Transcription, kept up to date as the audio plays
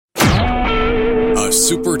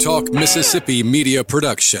SuperTalk Mississippi Media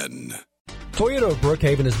production. Toyota of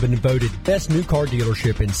Brookhaven has been voted best new car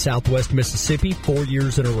dealership in Southwest Mississippi 4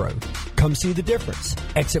 years in a row. Come see the difference.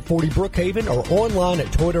 Exit 40 Brookhaven or online at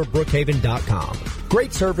toyotabrookhaven.com.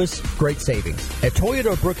 Great service, great savings. At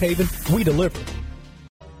Toyota of Brookhaven, we deliver.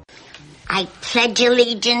 I pledge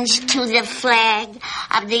allegiance to the flag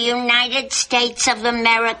of the United States of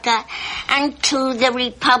America and to the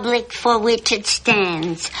republic for which it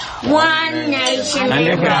stands, one nation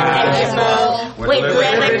indivisible, with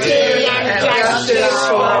liberty and justice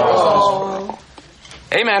for all.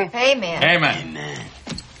 Amen. Amen. Amen.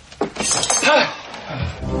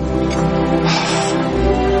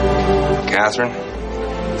 Catherine,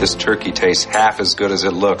 this turkey tastes half as good as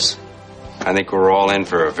it looks. I think we're all in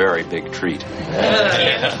for a very big treat. Save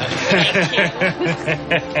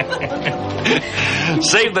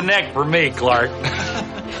the neck for me, Clark.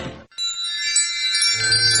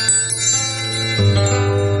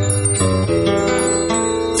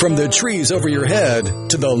 From the trees over your head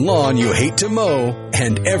to the lawn you hate to mow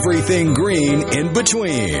and everything green in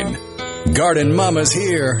between, Garden Mama's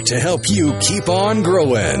here to help you keep on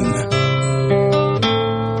growing.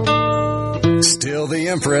 Still the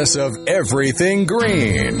empress of everything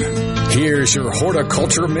green. Here's your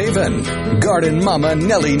horticulture maven, Garden Mama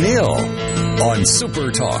Nellie Neal, on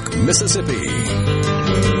SuperTalk Mississippi.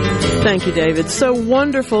 Thank you, David. So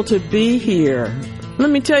wonderful to be here.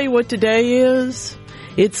 Let me tell you what today is.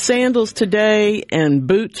 It's sandals today and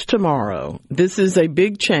boots tomorrow. This is a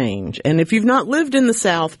big change. And if you've not lived in the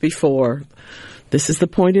South before, this is the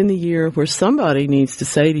point in the year where somebody needs to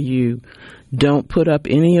say to you, don't put up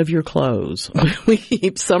any of your clothes. We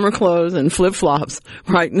keep summer clothes and flip-flops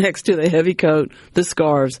right next to the heavy coat, the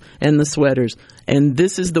scarves, and the sweaters. And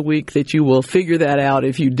this is the week that you will figure that out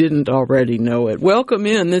if you didn't already know it. Welcome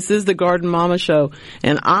in. This is the Garden Mama Show.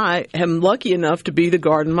 And I am lucky enough to be the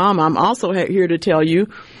Garden Mama. I'm also here to tell you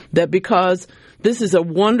that because this is a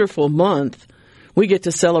wonderful month, we get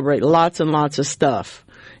to celebrate lots and lots of stuff.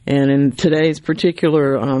 And in today's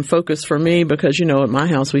particular focus for me, because, you know, at my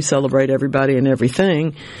house we celebrate everybody and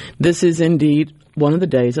everything, this is indeed one of the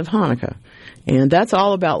days of Hanukkah. And that's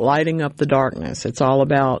all about lighting up the darkness. It's all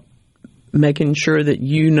about making sure that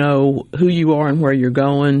you know who you are and where you're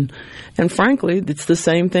going. And frankly, it's the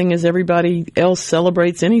same thing as everybody else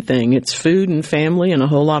celebrates anything. It's food and family and a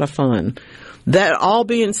whole lot of fun. That all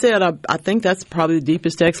being said, I think that's probably the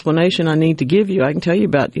deepest explanation I need to give you. I can tell you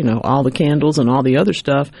about, you know, all the candles and all the other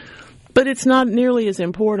stuff, but it's not nearly as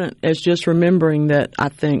important as just remembering that I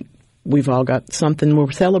think we've all got something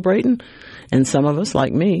we're celebrating, and some of us,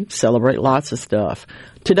 like me, celebrate lots of stuff.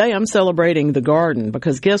 Today I'm celebrating the garden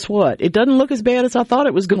because guess what? It doesn't look as bad as I thought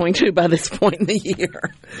it was going to by this point in the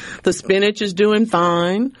year. The spinach is doing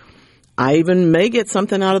fine. I even may get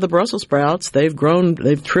something out of the Brussels sprouts. They've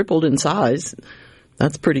tripled in size.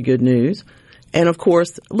 That's pretty good news. And of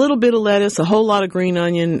course, a little bit of lettuce, a whole lot of green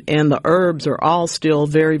onion, and the herbs are all still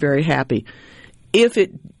very, very happy.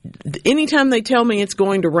 Anytime they tell me it's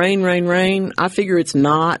going to rain, I figure it's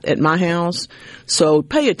not at my house. So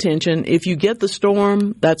pay attention. If you get the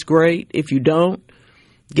storm, that's great. If you don't,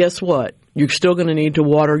 guess what? You're still going to need to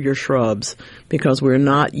water your shrubs because we're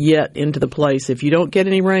not yet into the place. If you don't get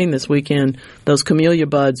any rain this weekend, those camellia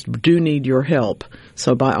buds do need your help.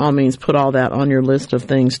 So by all means, put all that on your list of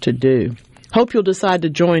things to do. Hope you'll decide to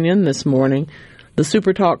join in this morning. The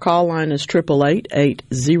Super Talk call line is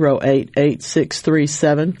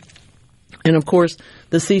 888-808-8637. And of course,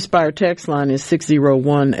 the C Spire text line is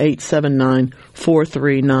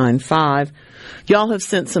 601-879-4395. Y'all have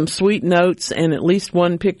sent some sweet notes and at least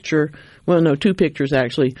one picture, well, no, two pictures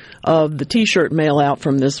actually, of the T-shirt mail out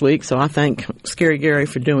from this week. So I thank Scary Gary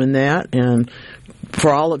for doing that. And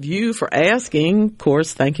for all of you for asking, of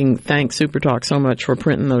course, thank SuperTalk so much for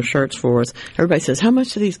printing those shirts for us. Everybody says, how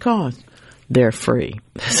much do these cost? They're free.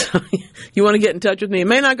 So you want to get in touch with me. It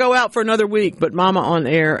may not go out for another week, but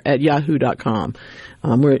mamaonair@yahoo.com.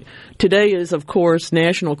 Today is, of course,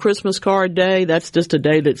 National Christmas Card Day. That's just a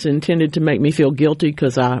day that's intended to make me feel guilty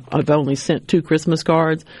because I've only sent 2 Christmas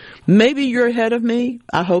cards. Maybe you're ahead of me.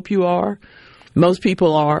 I hope you are. Most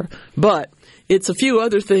people are. But it's a few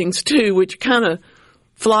other things, too, which kind of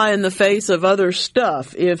fly in the face of other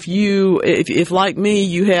stuff. If like me,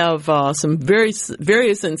 you have some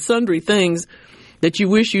various and sundry things that you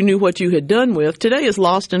wish you knew what you had done with, today is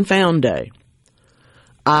Lost and Found Day.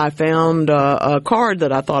 I found a card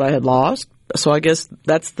that I thought I had lost, so I guess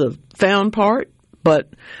that's the found part. But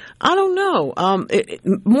I don't know.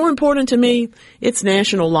 More important to me, it's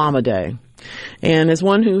National Llama Day. And as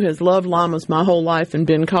one who has loved llamas my whole life and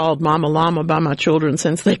been called Mama Llama by my children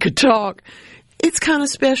since they could talk, it's kind of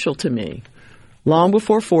special to me. Long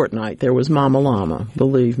before Fortnite, there was Mama Llama,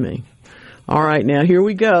 believe me. All right, now here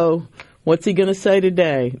we go. What's he going to say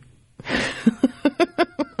today?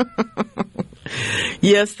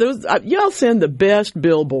 Yes, y'all send the best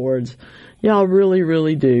billboards. Y'all really,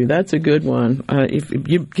 really do. That's a good one. If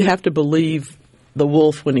you have to believe the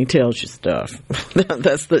wolf when he tells you stuff.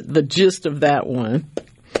 That's the gist of that one.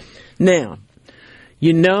 Now,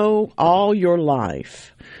 you know, all your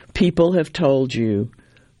life, people have told you,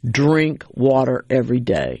 drink water every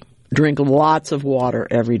day. Drink lots of water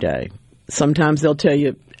every day. Sometimes they'll tell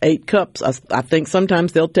you 8 cups. I think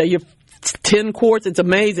sometimes they'll tell you 10 quarts. It's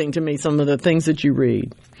amazing to me, some of the things that you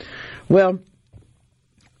read. Well,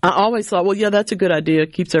 I always thought, well, yeah, that's a good idea.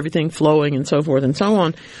 It keeps everything flowing and so forth and so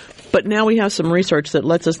on. But now we have some research that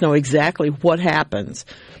lets us know exactly what happens.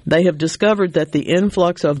 They have discovered that the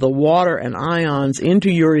influx of the water and ions into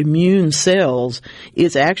your immune cells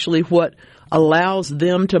is actually what allows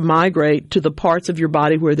them to migrate to the parts of your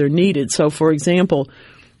body where they're needed. So, for example,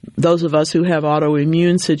 those of us who have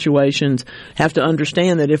autoimmune situations have to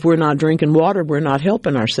understand that if we're not drinking water, we're not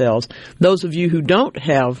helping ourselves. Those of you who don't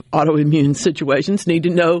have autoimmune situations need to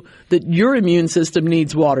know that your immune system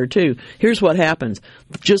needs water too. Here's what happens.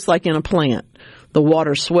 Just like in a plant, the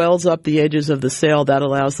water swells up the edges of the cell. That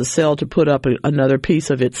allows the cell to put up another piece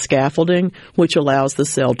of its scaffolding, which allows the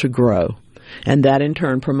cell to grow. And that in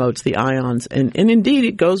turn promotes the ions. And indeed,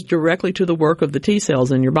 it goes directly to the work of the T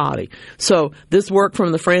cells in your body. So this work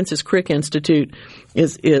from the Francis Crick Institute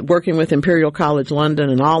is working with Imperial College London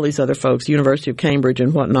and all these other folks, University of Cambridge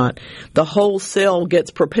and whatnot. The whole cell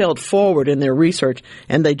gets propelled forward in their research,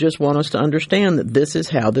 and they just want us to understand that this is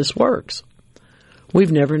how this works.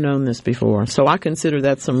 We've never known this before. So I consider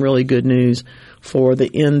that some really good news for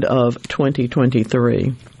the end of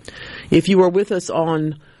 2023. If you were with us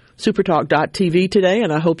on SuperTalk.tv today,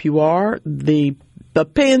 and I hope you are. The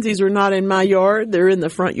pansies are not in my yard. They're in the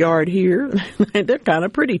front yard here. They're kind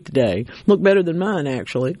of pretty today. Look better than mine,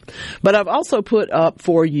 actually. But I've also put up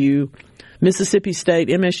for you Mississippi State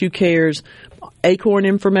MSU Cares acorn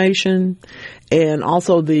information, and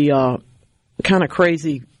also the kind of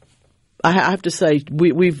crazy. I have to say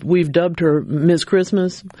we've dubbed her Miss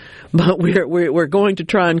Christmas, but we're going to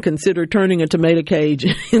try and consider turning a tomato cage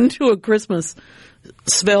into a Christmas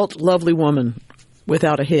svelte, lovely woman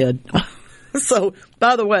without a head. So,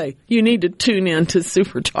 by the way, you need to tune in to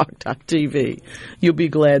SuperTalk.tv. You'll be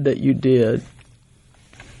glad that you did.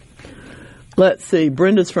 Let's see.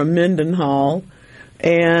 Brenda's from Mendenhall,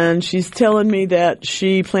 and she's telling me that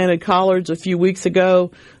she planted collards a few weeks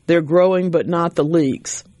ago. They're growing, but not the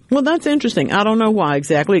leeks. Well, that's interesting. I don't know why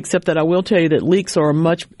exactly, except that I will tell you that leeks are a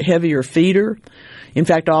much heavier feeder. In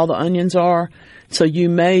fact, all the onions are. So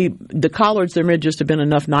the collards, there may just have been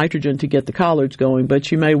enough nitrogen to get the collards going,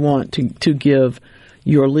 but you may want to give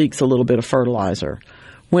your leeks a little bit of fertilizer.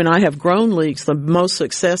 When I have grown leeks, the most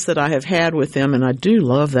success that I have had with them, and I do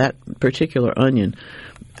love that particular onion,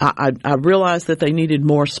 I realized that they needed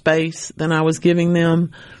more space than I was giving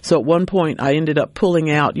them. So at one point I ended up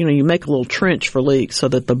pulling out, you make a little trench for leeks so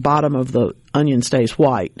that the bottom of the onion stays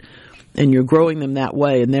white. And you're growing them that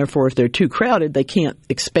way, and therefore if they're too crowded, they can't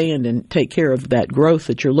expand and take care of that growth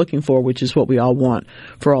that you're looking for, which is what we all want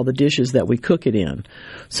for all the dishes that we cook it in.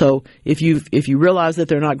 So if you realize that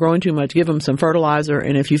they're not growing too much, give them some fertilizer,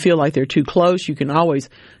 and if you feel like they're too close, you can always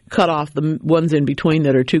cut off the ones in between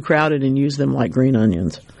that are too crowded and use them like green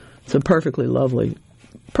onions. It's a perfectly lovely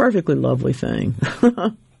thing.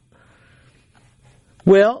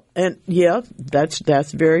 Well, and yeah,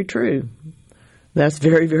 that's very true. That's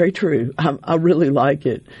very, very true. I really like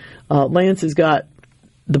it. Lance has got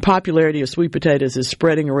the popularity of sweet potatoes is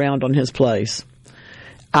spreading around on his place.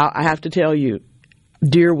 I have to tell you,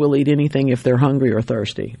 deer will eat anything if they're hungry or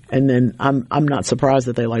thirsty. And then I'm not surprised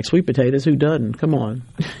that they like sweet potatoes. Who doesn't? Come on.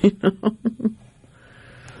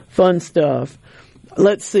 Fun stuff.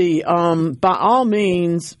 Let's see. By all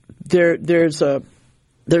means, there's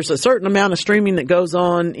a certain amount of streaming that goes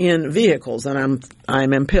on in vehicles, and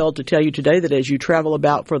I'm impelled to tell you today that as you travel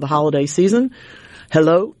about for the holiday season,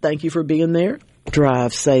 hello, thank you for being there.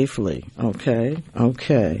 Drive safely.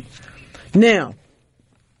 Okay. Now,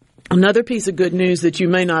 another piece of good news that you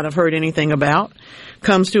may not have heard anything about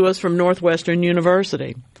comes to us from Northwestern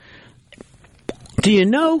University. Do you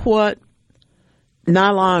know what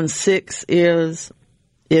nylon 6 is?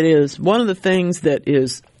 It is one of the things that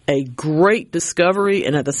is a great discovery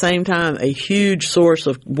and at the same time a huge source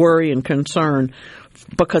of worry and concern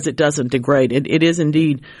because it doesn't degrade. It is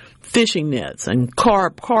indeed fishing nets and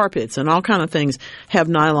carpets and all kind of things have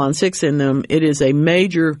nylon 6 in them. It is a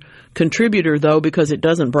major contributor, though, because it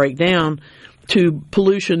doesn't break down, to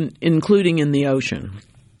pollution, including in the ocean.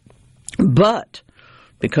 But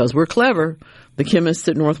because we're clever, the chemists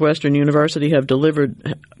at Northwestern University have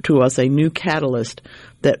delivered to us a new catalyst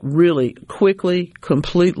that really quickly,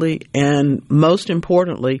 completely, and most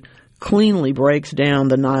importantly, cleanly breaks down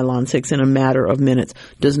the nylon 6 in a matter of minutes.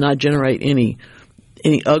 Does not generate any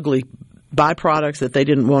ugly byproducts that they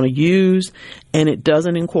didn't want to use, and it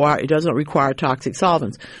doesn't require toxic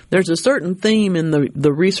solvents. There's a certain theme in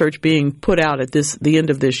the research being put out at the end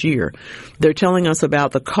of this year. They're telling us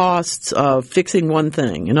about the costs of fixing one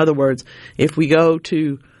thing. In other words, if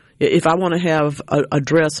I want to have a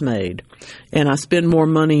dress made and I spend more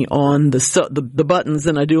money on the buttons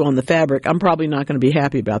than I do on the fabric, I'm probably not going to be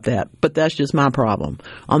happy about that. But that's just my problem.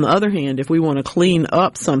 On the other hand, if we want to clean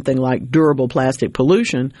up something like durable plastic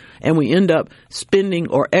pollution and we end up spending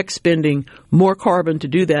or expending more carbon to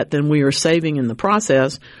do that than we are saving in the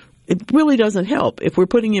process, it really doesn't help. If we're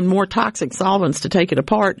putting in more toxic solvents to take it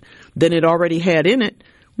apart than it already had in it,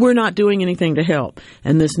 we're not doing anything to help.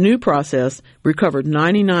 And this new process recovered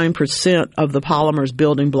 99% of the polymer's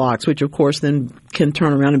building blocks, which of course then can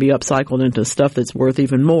turn around and be upcycled into stuff that's worth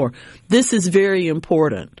even more. This is very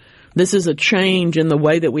important. This is a change in the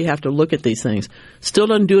way that we have to look at these things. Still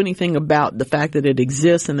doesn't do anything about the fact that it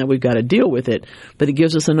exists and that we've got to deal with it, but it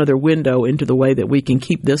gives us another window into the way that we can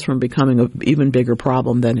keep this from becoming an even bigger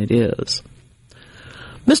problem than it is.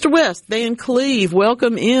 Mr. West, Van Cleve,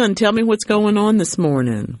 welcome in. Tell me what's going on this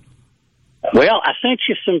morning. Well, I sent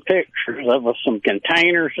you some pictures of some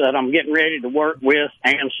containers that I'm getting ready to work with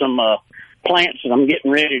and some plants that I'm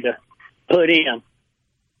getting ready to put in.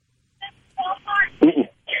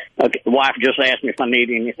 Okay, the wife just asked me if I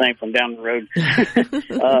need anything from down the road.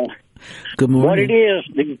 Good morning. What it is,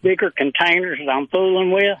 these bigger containers that I'm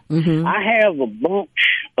fooling with, I have a bunch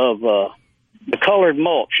of the colored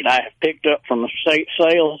mulch that I have picked up from estate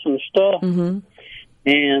sales and stuff.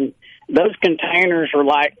 And those containers are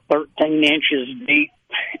like 13 inches deep.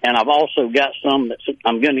 And I've also got some that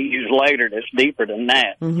I'm going to use later that's deeper than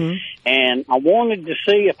that. And I wanted to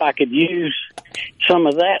see if I could use some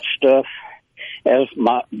of that stuff as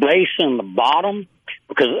my base in the bottom,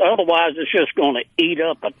 because otherwise it's just going to eat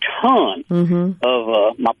up a ton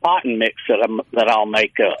of my potting mix that I'll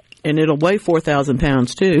make up. And it'll weigh 4,000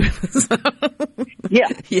 pounds too. Yeah.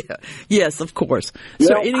 Yes, of course.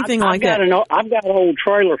 So anything like that. I've got old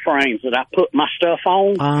trailer frames that I put my stuff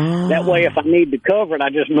on. That way, if I need to cover it, I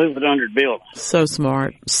just move it under the building. So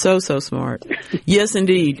smart. So smart. Yes,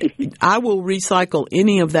 indeed. I will recycle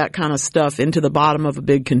any of that kind of stuff into the bottom of a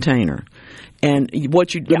big container. And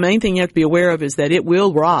the main thing you have to be aware of is that it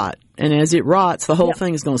will rot. And as it rots, the whole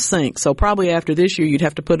thing is going to sink. So probably after this year, you'd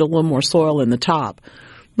have to put a little more soil in the top.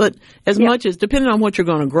 But as much as, depending on what you're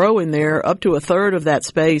going to grow in there, up to a third of that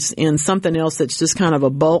space in something else that's just kind of a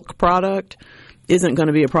bulk product isn't going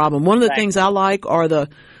to be a problem. One of the things I like are the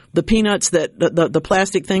peanuts that, the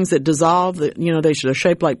plastic things that dissolve, that, they're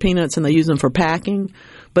shaped like peanuts and they use them for packing,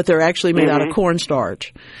 but they're actually made out of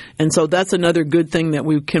cornstarch. And so that's another good thing that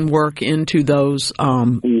we can work into those,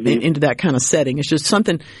 into that kind of setting. It's just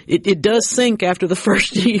something, it does sink after the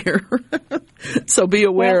first year. So be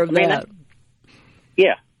aware of that.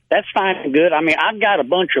 Yeah, that's fine and good. I mean, I've got a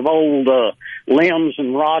bunch of old limbs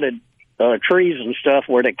and rotted trees and stuff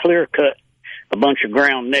where they clear cut a bunch of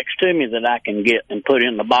ground next to me that I can get and put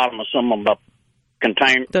in the bottom of some of my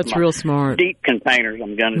containers. That's real smart. Deep containers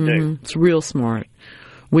I'm going to do. It's real smart.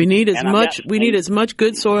 We need as much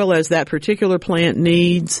good soil as that particular plant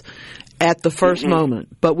needs at the first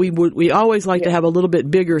moment. But we always like to have a little bit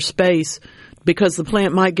bigger space because the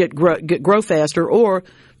plant might grow faster, or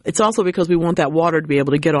it's also because we want that water to be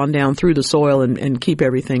able to get on down through the soil and keep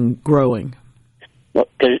everything growing. Well,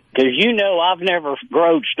 because I've never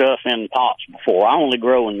grown stuff in pots before. I only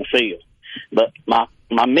grow in the field. But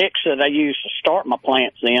my mix that I use to start my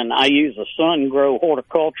plants in, I use a Sun Grow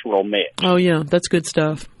horticultural mix. Oh, yeah, that's good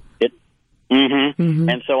stuff.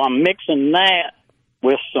 And so I'm mixing that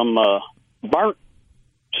with some burnt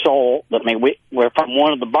soil that we're from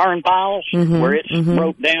one of the burn piles where it's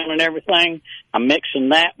broke down and everything. I'm mixing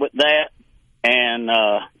that with that, and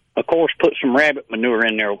of course put some rabbit manure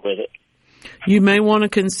in there with it. You may want to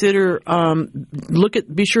consider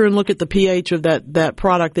be sure and look at the pH of that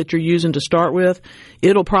product that you're using to start with.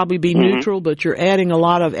 It'll probably be neutral, but you're adding a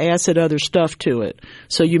lot of acid other stuff to it.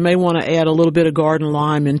 So you may want to add a little bit of garden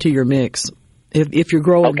lime into your mix if you're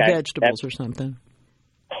growing vegetables or something.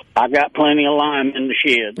 I've got plenty of lime in the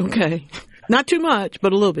shed. Okay. Not too much,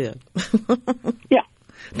 but a little bit. Yeah.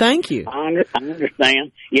 Thank you. I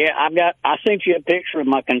understand. Yeah, I sent you a picture of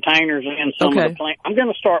my containers and some of the plants. I'm going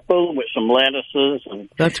to start fooling with some lettuces and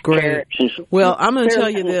that's great. Carrots and well, I'm going to tell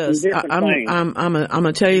you this. I'm going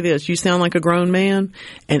to tell you this. You sound like a grown man,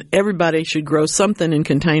 and everybody should grow something in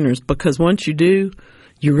containers, because once you do,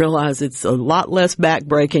 you realize it's a lot less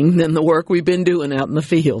backbreaking than the work we've been doing out in the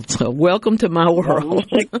field. So welcome to my world.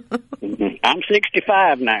 I'm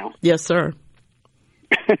 65 now. Yes, sir.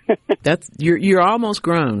 You're almost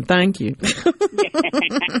grown. Thank you.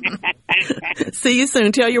 See you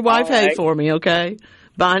soon. Tell your wife hey for me, okay?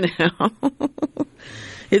 Bye now.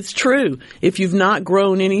 It's true. If you've not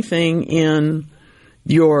grown anything in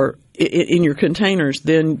your containers,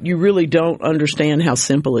 then you really don't understand how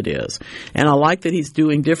simple it is. And I like that he's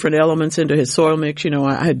doing different elements into his soil mix. You know,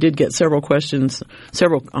 I did get several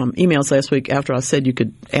emails last week after I said you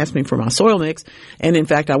could ask me for my soil mix. And in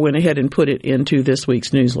fact, I went ahead and put it into this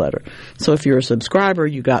week's newsletter. So if you're a subscriber,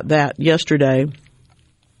 you got that yesterday.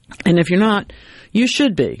 And if you're not, you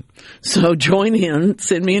should be. So join in.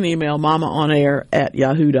 Send me an email,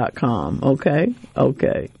 mamaonair@yahoo.com. Okay?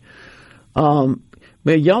 Okay.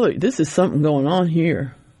 But y'all, this is something going on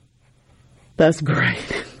here. That's great.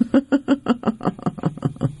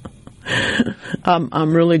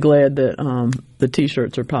 I'm really glad that the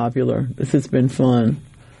T-shirts are popular. This has been fun.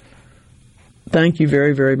 Thank you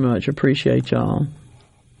very, very much. Appreciate y'all.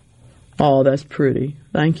 Oh, that's pretty.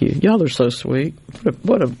 Thank you. Y'all are so sweet.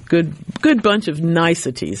 What a good bunch of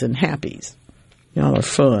niceties and happies. Y'all are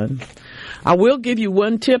fun. I will give you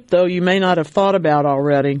one tip, though, you may not have thought about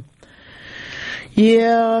already.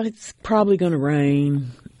 Yeah, it's probably going to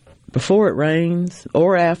rain. Before it rains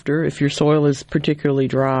or after, if your soil is particularly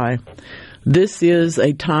dry, this is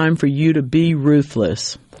a time for you to be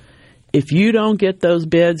ruthless. If you don't get those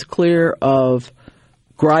beds clear of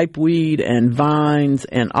gripeweed and vines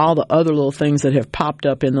and all the other little things that have popped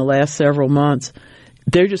up in the last several months,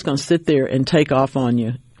 they're just going to sit there and take off on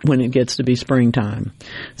you when it gets to be springtime.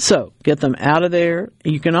 So get them out of there.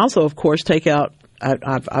 You can also, of course, take out.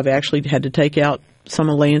 I've actually had to take out some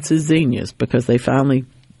of Lance's zinnias because they finally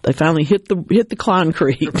hit the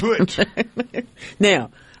concrete.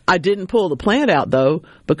 Now, I didn't pull the plant out though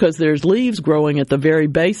because there's leaves growing at the very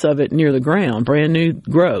base of it near the ground, brand new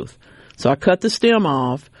growth. So I cut the stem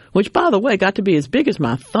off, which by the way got to be as big as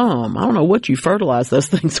my thumb. I don't know what you fertilize those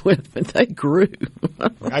things with, but they grew.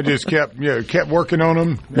 I just kept working on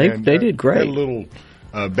them. They did great. Had a little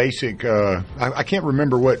basic. I can't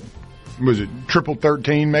remember what. Was it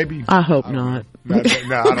 13 maybe? I hope not. No,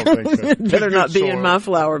 I don't think so. Better not be in my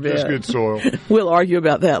flower bed. Just good soil. We'll argue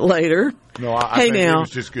about that later. No, I think it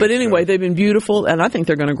was just good but anyway, stuff. They've been beautiful, and I think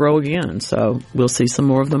they're going to grow again. So we'll see some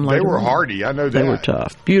more of them later. They were hardy. I know that. They were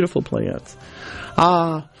tough. Beautiful plants.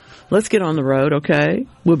 Let's get on the road, okay?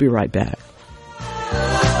 We'll be right back.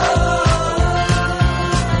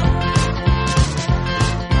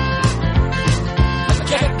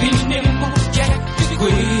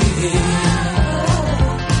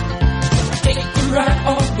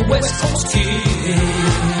 West Coast kid.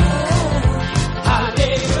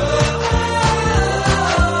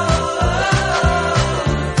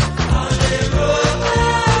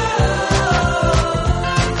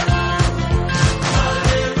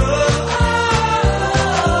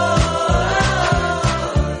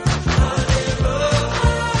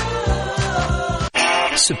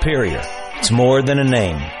 Superior. It's more than a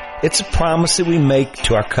name. It's a promise that we make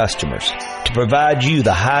to our customers to provide you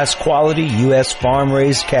the highest quality U.S.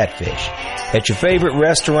 farm-raised catfish at your favorite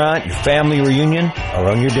restaurant, your family reunion,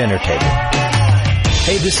 or on your dinner table.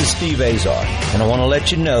 Hey, this is Steve Azar, and I want to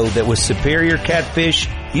let you know that with Superior Catfish,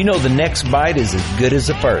 you know the next bite is as good as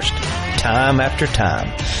the first, time after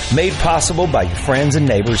time. Made possible by your friends and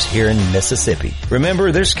neighbors here in Mississippi.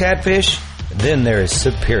 Remember, there's catfish, then there is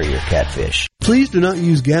Superior Catfish. Please do not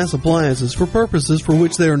use gas appliances for purposes for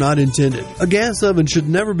which they are not intended. A gas oven should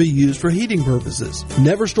never be used for heating purposes.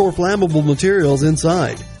 Never store flammable materials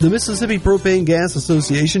inside. The Mississippi Propane Gas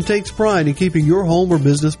Association takes pride in keeping your home or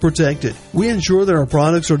business protected. We ensure that our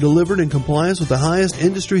products are delivered in compliance with the highest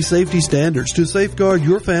industry safety standards to safeguard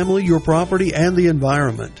your family, your property, and the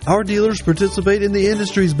environment. Our dealers participate in the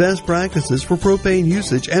industry's best practices for propane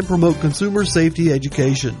usage and promote consumer safety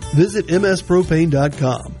education. Visit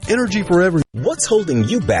mspropane.com. Energy for everyone. What's holding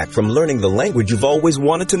you back from learning the language you've always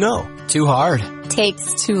wanted to know? Too hard.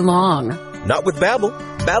 Takes too long. Not with Babbel.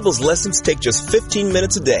 Babbel's lessons take just 15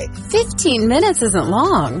 minutes a day. 15 minutes isn't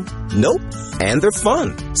long. Nope. And they're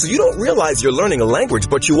fun. So you don't realize you're learning a language,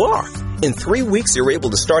 but you are. In 3 weeks, you're able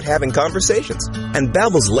to start having conversations. And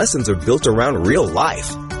Babbel's lessons are built around real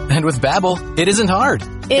life. And with Babbel, it isn't hard.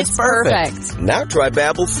 It's perfect. Now try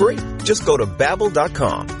Babbel free. Just go to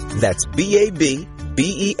Babbel.com. That's BABBEL.com.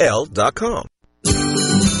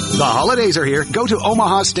 The holidays are here. Go to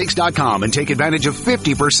omahasteaks.com and take advantage of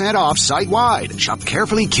 50% off site-wide. Shop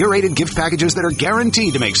carefully curated gift packages that are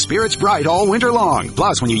guaranteed to make spirits bright all winter long.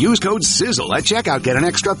 Plus, when you use code SIZZLE at checkout, get an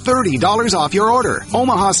extra $30 off your order.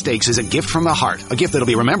 Omaha Steaks is a gift from the heart, a gift that'll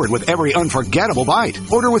be remembered with every unforgettable bite.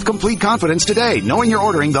 Order with complete confidence today, knowing you're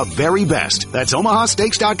ordering the very best. That's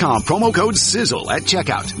omahasteaks.com, promo code SIZZLE at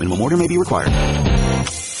checkout. Minimum order may be required.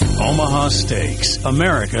 Omaha Steaks,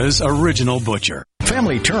 America's original butcher.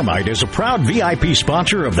 Family Termite is a proud VIP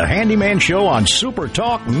sponsor of the Handyman Show on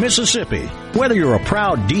SuperTalk Mississippi. Whether you're a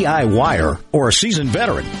proud DIYer or a seasoned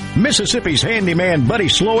veteran, Mississippi's handyman Buddy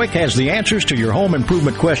Slowick has the answers to your home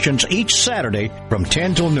improvement questions each Saturday from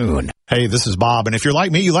 10 till noon. Hey, this is Bob, and if you're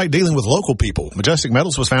like me, you like dealing with local people. Majestic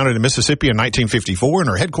Metals was founded in Mississippi in 1954 and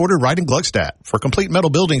are headquartered right in Gluckstadt. For complete metal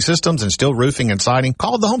building systems and steel roofing and siding,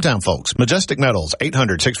 call the hometown folks. Majestic Metals,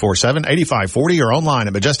 800-647-8540 or online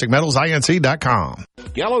at majesticmetalsinc.com.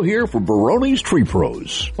 Gallo here for Baroni's Tree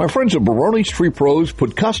Pros. My friends at Baroni's Tree Pros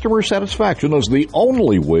put customer satisfaction as the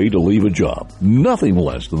only way to leave a job. Nothing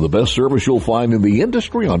less than the best service you'll find in the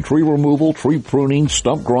industry on tree removal, tree pruning,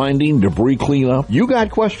 stump grinding, debris cleanup. You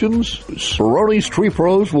got questions? Baroni's Tree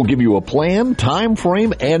Pros will give you a plan, time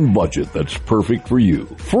frame, and budget that's perfect for you.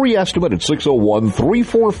 Free estimate at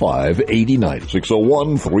 601-345-8090.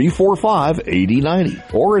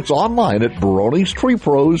 601-345-8090. Or it's online at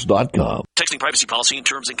baronistreepros.com. Texting privacy policy and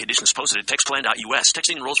terms and conditions posted at textplan.us.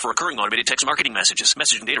 Texting enrolls for recurring automated text marketing messages.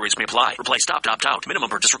 Message and data rates may apply. Reply stop, opt out. Minimum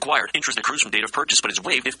purchase required. Interest accrues from date of purchase but is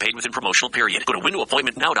waived if paid within promotional period. Go to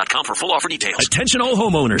windowappointmentnow.com for full offer details. Attention all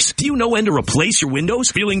homeowners. Do you know when to replace your windows?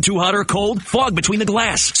 Feeling too hot or cold? Fog between the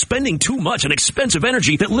glass? Spending too much on expensive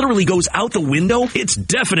energy that literally goes out the window? It's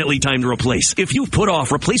definitely time to replace. If you've put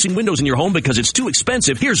off replacing windows in your home because it's too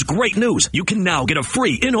expensive, here's great news. You can now get a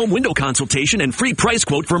free in-home window consultation and free price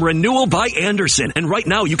quote from Renewal by Anderson. And right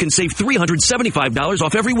now you can save $375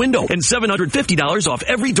 off every window and $750 off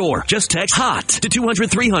every door. Just text HOT to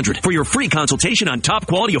 200-300 for your free consultation on top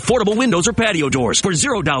quality affordable windows or patio doors for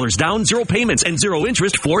 $0 down, 0 payments, and 0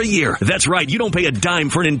 interest for a year. That's right, you don't pay a dime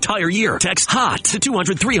for an entire year. Text HOT to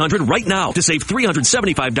 200-300 right now to save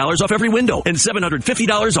 $375 off every window and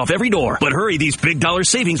 $750 off every door. But hurry, these big dollar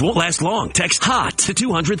savings won't last long. Text HOT to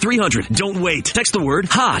 200-300. Don't wait. Text the word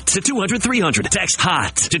HOT to 200-300. Text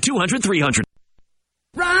HOT to 200-300.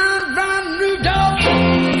 Run, run, new dog,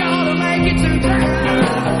 you gotta make it to town.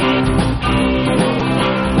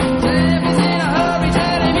 Sam is in a hurry,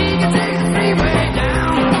 tell him he can take the freeway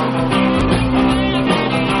down.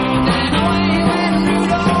 Then away went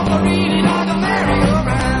Rudolph, reading like a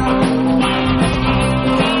merry-go-round.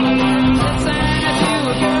 Said Santa to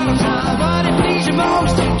a girl, child, what it please you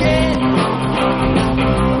most to get?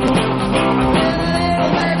 Then a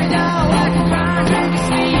little baby doll like a crying, drink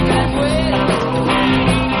sleep and wet.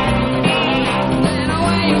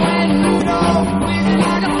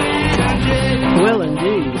 Well,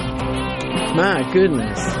 indeed. My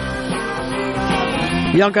goodness.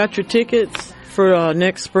 Y'all got your tickets for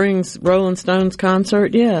next spring's Rolling Stones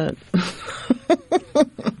concert yet?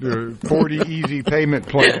 The 40 easy payment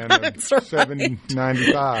plan of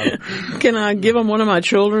 $7.95. Can I give them one of my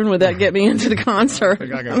children? Would that get me into the concert? I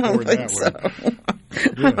think I can afford that so.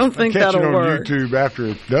 Yeah. I don't think that'll work. Catch it on YouTube after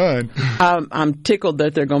it's done. I'm tickled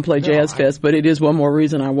that they're going to play Jazz Fest, but it is one more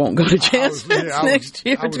reason I won't go to Jazz Fest next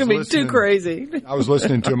year. It's going to be too crazy. I was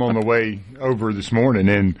listening to him on the way over this morning,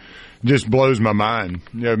 and just blows my mind.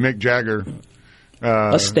 You know, Mick Jagger.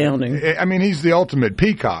 Astounding. I mean, he's the ultimate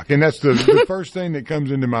peacock, and that's the first thing that comes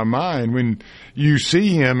into my mind when you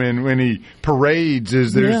see him and when he parades.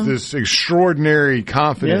 Is there's this extraordinary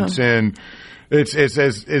confidence and. It's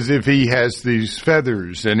as if he has these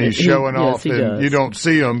feathers and he's showing off, and you don't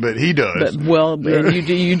see them, but he does. And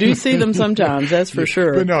you do see them sometimes. That's for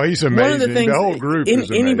sure. But no, he's amazing. One of the things, the whole group is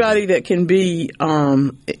amazing. Anybody that can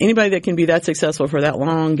be that successful for that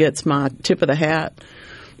long gets my tip of the hat.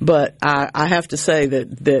 But I have to say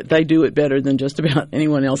that they do it better than just about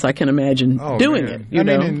anyone else I can imagine doing it.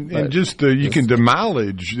 And just the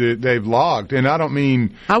mileage that they've logged, and I don't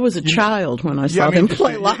mean... I was a child when I saw them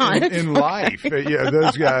play live. In life,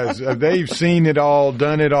 those guys, they've seen it all,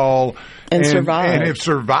 done it all. And survived. And have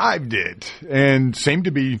survived it, and seem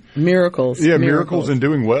to be... Miracles. Yeah, miracles and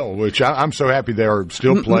doing well, which I'm so happy they are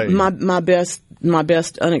still playing. My best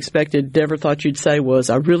unexpected, never thought you'd say was,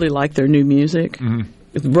 I really like their new music. Mm-hmm.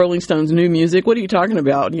 Rolling Stones' new music. What are you talking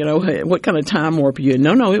about? You know, what kind of time warp are you in?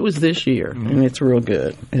 No, it was this year, and it's real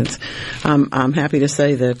good. I'm happy to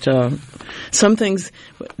say that some things.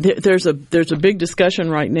 There's a big discussion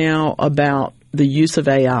right now about the use of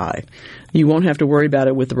AI. You won't have to worry about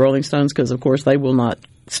it with the Rolling Stones because, of course, they will not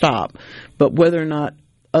stop. But whether or not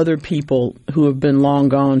other people who have been long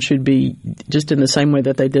gone should be just in the same way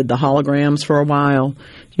that they did the holograms for a while.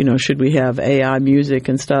 You know, should we have AI music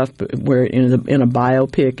and stuff where in a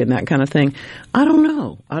biopic and that kind of thing? I don't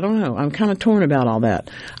know. I'm kind of torn about all that.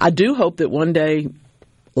 I do hope that one day,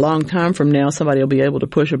 a long time from now, somebody will be able to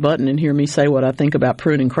push a button and hear me say what I think about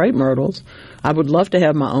pruning crepe myrtles. I would love to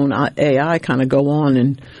have my own AI kind of go on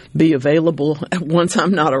and be available once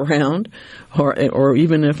I'm not around, or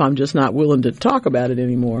even if I'm just not willing to talk about it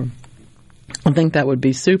anymore. I think that would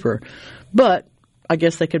be super. But I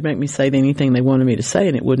guess they could make me say anything they wanted me to say,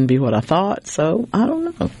 and it wouldn't be what I thought. So I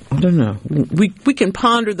don't know. We can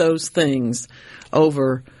ponder those things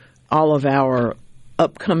over all of our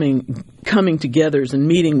upcoming coming togethers and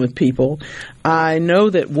meeting with people. I know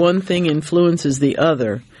that one thing influences the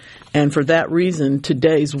other, and for that reason,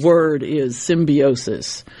 today's word is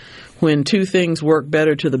symbiosis. When two things work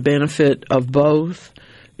better to the benefit of both,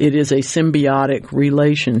 it is a symbiotic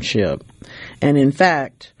relationship. And in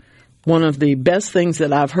fact, one of the best things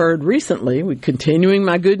that I've heard recently, continuing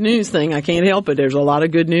my good news thing, I can't help it. There's a lot of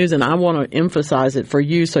good news, and I want to emphasize it for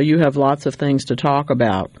you so you have lots of things to talk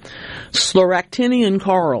about. Scleractinian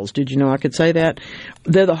corals, did you know I could say that?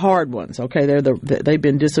 They're the hard ones, okay? They've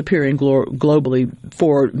been disappearing globally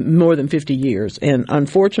for more than 50 years, and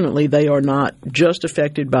unfortunately they are not just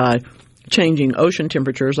affected by changing ocean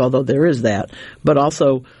temperatures, although there is that, but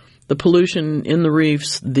also the pollution in the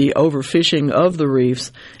reefs, the overfishing of the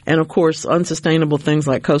reefs, and, of course, unsustainable things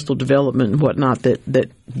like coastal development and whatnot that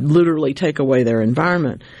literally take away their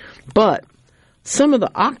environment. But some of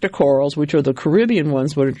the octocorals, which are the Caribbean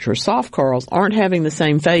ones, which are soft corals, aren't having the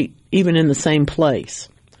same fate even in the same place.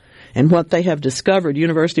 And what they have discovered,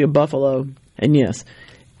 University of Buffalo, and yes,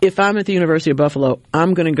 if I'm at the University of Buffalo,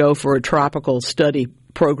 I'm going to go for a tropical study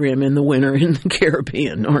program in the winter in the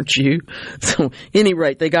Caribbean, aren't you? So, at any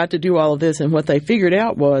rate, they got to do all of this, and what they figured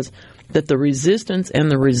out was that the resistance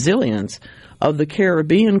and the resilience of the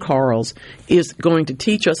Caribbean corals is going to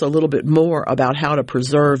teach us a little bit more about how to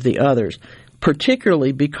preserve the others,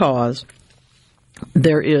 particularly because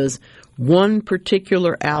there is one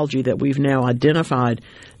particular algae that we've now identified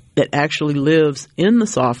that actually lives in the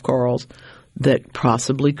soft corals that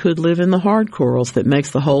possibly could live in the hard corals, that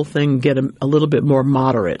makes the whole thing get a little bit more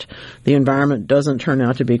moderate. The environment doesn't turn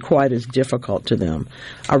out to be quite as difficult to them.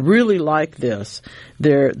 I really like this.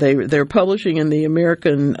 They're publishing in the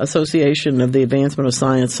American Association of the Advancement of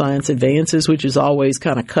Science, Science Advances, which is always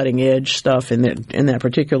kind of cutting edge stuff in that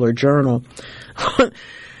particular journal.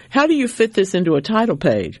 How do you fit this into a title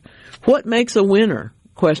page? What makes a winner? ?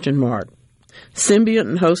 Symbiont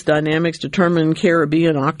and host dynamics determine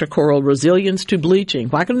Caribbean octocoral resilience to bleaching.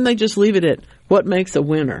 Why couldn't they just leave it at what makes a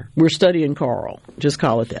winner? We're studying coral. Just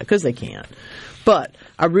call it that, because they can't. But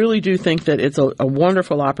I really do think that it's a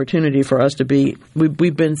wonderful opportunity for us to be,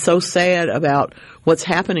 we've been so sad about what's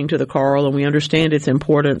happening to the coral, and we understand its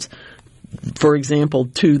importance, for example,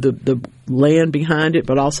 to the land behind it,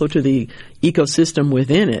 but also to the ecosystem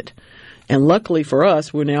within it. And luckily for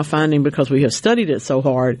us, we're now finding, because we have studied it so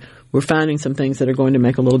hard, we're finding some things that are going to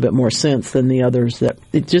make a little bit more sense than the others. That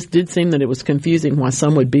it just did seem that it was confusing why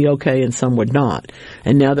some would be okay and some would not.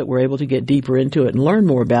 And now that we're able to get deeper into it and learn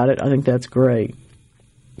more about it, I think that's great.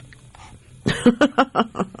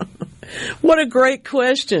 What a great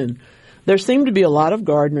question. There seem to be a lot of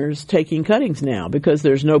gardeners taking cuttings now because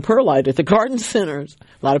there's no perlite at the garden centers.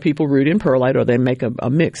 A lot of people root in perlite, or they make a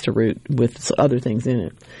mix to root with other things in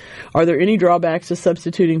it. Are there any drawbacks to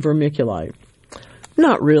substituting vermiculite?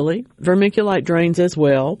 Not really. Vermiculite drains as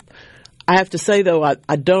well. I have to say, though, I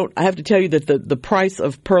have to tell you that the price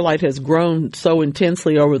of perlite has grown so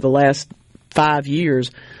intensely over the last 5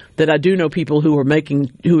 years that I do know people who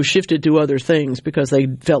have shifted to other things because they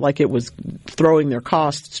felt like it was throwing their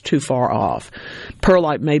costs too far off.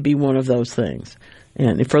 Perlite may be one of those things.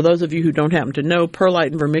 And for those of you who don't happen to know,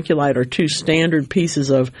 perlite and vermiculite are two standard pieces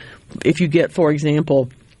of, if you get, for example,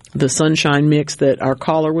 the sunshine mix that our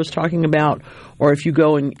caller was talking about, or if you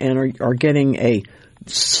go and are getting a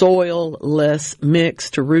soil-less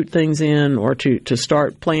mix to root things in or to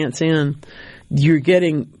start plants in, you're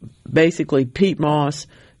getting basically peat moss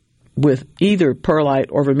with either perlite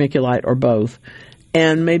or vermiculite or both,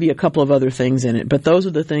 and maybe a couple of other things in it. But those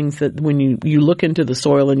are the things that when you look into the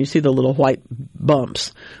soil and you see the little white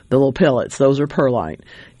bumps, the little pellets, those are perlite.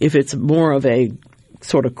 If it's more of a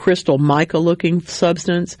sort of crystal mica-looking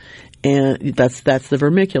substance, and that's the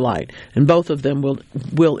vermiculite. And both of them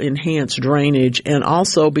will enhance drainage, and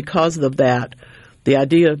also because of that, The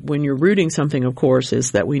idea when you're rooting something, of course,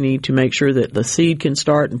 is that we need to make sure that the seed can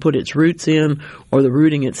start and put its roots in, or the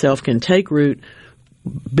rooting itself can take root,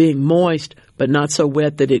 being moist, but not so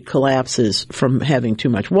wet that it collapses from having too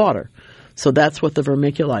much water. So that's what the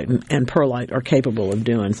vermiculite and perlite are capable of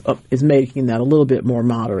doing, is making that a little bit more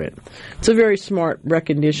moderate. It's a very smart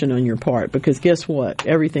recognition on your part, because guess what?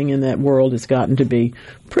 Everything in that world has gotten to be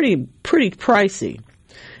pretty pricey.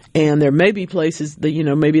 And there may be places that,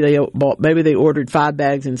 maybe they ordered 5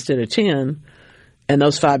 bags instead of 10, and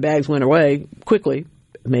those 5 bags went away quickly.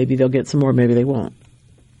 Maybe they'll get some more, maybe they won't.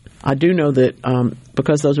 I do know that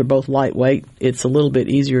because those are both lightweight, it's a little bit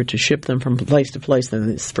easier to ship them from place to place than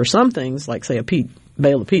it is for some things, like say a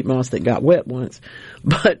bale of peat moss that got wet once.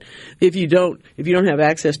 But if you don't have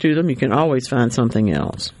access to them, you can always find something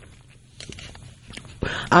else.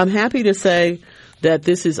 I'm happy to say that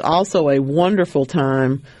this is also a wonderful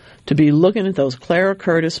time to be looking at those Clara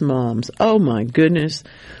Curtis mums. Oh my goodness.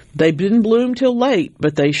 They didn't bloom till late,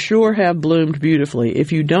 but they sure have bloomed beautifully.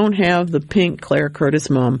 If you don't have the pink Clara Curtis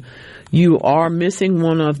mum, you are missing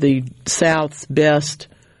one of the South's best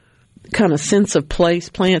kind of sense of place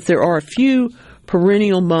plants. There are a few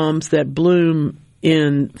perennial mums that bloom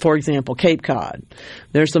in, for example, Cape Cod.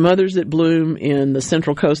 There's some others that bloom in the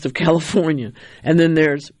central coast of California. And then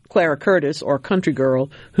there's Clara Curtis, or Country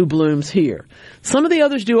Girl, who blooms here. Some of the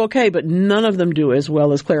others do okay, but none of them do as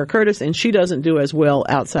well as Clara Curtis, and she doesn't do as well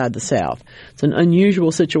outside the South. It's an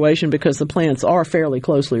unusual situation because the plants are fairly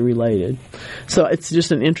closely related. So it's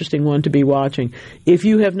just an interesting one to be watching. If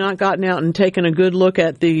you have not gotten out and taken a good look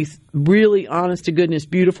at the really honest-to-goodness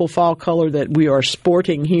beautiful fall color that we are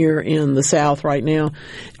sporting here in the South right now,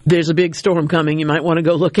 there's a big storm coming. You might want to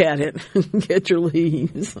go look at it and get your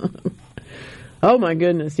leaves. Oh my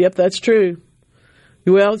goodness. Yep, that's true.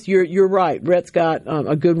 Well, you're right. Rhett's got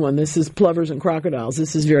a good one. This is plovers and crocodiles.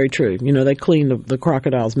 This is very true. They clean the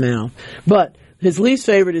crocodile's mouth. But his least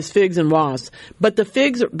favorite is figs and wasps. But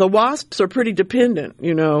the wasps are pretty dependent,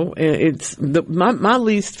 It's my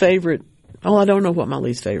least favorite. Oh, I don't know what my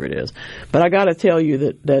least favorite is. But I got to tell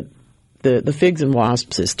you that the figs and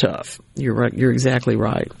wasps is tough. You're right. You're exactly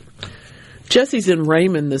right. Jesse's in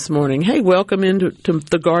Raymond this morning. Hey, welcome into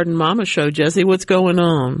the Garden Mama Show, Jesse. What's going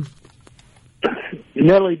on?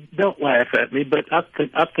 Nellie, don't laugh at me, but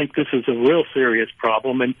I think this is a real serious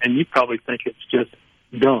problem, and you probably think it's just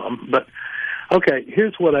dumb. But, okay,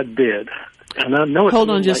 here's what I did. And I know it's Hold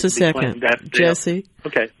on just a second, Jesse.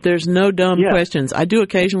 Okay. There's no dumb questions. I do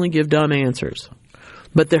occasionally give dumb answers,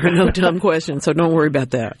 but there are no dumb questions, so don't worry about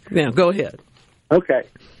that. Yeah, go ahead. Okay.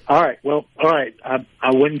 All right. Well, all right. I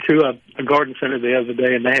went to a garden center the other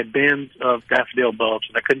day, and they had bins of daffodil bulbs,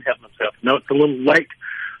 and I couldn't help myself. No, it's a little late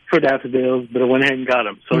for daffodils, but I went ahead and got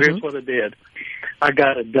them. So here's what I did. I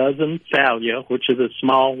got a dozen Thalia, which are the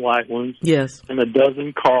small white ones. Yes. And a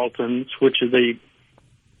dozen Carltons, which are the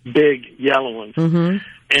big yellow ones. Mm-hmm.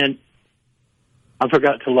 And I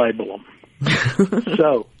forgot to label them.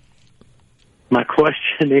 So my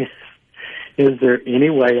question is there any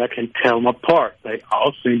way I can tell them apart? They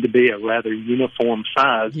all seem to be a rather uniform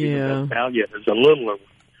size. Yeah. The Thalia is a littler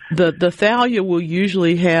one. The Thalia will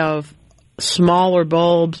usually have smaller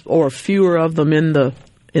bulbs or fewer of them in the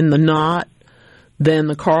knot than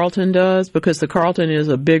the Carlton does, because the Carlton is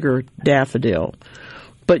a bigger daffodil.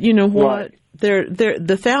 But you know what? Right.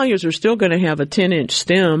 The Thalias are still going to have a 10-inch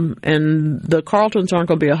stem, and the Carltons aren't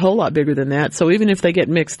going to be a whole lot bigger than that. So even if they get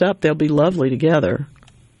mixed up, they'll be lovely together.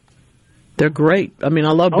 They're great. I mean,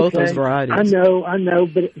 I love both those varieties. I know,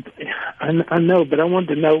 but I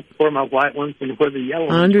wanted to know where my white ones and where the yellow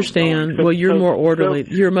ones. I understand. Well, you're more orderly.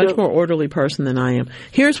 You're a much more orderly person than I am.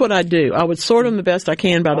 Here's what I do. I would sort them the best I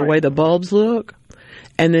can by the way the bulbs look,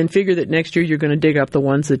 and then figure that next year you're going to dig up the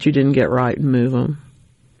ones that you didn't get right and move them.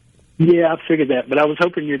 Yeah, I figured that, but I was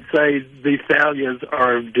hoping you'd say the Thalias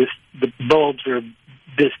are the bulbs are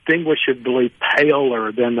distinguishably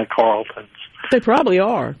paler than the Carltons. They probably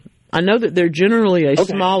are. I know that they're generally a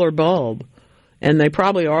smaller bulb, and they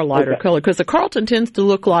probably are lighter color, because the Carlton tends to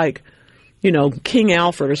look like, King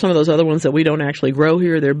Alfred or some of those other ones that we don't actually grow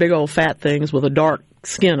here. They're big old fat things with a dark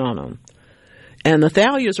skin on them. And the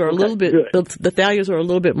Thalias are a little bit the Thalias are a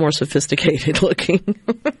little bit more sophisticated looking.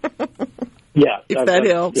 Yeah, if that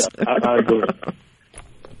helps. Yeah, I agree.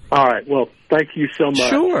 All right. Well, thank you so much.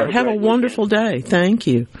 Sure. Have a wonderful day. Thank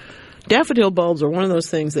you. Daffodil bulbs are one of those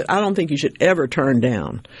things that I don't think you should ever turn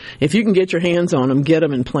down. If you can get your hands on them, get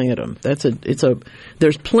them and plant them.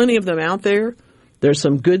 There's plenty of them out there. There's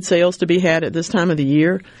some good sales to be had at this time of the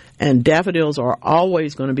year, and daffodils are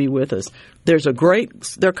always going to be with us. There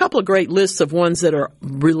are a couple of great lists of ones that are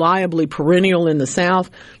reliably perennial in the South,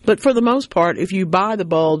 but for the most part, if you buy the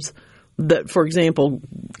bulbs that, for example,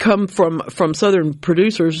 come from southern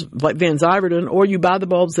producers like Van Zyverden, or you buy the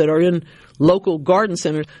bulbs that are in local garden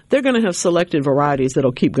centers, they're going to have selected varieties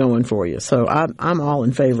that'll keep going for you. So I'm all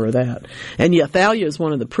in favor of that. And yeah, Thalia is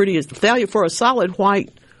one of the prettiest. Thalia, for a solid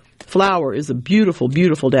white flower, is a beautiful,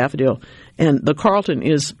 beautiful daffodil. And the Carlton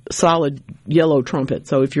is solid yellow trumpet.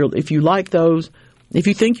 So if you like those, if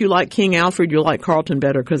you think you like King Alfred, you'll like Carlton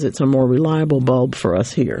better because it's a more reliable bulb for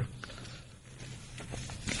us here.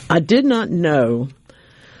 I did not know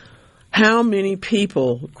how many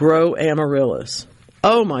people grow amaryllis.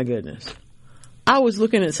 Oh, my goodness. I was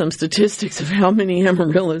looking at some statistics of how many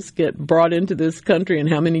amaryllis get brought into this country and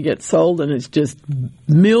how many get sold, and it's just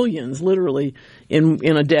millions, literally,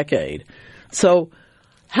 in a decade. So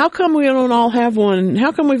how come we don't all have one?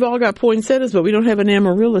 How come we've all got poinsettias, but we don't have an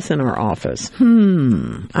amaryllis in our office?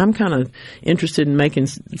 I'm kind of interested in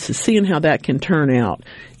seeing how that can turn out.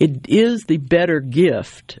 It is the better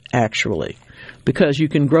gift, actually, because you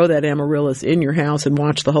can grow that amaryllis in your house and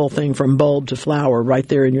watch the whole thing from bulb to flower right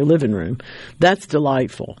there in your living room. That's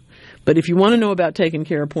delightful. But if you want to know about taking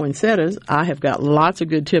care of poinsettias, I have got lots of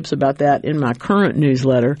good tips about that in my current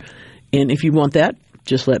newsletter. And if you want that,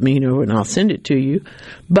 just let me know and I'll send it to you.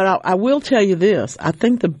 But I will tell you this. I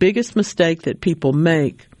think the biggest mistake that people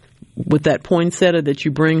make with that poinsettia that you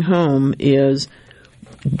bring home is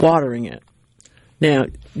watering it. Now,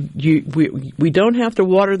 we don't have to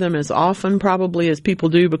water them as often probably as people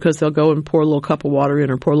do, because they'll go and pour a little cup of water in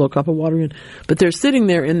or pour a little cup of water in. But they're sitting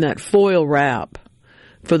there in that foil wrap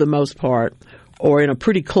for the most part, or in a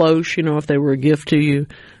pretty cloche, if they were a gift to you.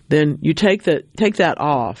 Then you take that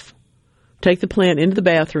off. Take the plant into the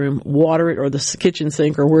bathroom, water it, or the kitchen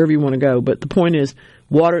sink, or wherever you want to go. But the point is,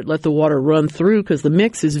 water it, let the water run through, because the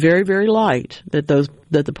mix is very, very light that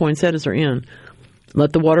the poinsettias are in.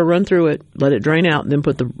 Let the water run through it, let it drain out, and then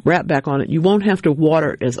put the wrap back on it. You won't have to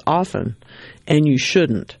water as often, and you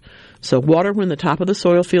shouldn't. So water when the top of the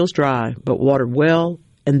soil feels dry, but water well,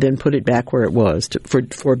 and then put it back where it was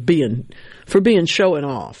for being showing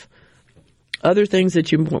off. Other things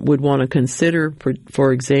that you would want to consider,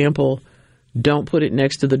 for example, don't put it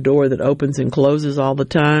next to the door that opens and closes all the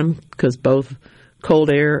time, because both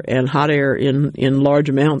cold air and hot air in large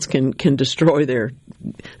amounts can destroy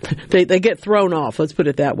they get thrown off. Let's put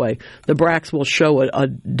it that way. The bracts will show a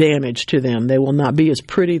damage to them. They will not be as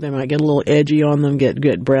pretty. They might get a little edgy on them,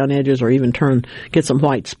 get brown edges, or even get some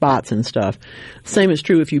white spots and stuff. Same is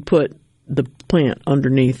true if you put the plant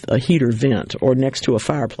underneath a heater vent or next to a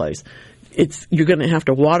fireplace. You're going to have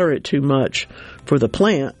to water it too much for the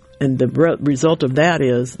plant, and the result of that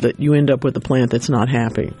is that you end up with a plant that's not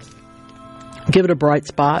happy. Give it a bright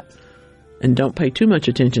spot, and don't pay too much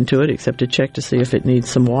attention to it except to check to see if it needs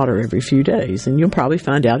some water every few days, and you'll probably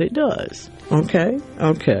find out it does. Okay.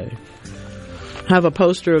 I have a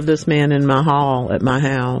poster of this man in my hall at my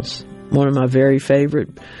house, one of my very favorite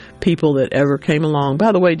people that ever came along.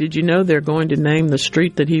 By the way, did you know they're going to name the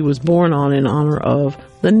street that he was born on in honor of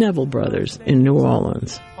the Neville brothers in New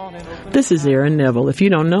Orleans? This is Aaron Neville. If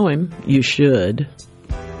you don't know him, you should.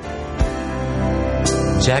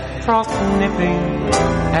 Jack Frost nipping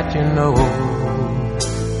at your nose,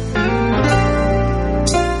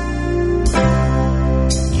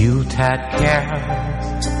 Yuletide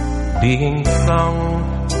carols being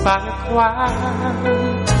sung by a choir,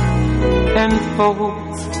 and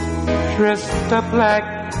folks dressed up like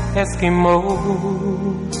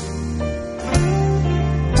Eskimos.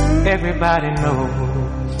 Everybody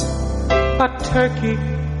knows a turkey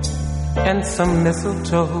and some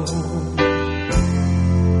mistletoe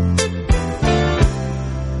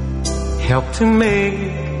help to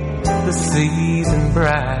make the season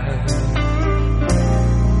bright.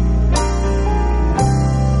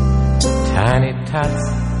 Tiny tots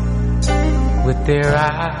with their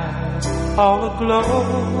eyes all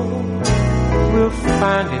aglow will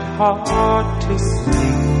find it hard to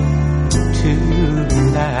sleep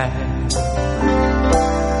tonight.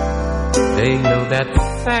 They know that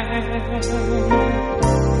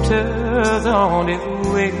Santa's on his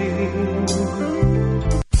way.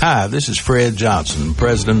 Hi, this is Fred Johnson,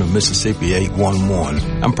 president of Mississippi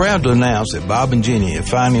 811. I'm proud to announce that Bob and Jenny have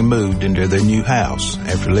finally moved into their new house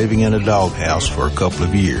after living in a doghouse for a couple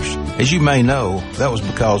of years. As you may know, that was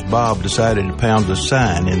because Bob decided to pound a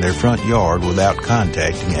sign in their front yard without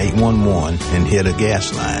contacting 811 and hit a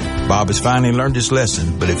gas line. Bob has finally learned his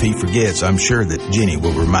lesson, but if he forgets, I'm sure that Jenny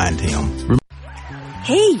will remind him.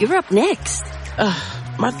 Hey, you're up next.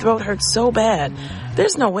 My throat hurts so bad.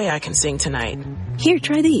 There's no way I can sing tonight. Here,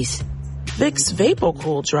 try these. Vicks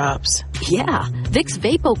VapoCool Drops. Yeah, Vicks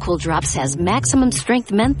VapoCool Drops has maximum strength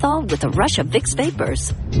menthol with a rush of Vicks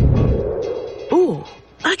Vapors. Ooh,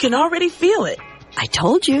 I can already feel it. I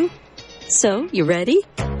told you. So, you ready?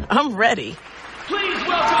 I'm ready. Please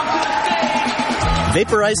welcome to the stage.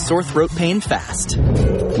 Vaporize sore throat pain fast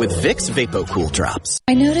with Vicks VapoCool Drops.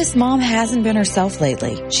 I noticed Mom hasn't been herself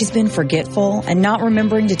lately. She's been forgetful and not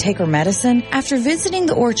remembering to take her medicine. After visiting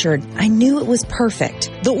the Orchard, I knew it was perfect.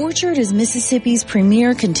 The Orchard is Mississippi's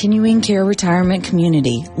premier continuing care retirement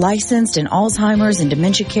community, licensed in Alzheimer's and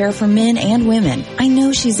dementia care for men and women. I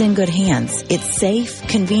know she's in good hands. It's safe,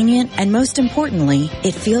 convenient, and most importantly,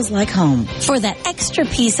 it feels like home. For that extra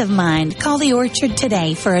peace of mind, call the Orchard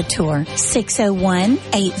today for a tour.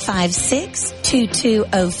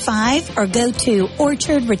 601-856-2205 or go to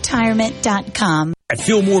orchardretirement.com. At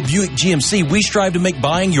Fillmore Buick GMC, we strive to make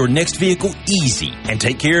buying your next vehicle easy and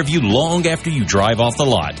take care of you long after you drive off the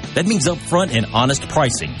lot. That means upfront and honest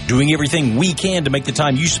pricing, doing everything we can to make the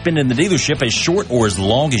time you spend in the dealership as short or as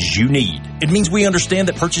long as you need. It means we understand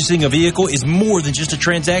that purchasing a vehicle is more than just a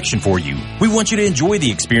transaction for you. We want you to enjoy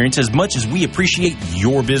the experience as much as we appreciate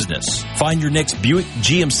your business. Find your next Buick,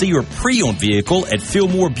 GMC, or pre-owned vehicle at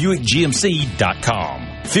FillmoreBuickGMC.com.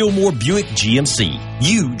 Fillmore Buick GMC.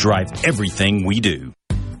 You drive everything we do.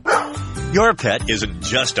 Your pet isn't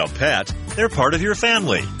just a pet. They're part of your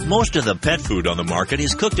family. Most of the pet food on the market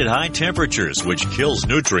is cooked at high temperatures, which kills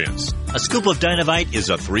nutrients. A scoop of Dynavite is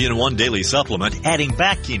a 3-in-1 daily supplement, adding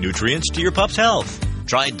back key nutrients to your pup's health.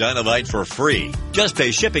 Try Dynavite for free. Just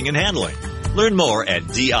pay shipping and handling. Learn more at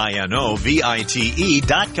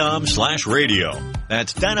DINOVITE.com/radio.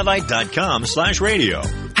 That's Dynavite.com/radio.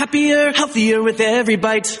 Happier, healthier with every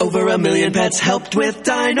bite. Over 1 million pets helped with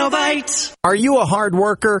Dynavite. Are you a hard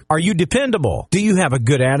worker? Are you dependable? Do you have a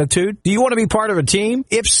good attitude? Do you want to be part of a team?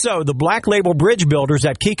 If so, the Black Label Bridge Builders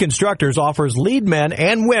at Key Constructors offers lead men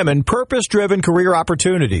and women purpose-driven career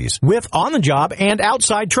opportunities with on-the-job and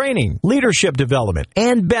outside training, leadership development,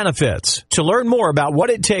 and benefits. To learn more about what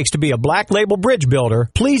it takes to be a Black Label Bridge Builder,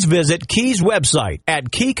 please visit Key's website at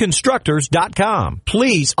keyconstructors.com.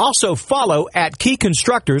 Please also follow at Key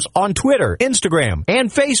Constructors on Twitter, Instagram, and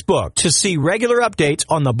Facebook to see regular updates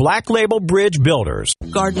on the Black Label Bridge Builders.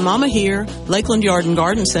 Garden Mama here. Lakeland Yard and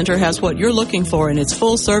Garden Center has what you're looking for in its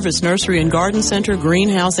full-service nursery and garden center,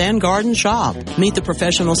 greenhouse, and garden shop. Meet the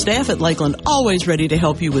professional staff at Lakeland, always ready to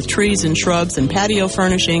help you with trees and shrubs and patio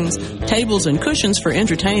furnishings, tables and cushions for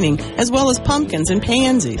entertaining, as well as pumpkins and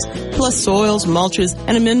pansies, plus soils, mulches,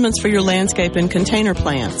 and amendments for your landscape and container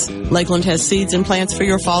plants. Lakeland has seeds and plants for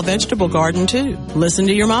your fall vegetable garden, too. Listen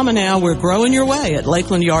to your mama now. We're growing your way at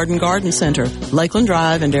Lakeland Yard and Garden Center, Lakeland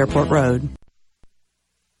Drive and Airport Road.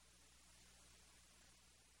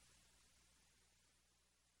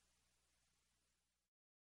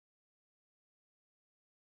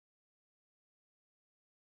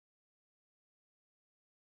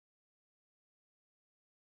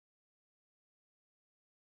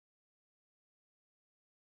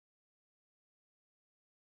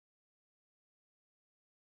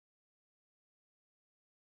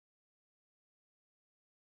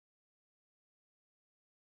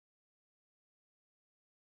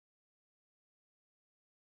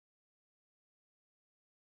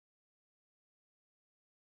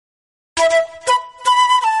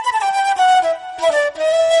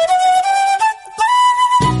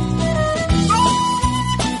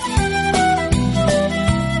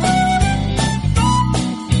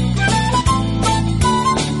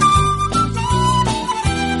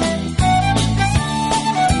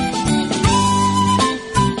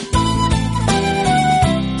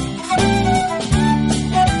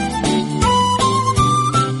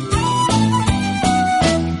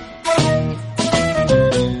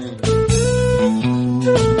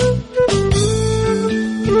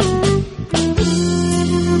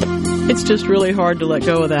 Just really hard to let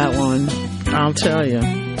go of that one, I'll tell you.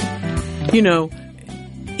 You know,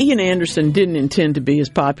 Ian Anderson didn't intend to be as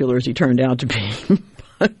popular as he turned out to be.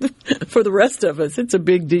 For the rest of us, it's a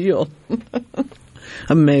big deal.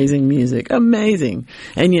 Amazing music. Amazing.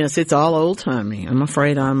 And yes, it's all old-timey. I'm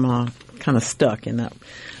afraid I'm kind of stuck in that.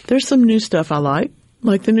 There's some new stuff I like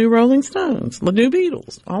the new Rolling Stones, the new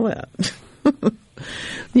Beatles, all that.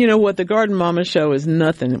 You know what? The Garden Mama Show is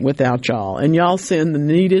nothing without y'all. And y'all send the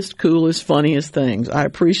neatest, coolest, funniest things. I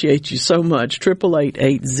appreciate you so much.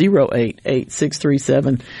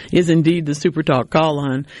 888-808-8637 is indeed the SuperTalk call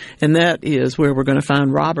line. And that is where we're going to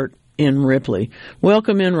find Robert in Ripley.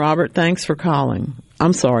 Welcome in, Robert. Thanks for calling.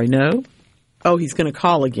 I'm sorry, no? Oh, he's going to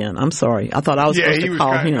call again. I'm sorry. I thought I was supposed to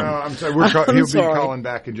call him. No, I'm sorry. He'll be calling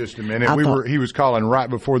back in just a minute. He was calling right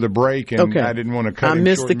before the break, and I didn't want to cut him short. I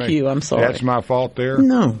missed the cue. I'm sorry. That's my fault there?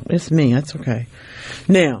 No, it's me. That's okay.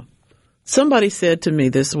 Now, somebody said to me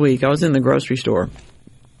this week, I was in the grocery store,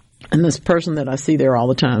 And this person that I see there all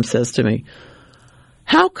the time says to me,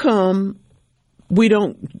 how come we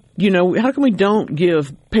don't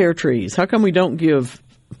give pear trees? How come we don't give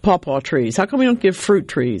pawpaw trees? How come we don't give fruit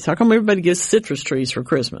trees? How come everybody gives citrus trees for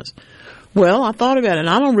Christmas? Well, I thought about it, and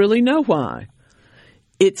I don't really know why.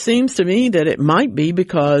 It seems to me that it might be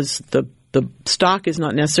because the stock is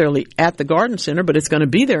not necessarily at the garden center, but it's going to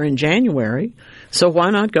be there in January. So why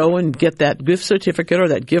not go and get that gift certificate or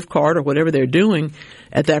that gift card or whatever they're doing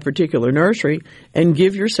at that particular nursery and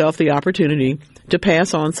give yourself the opportunity to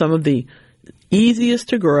pass on some of the easiest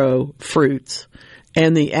to grow fruits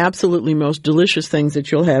and the absolutely most delicious things that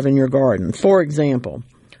you'll have in your garden. For example,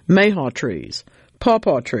 mayhaw trees,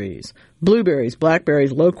 pawpaw trees, blueberries,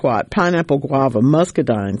 blackberries, loquat, pineapple, guava,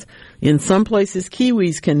 muscadines. In some places,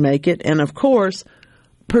 kiwis can make it, and of course,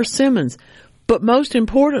 persimmons. But most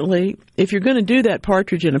importantly, if you're going to do that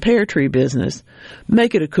partridge in a pear tree business,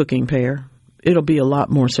 make it a cooking pear. It'll be a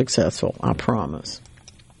lot more successful, I promise.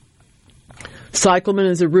 Cyclamen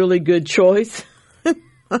is a really good choice.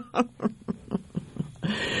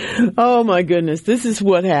 Oh my goodness, this is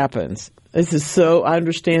what happens. I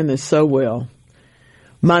understand this so well.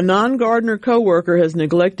 My non-gardener coworker has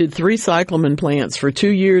neglected 3 cyclamen plants for 2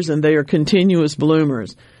 years, and they are continuous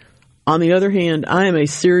bloomers. On the other hand, I am a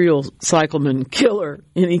serial cyclamen killer.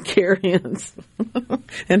 Any care hints?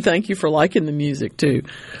 And thank you for liking the music too.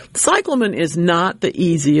 Cyclamen is not the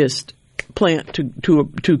easiest plant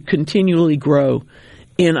to continually grow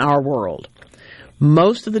in our world.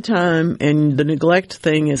 Most of the time, and the neglect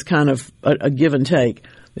thing is kind of a give and take.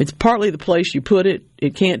 It's partly the place you put it.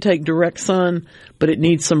 It can't take direct sun, but it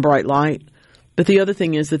needs some bright light. But the other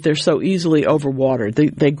thing is that they're so easily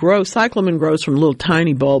overwatered. Cyclamen grows from little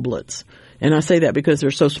tiny bulblets. And I say that because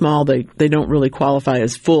they're so small, they don't really qualify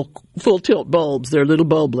as full tilt bulbs. They're little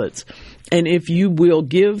bulblets. And if you will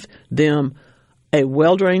give them a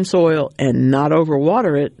well-drained soil and not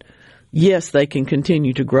overwater it, yes, they can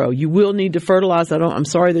continue to grow. You will need to fertilize. I'm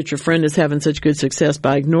sorry that your friend is having such good success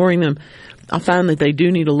by ignoring them. I find that they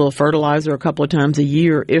do need a little fertilizer a couple of times a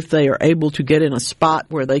year if they are able to get in a spot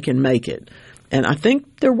where they can make it. And I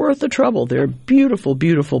think they're worth the trouble. They're beautiful,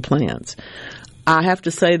 beautiful plants. I have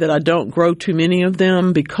to say that I don't grow too many of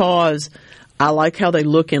them because I like how they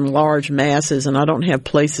look in large masses, and I don't have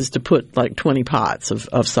places to put like 20 pots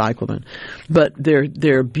of cyclamen. But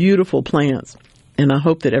they're beautiful plants, and I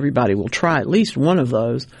hope that everybody will try at least one of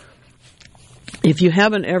those. If you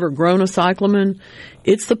haven't ever grown a cyclamen,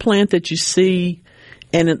 it's the plant that you see,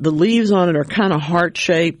 and the leaves on it are kind of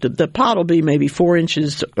heart-shaped. The pot will be maybe 4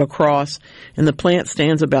 inches across, and the plant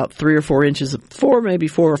stands about 3 or 4 inches, maybe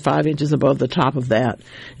 4 or 5 inches above the top of that.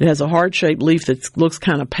 It has a heart-shaped leaf that looks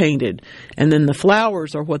kind of painted, and then the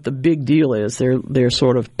flowers are what the big deal is. They're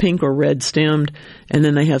sort of pink or red stemmed, and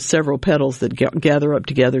then they have several petals that gather up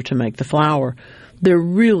together to make the flower. They're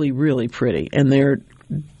really, really pretty, and they're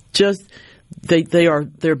just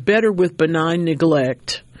they're better with benign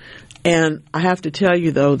neglect. And I have to tell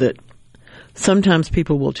you, though, that sometimes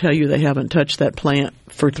people will tell you they haven't touched that plant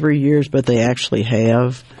for 3 years, but they actually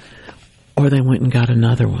have, or they went and got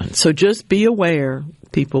another one. So just be aware.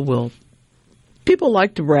 People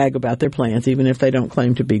like to brag about their plants, even if they don't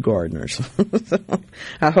claim to be gardeners. So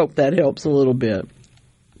I hope that helps a little bit.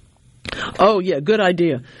 Oh, yeah, good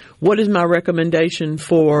idea. What is my recommendation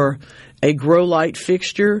for a grow light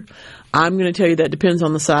fixture? I'm going to tell you that depends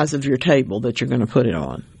on the size of your table that you're going to put it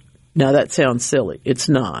on. Now, that sounds silly. It's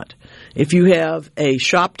not. If you have a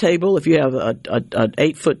shop table, if you have an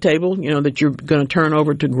 8-foot table, that you're going to turn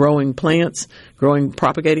over to growing plants,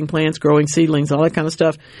 propagating plants, growing seedlings, all that kind of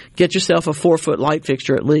stuff, get yourself a 4-foot light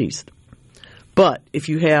fixture at least. But if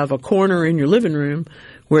you have a corner in your living room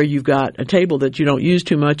where you've got a table that you don't use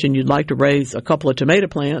too much and you'd like to raise a couple of tomato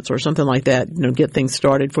plants or something like that, get things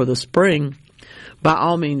started for the spring, by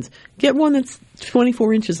all means, get one that's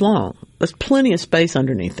 24 inches long. There's plenty of space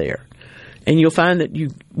underneath there. And you'll find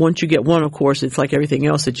that once you get one, of course, it's like everything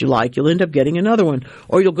else that you like. You'll end up getting another one.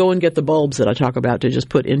 Or you'll go and get the bulbs that I talk about to just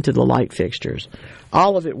put into the light fixtures.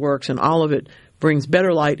 All of it works, and all of it brings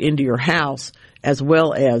better light into your house as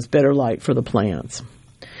well as better light for the plants.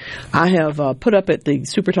 I have put up at the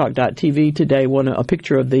SuperTalk.tv today a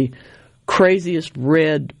picture of the craziest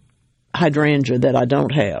red hydrangea that I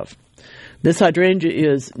don't have. This hydrangea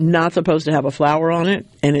is not supposed to have a flower on it,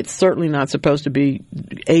 and it's certainly not supposed to be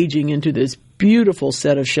aging into this beautiful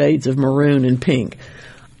set of shades of maroon and pink.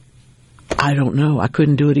 I don't know. I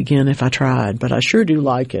couldn't do it again if I tried, but I sure do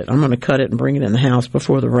like it. I'm going to cut it and bring it in the house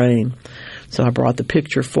before the rain. So I brought the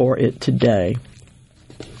picture for it today.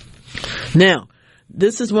 Now,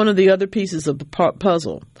 this is one of the other pieces of the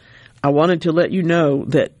puzzle. I wanted to let you know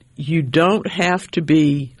that you don't have to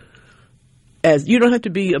be as you don't have to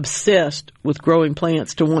be obsessed with growing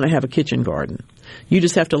plants to want to have a kitchen garden. You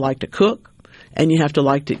just have to like to cook, and you have to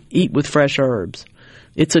like to eat with fresh herbs.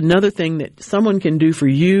 It's another thing that someone can do for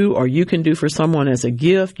you, or you can do for someone as a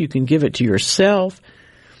gift. You can give it to yourself.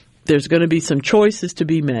 There's going to be some choices to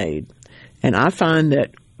be made. And I find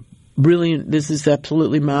that really, this is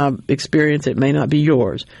absolutely my experience. It may not be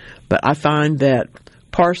yours, but I find that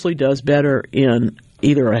parsley does better in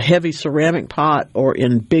either a heavy ceramic pot or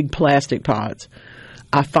in big plastic pots.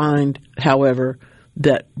 I find, however,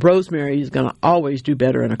 that rosemary is going to always do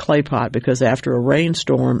better in a clay pot because after a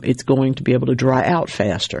rainstorm, it's going to be able to dry out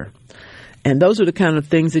faster. And those are the kind of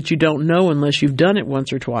things that you don't know unless you've done it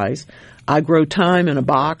once or twice. I grow thyme in a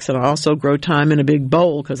box, and I also grow thyme in a big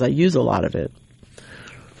bowl because I use a lot of it.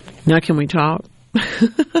 Now can we talk?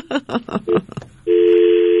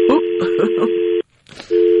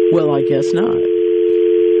 Well, I guess not.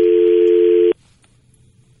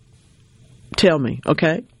 Tell me,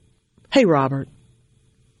 okay? Hey, Robert.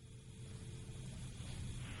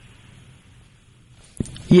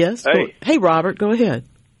 Yes? Hey. Hey, Robert, go ahead.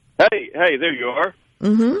 Hey, there you are.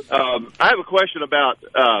 Mm-hmm. I have a question about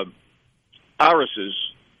irises.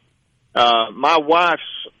 My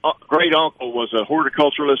wife's great uncle was a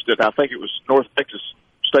horticulturist at, I think it was North Texas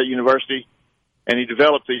State University, and he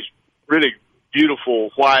developed these really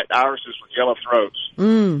beautiful white irises with yellow throats.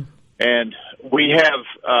 Mm. And we have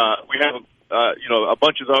a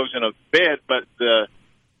bunch of those in a bed, but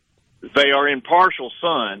they are in partial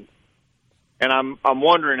sun, and I'm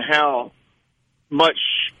wondering how much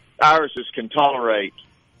irises can tolerate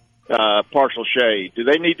partial shade. Do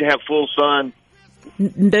they need to have full sun?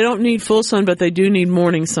 They don't need full sun, but they do need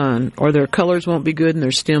morning sun, or their colors won't be good and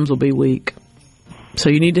their stems will be weak.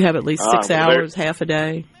 So you need to have at least 6 hours, half a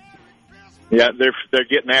day. Yeah, they're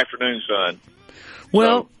getting afternoon sun.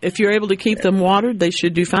 Well, if you're able to keep them watered, they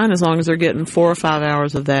should do fine as long as they're getting 4 or 5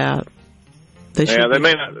 hours of that. They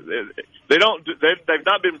may not. They don't. They've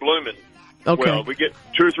not been blooming. Okay. Well, we get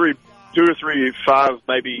two or three, 5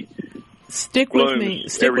 maybe. Stick with me,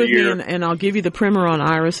 and I'll give you the primer on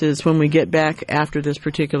irises when we get back after this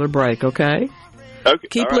particular break, okay? Okay.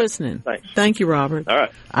 Keep listening. Thanks. Thank you, Robert. All right.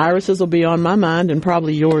 Irises will be on my mind and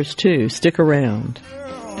probably yours, too. Stick around.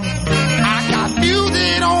 I got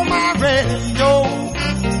music on my radio.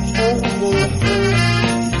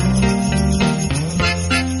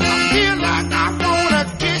 I feel like I want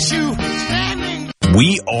to kiss you standing.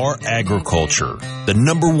 We are agriculture, the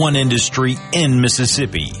 #1 industry in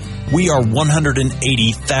Mississippi. We are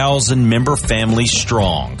 180,000 member families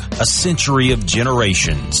strong, a century of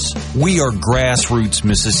generations. We are grassroots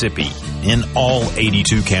Mississippi in all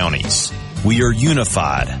 82 counties. We are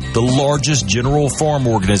unified, the largest general farm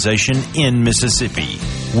organization in Mississippi.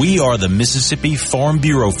 We are the Mississippi Farm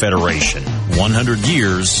Bureau Federation, 100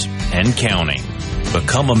 years and counting.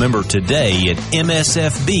 Become a member today at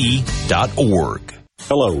msfb.org.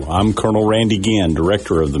 Hello, I'm Colonel Randy Ginn,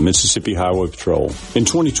 Director of the Mississippi Highway Patrol. In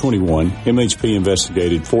 2021, MHP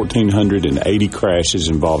investigated 1,480 crashes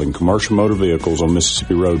involving commercial motor vehicles on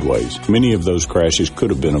Mississippi roadways. Many of those crashes could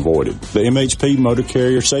have been avoided. The MHP Motor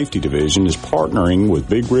Carrier Safety Division is partnering with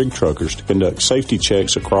big rig truckers to conduct safety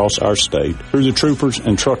checks across our state through the Troopers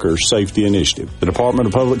and Truckers Safety Initiative. The Department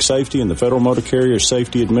of Public Safety and the Federal Motor Carrier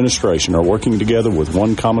Safety Administration are working together with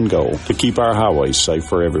one common goal: to keep our highways safe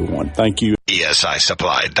for everyone. Thank you.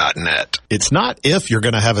 ESISupply.net. It's not if you're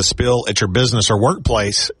going to have a spill at your business or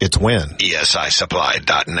workplace, it's when.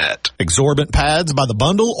 ESISupply.net. Exorbitant pads by the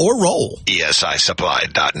bundle or roll.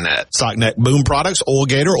 ESISupply.net. Sockneck boom products, Oil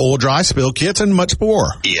Gator, Oil Dry, spill kits, and much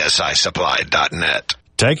more. ESISupply.net.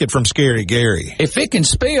 Take it from Scary Gary. If it can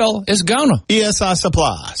spill, it's gonna. ESI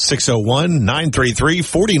Supply,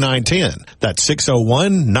 601-933-4910. That's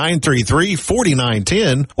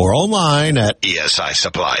 601-933-4910 or online at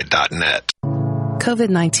ESISupply.net.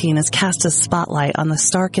 COVID-19 has cast a spotlight on the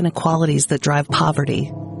stark inequalities that drive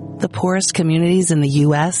poverty. The poorest communities in the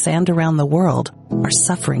U.S. and around the world are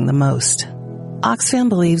suffering the most. Oxfam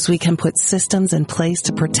believes we can put systems in place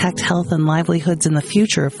to protect health and livelihoods in the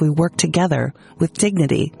future if we work together with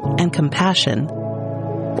dignity and compassion.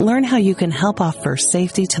 Learn how you can help offer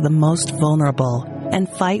safety to the most vulnerable and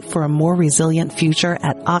fight for a more resilient future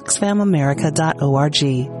at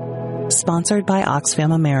oxfamamerica.org. Sponsored by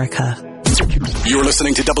Oxfam America. You're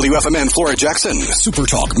listening to WFMN Flora Jackson,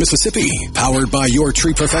 SuperTalk Mississippi, powered by your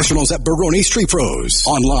tree professionals at Barone's Tree Pros.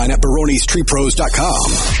 Online at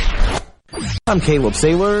baronestreepros.com. I'm Caleb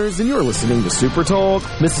Sailors, and you're listening to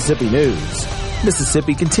SuperTalk Mississippi News.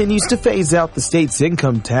 Mississippi continues to phase out the state's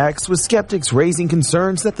income tax, with skeptics raising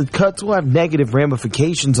concerns that the cuts will have negative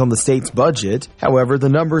ramifications on the state's budget. However, the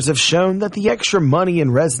numbers have shown that the extra money in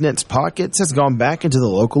residents' pockets has gone back into the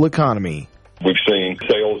local economy. We've seen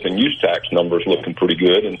sales and use tax numbers looking pretty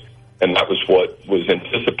good, and that was what was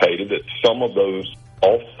anticipated, that some of those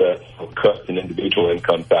offsets of cuts in individual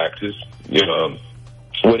income taxes,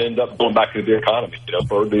 would end up going back into the economy,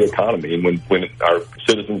 for the economy. And when our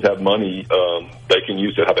citizens have money, they can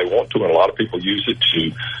use it how they want to, and a lot of people use it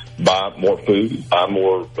to buy more food, buy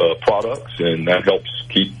more products, and that helps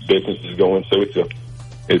keep businesses going. So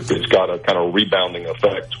it's got a kind of rebounding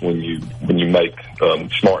effect when you make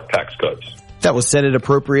smart tax cuts. That was Senate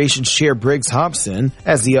Appropriations Chair Briggs Hobson.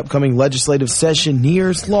 As the upcoming legislative session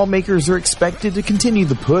nears, lawmakers are expected to continue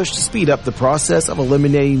the push to speed up the process of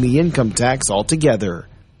eliminating the income tax altogether.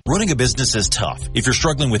 Running a business is tough. If you're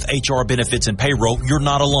struggling with HR, benefits, and payroll, you're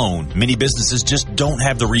not alone. Many businesses just don't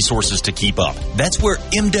have the resources to keep up. That's where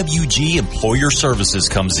MWG Employer Services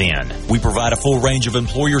comes in. We provide a full range of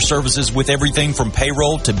employer services with everything from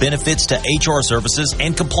payroll to benefits to HR services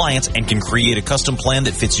and compliance, and can create a custom plan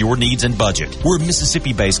that fits your needs and budget. We're a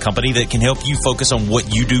Mississippi-based company that can help you focus on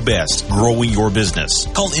what you do best, growing your business.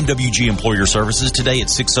 Call MWG Employer Services today at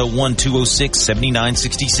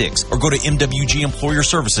 601-206-7966 or go to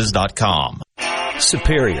MWGEmployerServices.com.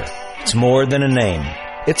 Superior. It's more than a name.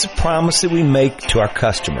 It's a promise that we make to our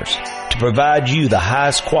customers to provide you the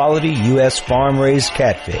highest quality U.S. farm-raised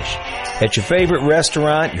catfish at your favorite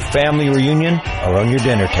restaurant, your family reunion, or on your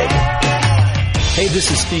dinner table. Hey, this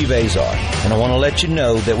is Steve Azar, and I want to let you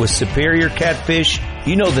know that with Superior Catfish,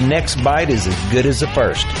 you know the next bite is as good as the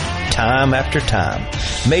first, time after time.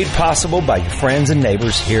 Made possible by your friends and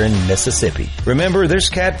neighbors here in Mississippi. Remember, there's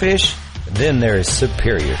catfish, then there is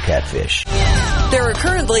Superior Catfish. There are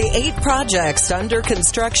currently 8 projects under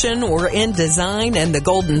construction or in design in the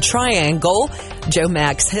Golden Triangle. Joe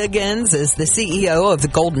Max Higgins is the CEO of the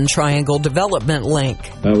Golden Triangle Development Link.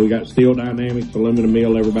 We got Steel Dynamics, aluminum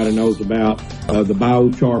mill everybody knows about, the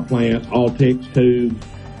biochar plant, Altix Tube,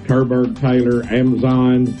 Turberg Taylor,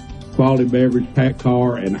 Amazon, Quality Beverage, Pack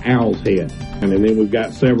Car, and Owl's Head. And then we've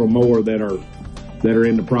got several more that are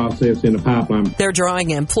in the process, in the pipeline. They're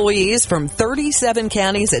drawing employees from 37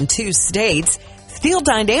 counties and 2 states. Steel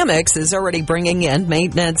Dynamics is already bringing in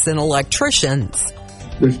maintenance and electricians.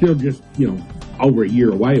 They're still just, over a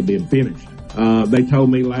year away of being finished. They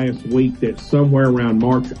told me last week that somewhere around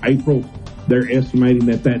March, April, they're estimating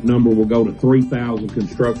that number will go to 3,000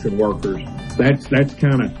 construction workers. That's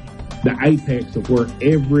kind of the apex of where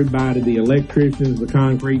everybody, the electricians, the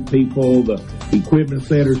concrete people, the equipment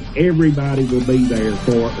setters, everybody will be there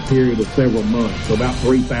for a period of several months. So about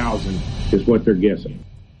 3,000 is what they're guessing.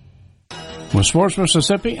 With Sports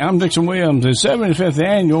Mississippi, I'm Dixon Williams. The 75th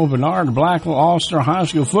annual Bernard Blackwell All-Star High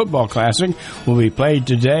School Football Classic will be played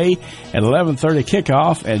today at 11:30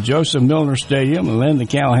 kickoff at Joseph Milner Stadium and Linda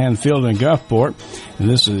Callahan Field in Gulfport. And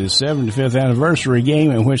this is the 75th anniversary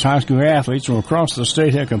game in which high school athletes from across the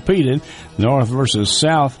state have competed. North versus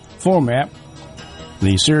South format.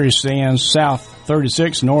 The series stands South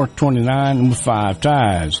 36, North 29 with 5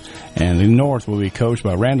 ties. And the North will be coached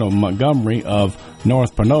by Randall Montgomery of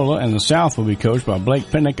North Panola, and the South will be coached by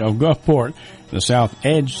Blake Pinnock of Gulfport. The South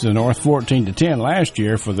edged the North 14-10 last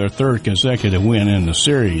year for their 3rd consecutive win in the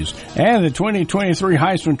series. And the 2023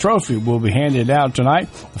 Heisman Trophy will be handed out tonight.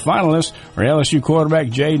 The finalists are LSU quarterback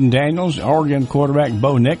Jaden Daniels, Oregon quarterback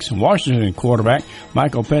Bo Nix, Washington quarterback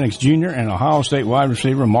Michael Penix Jr., and Ohio State wide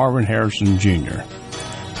receiver Marvin Harrison Jr.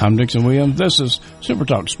 I'm Dixon Williams. This is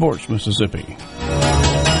SuperTalk Sports Mississippi.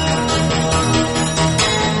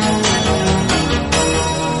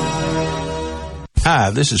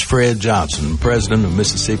 Hi, this is Fred Johnson, president of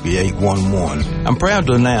Mississippi 811. I'm proud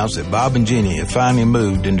to announce that Bob and Jenny have finally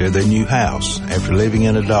moved into their new house after living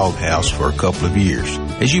in a doghouse for a couple of years.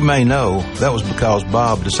 As you may know, that was because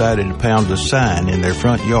Bob decided to pound a sign in their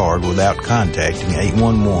front yard without contacting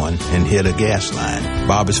 811 and hit a gas line.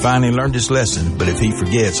 Bob has finally learned his lesson, but if he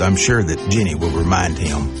forgets, I'm sure that Jenny will remind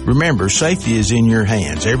him. Remember, safety is in your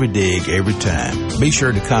hands every dig, every time. Be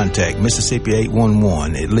sure to contact Mississippi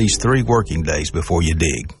 811 at least 3 working days before you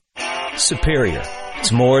dig. Superior.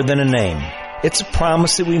 It's more than a name. It's a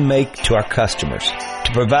promise that we make to our customers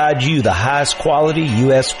to provide you the highest quality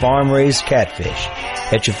U.S. farm-raised catfish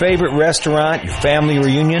at your favorite restaurant, your family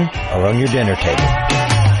reunion, or on your dinner table.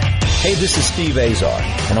 Hey, this is Steve Azar,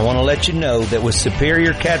 and I want to let you know that with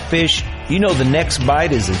Superior Catfish, you know the next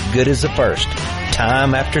bite is as good as the first,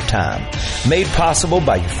 time after time. Made possible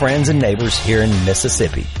by your friends and neighbors here in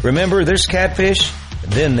Mississippi. Remember, there's catfish,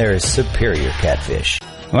 then there is Superior Catfish.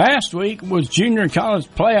 Last week was junior college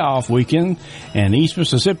playoff weekend, and East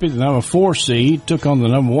Mississippi, the number 4 seed, took on the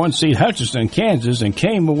number 1 seed Hutchinson, Kansas, and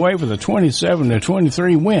came away with a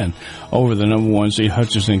 27-23 win over the number 1 seed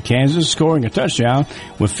Hutchinson, Kansas, scoring a touchdown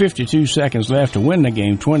with 52 seconds left to win the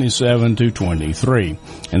game 27-23.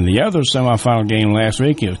 And the other semifinal game last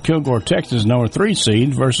week, it was Kilgore, Texas, number 3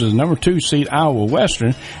 seed versus number 2 seed Iowa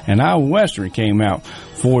Western, and Iowa Western came out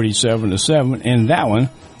 47-7 in that one.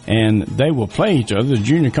 And they will play each other. The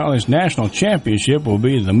Junior College National Championship will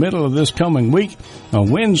be in the middle of this coming week on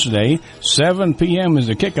Wednesday. 7 p.m. is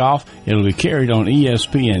the kickoff. It'll be carried on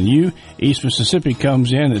ESPNU. East Mississippi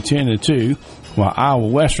comes in at 10-2, while Iowa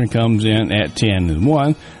Western comes in at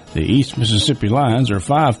 10-1. The East Mississippi Lions are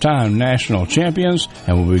 5-time national champions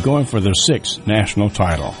and will be going for their 6th national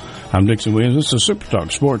title. I'm Dixon Williams. This is Super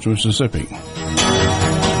Talk Sports Mississippi.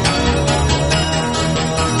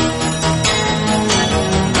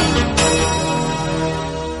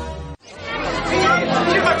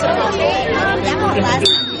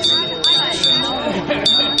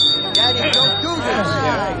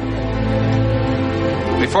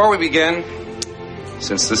 Before we begin,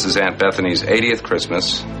 since this is Aunt Bethany's 80th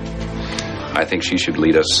Christmas, I think she should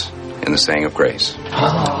lead us in the saying of grace.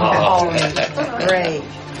 Oh, great.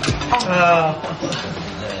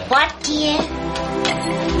 What, dear?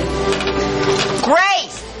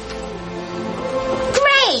 Grace!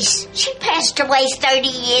 Grace! She passed away 30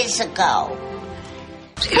 years ago.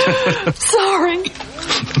 Sorry.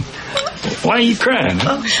 Why are you crying?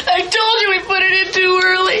 Huh? I told you we put it in too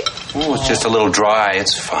early. Oh, it's just a little dry.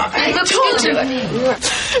 It's fine. I told you.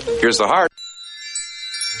 Here's the heart.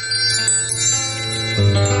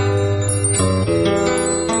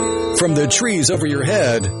 From the trees over your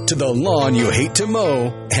head to the lawn you hate to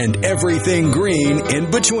mow and everything green in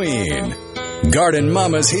between, Garden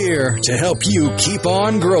Mama's here to help you keep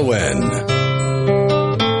on growing.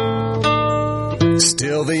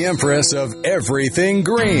 Still the empress of everything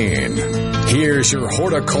green. Here's your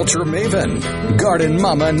horticulture maven, Garden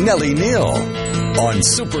Mama Nellie Neal, on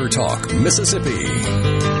Super Talk Mississippi.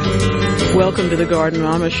 Welcome to the Garden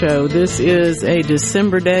Mama Show. This is a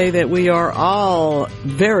December day that we are all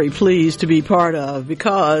very pleased to be part of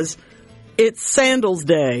because it's Sandals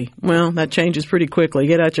Day. Well, that changes pretty quickly.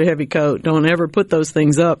 Get out your heavy coat. Don't ever put those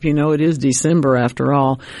things up. You know, it is December after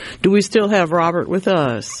all. Do we still have Robert with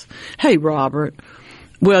us? Hey, Robert.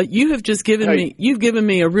 Well, you have just given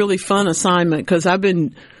me a really fun assignment because I've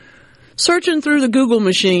been searching through the Google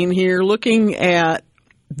machine here looking at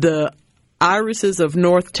the irises of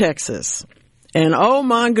North Texas. And oh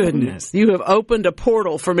my goodness, you have opened a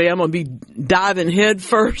portal for me. I'm going to be diving head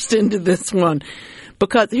first into this one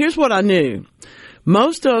because here's what I knew.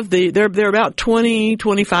 Most of there are about 20,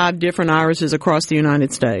 25 different irises across the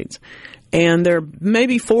United States. And there are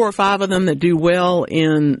maybe 4 or 5 of them that do well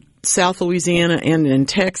in South Louisiana and in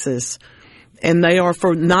Texas. And they are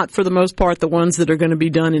not for the most part the ones that are going to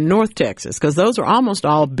be done in North Texas because those are almost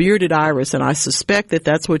all bearded iris, and I suspect that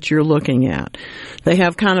that's what you're looking at. They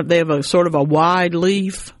have a sort of a wide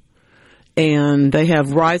leaf, and they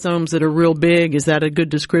have rhizomes that are real big. Is that a good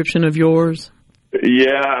description of yours?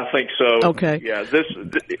 Yeah, I think so. Okay. Yeah,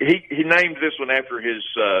 he named this one after his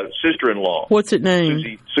sister-in-law. What's it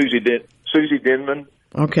named? Susie Denman.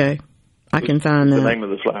 Okay, I can find that. The name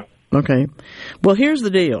of the flower. Okay. Well, here's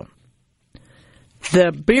the deal.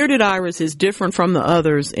 The bearded iris is different from the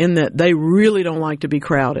others in that they really don't like to be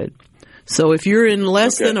crowded. So if you're in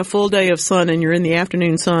less than a full day of sun and you're in the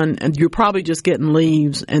afternoon sun, and you're probably just getting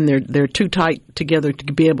leaves and they're too tight together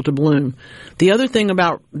to be able to bloom. The other thing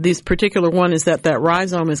about this particular one is that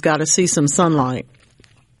rhizome has got to see some sunlight.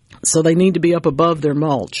 So they need to be up above their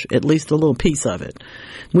mulch, at least a little piece of it.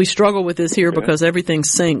 We struggle with this here because everything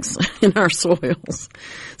sinks in our soils.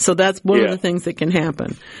 So that's one of the things that can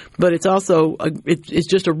happen. But it's also, it's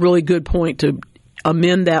just a really good point to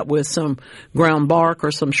amend that with some ground bark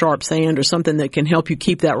or some sharp sand or something that can help you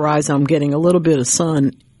keep that rhizome getting a little bit of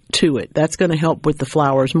sun to it. That's going to help with the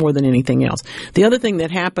flowers more than anything else. The other thing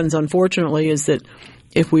that happens, unfortunately, is that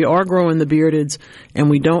if we are growing the beardeds and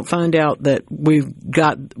we don't find out that we've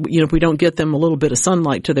got, if we don't get them a little bit of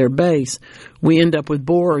sunlight to their base, we end up with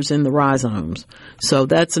borers in the rhizomes. So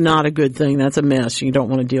that's not a good thing. That's a mess. You don't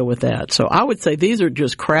want to deal with that. So I would say these are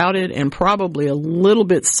just crowded and probably a little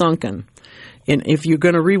bit sunken. And if you're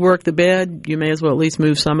going to rework the bed, you may as well at least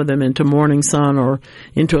move some of them into morning sun or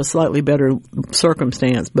into a slightly better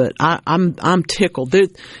circumstance. But I'm tickled.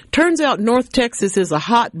 Turns out North Texas is a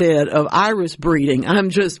hotbed of iris breeding.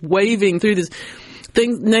 I'm just waving through this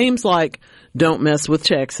thing, names like Don't Mess with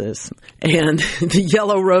Texas and the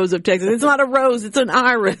Yellow Rose of Texas. It's not a rose, it's an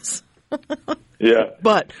iris. Yeah.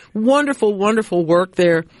 But wonderful, wonderful work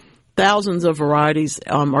there. Thousands of varieties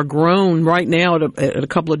are grown right now at a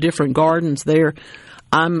couple of different gardens there.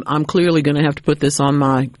 I'm clearly going to have to put this on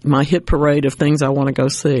my hit parade of things I want to go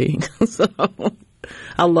see. So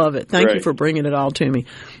I love it. Thank you for bringing it all to me.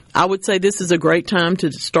 I would say this is a great time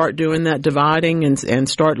to start doing that dividing and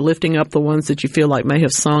start lifting up the ones that you feel like may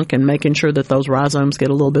have sunk and making sure that those rhizomes get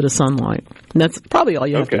a little bit of sunlight. And that's probably all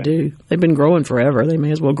you have to do. They've been growing forever. They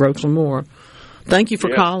may as well grow some more. Thank you for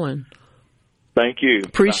calling. Thank you.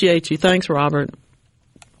 Appreciate you. Thanks, Robert.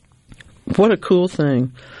 What a cool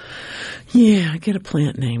thing. Yeah, get a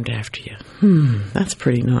plant named after you. That's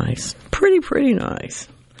pretty nice. Pretty nice.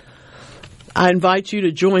 I invite you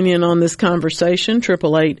to join in on this conversation,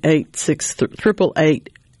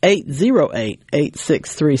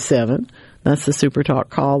 888-808-8637. That's the SuperTalk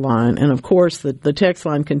call line. And, of course, the text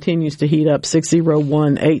line continues to heat up,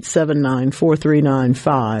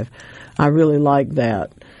 601-879-4395. I really like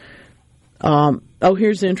that.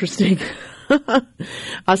 Here's interesting.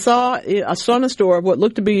 I saw in a store what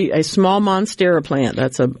looked to be a small monstera plant.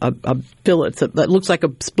 That's that looks like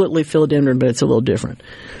a split-leaf philodendron, but it's a little different.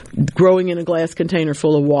 Growing in a glass container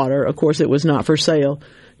full of water. Of course, it was not for sale.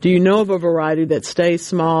 Do you know of a variety that stays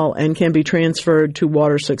small and can be transferred to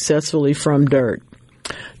water successfully from dirt?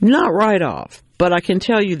 Not right off, but I can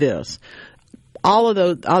tell you this. All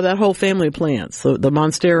that whole family of plants, the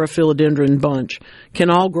monstera philodendron bunch, can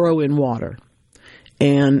all grow in water.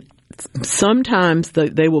 And sometimes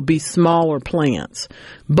they will be smaller plants,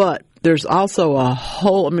 but there's also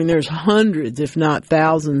there's hundreds, if not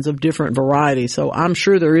thousands, of different varieties. So I'm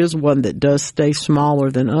sure there is one that does stay smaller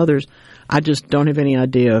than others. I just don't have any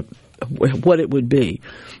idea what it would be.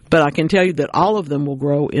 But I can tell you that all of them will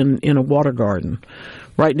grow in a water garden.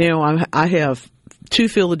 Right now I have two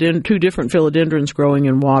different philodendrons growing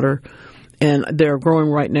in water. And they're growing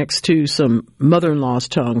right next to some mother-in-law's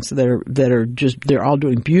tongues they're all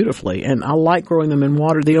doing beautifully. And I like growing them in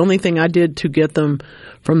water. The only thing I did to get them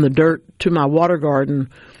from the dirt to my water garden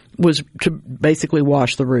was to basically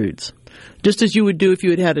wash the roots. Just as you would do if you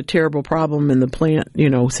had had a terrible problem and the plant,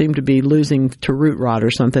 seemed to be losing to root rot or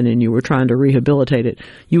something and you were trying to rehabilitate it,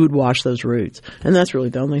 you would wash those roots. And that's really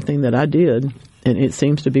the only thing that I did. And it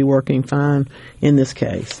seems to be working fine in this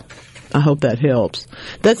case. I hope that helps.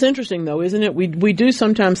 That's interesting, though, isn't it? We do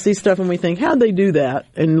sometimes see stuff and we think, how'd they do that?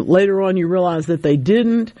 And later on you realize that they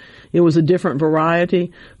didn't. It was a different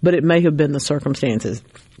variety, but it may have been the circumstances.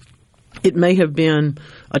 It may have been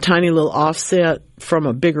a tiny little offset from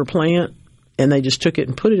a bigger plant, and they just took it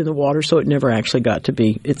and put it in the water, so it never actually got to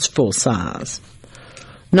be its full size.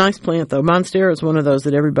 Nice plant, though. Monstera is one of those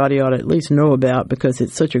that everybody ought to at least know about because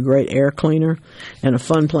it's such a great air cleaner and a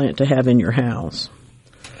fun plant to have in your house.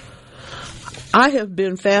 I have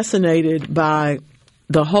been fascinated by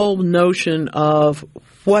the whole notion of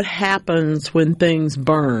what happens when things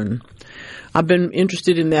burn. I've been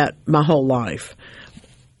interested in that my whole life.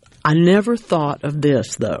 I never thought of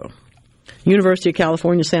this, though. University of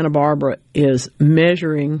California, Santa Barbara is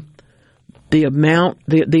measuring the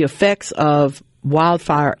effects of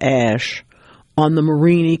wildfire ash on the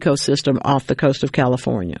marine ecosystem off the coast of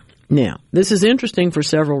California. Now, this is interesting for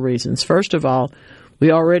several reasons. First of all,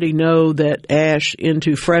 we already know that ash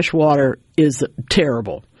into fresh water is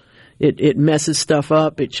terrible. It messes stuff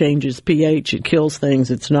up. It changes pH. It kills things.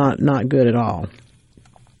 It's not good at all.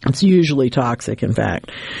 It's usually toxic, in fact.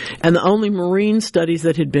 And the only marine studies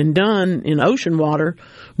that had been done in ocean water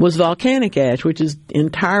was volcanic ash, which is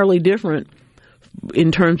entirely different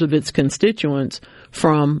in terms of its constituents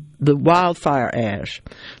from the wildfire ash.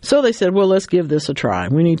 So they said, well, let's give this a try.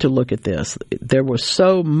 We need to look at this. There was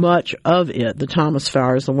so much of it. The Thomas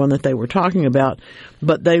fire is the one that they were talking about,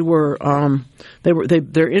 but they're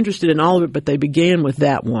interested in all of it, but they began with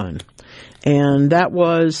that one. And that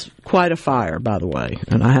was quite a fire, by the way.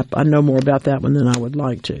 And I know more about that one than I would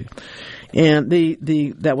like to. And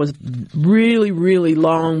that was really, really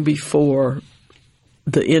long before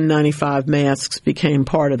the N95 masks became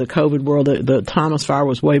part of the COVID world. The Thomas fire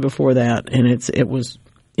was way before that, and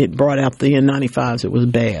it brought out the N95s. It was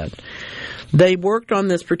bad. They worked on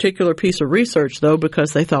this particular piece of research, though,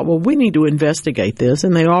 because they thought, well, we need to investigate this,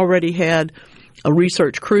 and they already had a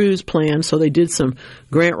research cruise planned, so they did some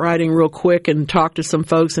grant writing real quick and talked to some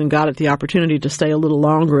folks and got the opportunity to stay a little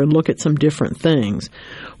longer and look at some different things.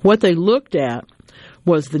 What they looked at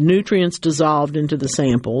was the nutrients dissolved into the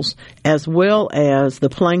samples as well as the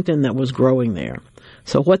plankton that was growing there.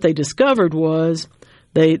 So what they discovered was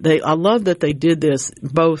I love that they did this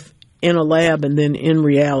both in a lab and then in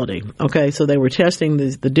reality. Okay, so they were testing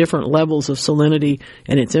the different levels of salinity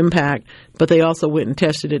and its impact, but they also went and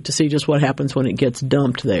tested it to see just what happens when it gets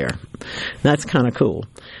dumped there. That's kind of cool.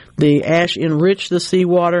 The ash enriched the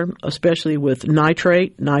seawater, especially with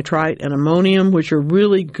nitrate, nitrite, and ammonium, which are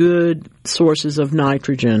really good sources of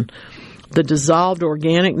nitrogen. The dissolved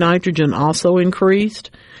organic nitrogen also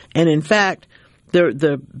increased, and in fact,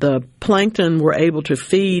 the plankton were able to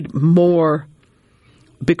feed more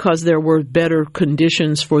because there were better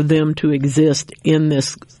conditions for them to exist in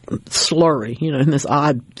this slurry, in this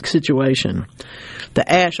odd situation. The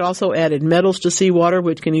ash also added metals to seawater,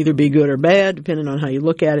 which can either be good or bad, depending on how you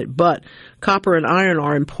look at it. But copper and iron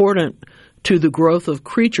are important to the growth of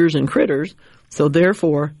creatures and critters. So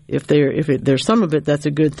therefore, if there's some of it, that's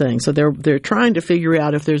a good thing. So they're trying to figure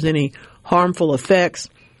out if there's any harmful effects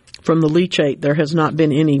from the leachate. There has not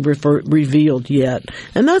been any revealed yet,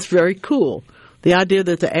 and that's very cool. The idea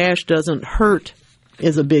that the ash doesn't hurt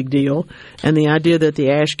is a big deal, and the idea that the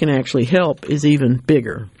ash can actually help is even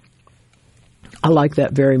bigger. I like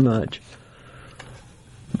that very much.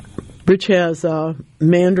 Rich has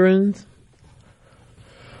mandarins.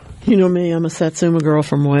 You know me, I'm a Satsuma girl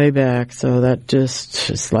from way back, so that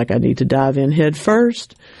just like I need to dive in head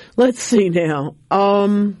first. Let's see now.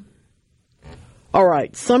 All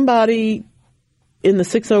right, somebody in the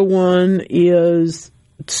 601 is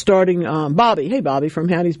starting, Bobby, hey Bobby from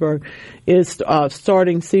Hattiesburg, is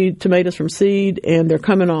starting tomatoes from seed, and they're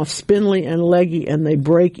coming off spindly and leggy, and they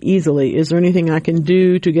break easily. Is there anything I can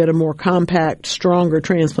do to get a more compact, stronger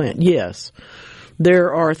transplant? Yes.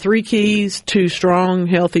 There are 3 keys to strong,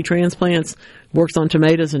 healthy transplants. Works on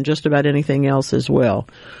tomatoes and just about anything else as well.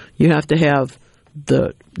 You have to have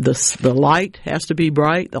the light has to be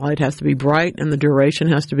bright. The light has to be bright, and the duration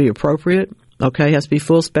has to be appropriate. Okay, it has to be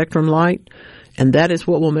full spectrum light. And that is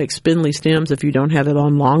what will make spindly stems if you don't have it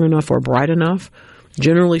on long enough or bright enough.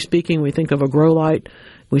 Generally speaking, we think of a grow light.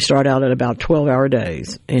 We start out at about 12-hour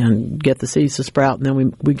days and get the seeds to sprout, and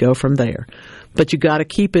then we go from there. But you got to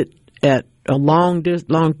keep it at a long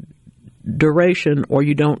duration, or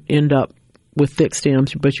you don't end up with thick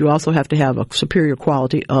stems. But you also have to have a superior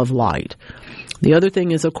quality of light. The other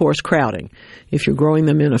thing is, of course, crowding. If you're growing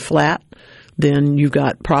them in a flat, then you've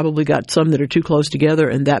probably got some that are too close together,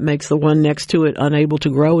 and that makes the one next to it unable to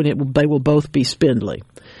grow, and they will both be spindly.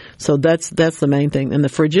 So that's the main thing. And the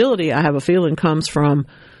fragility, I have a feeling, comes from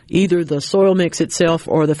either the soil mix itself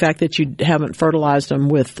or the fact that you haven't fertilized them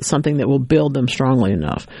with something that will build them strongly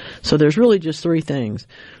enough. So there's really just 3 things.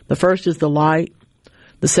 The first is the light.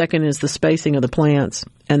 The second is the spacing of the plants,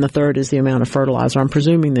 and the third is the amount of fertilizer. I'm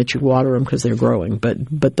presuming that you water them because they're growing,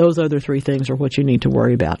 but those other 3 things are what you need to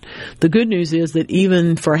worry about. The good news is that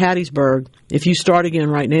even for Hattiesburg, if you start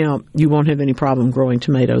again right now, you won't have any problem growing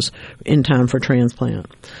tomatoes in time for transplant.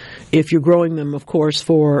 If you're growing them, of course,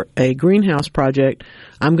 for a greenhouse project,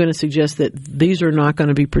 I'm going to suggest that these are not going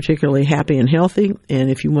to be particularly happy and healthy, and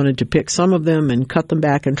if you wanted to pick some of them and cut them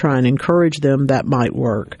back and try and encourage them, that might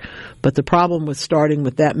work. But the problem with starting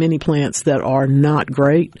with that many plants that are not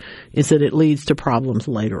great is that it leads to problems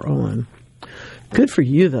later on. Good for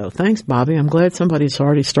you, though. Thanks, Bobby. I'm glad somebody's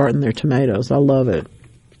already starting their tomatoes. I love it.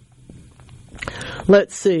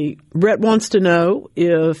 Let's see. Rhett wants to know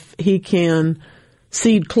if he can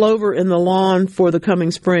seed clover in the lawn for the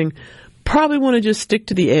coming spring. Probably want to just stick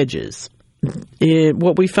to the edges.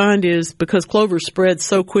 What we find is because clover spreads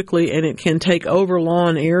so quickly and it can take over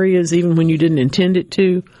lawn areas even when you didn't intend it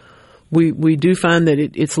to, we do find that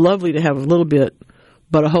it's lovely to have a little bit,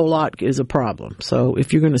 but a whole lot is a problem. So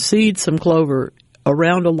if you're going to seed some clover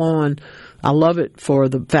around a lawn, I love it for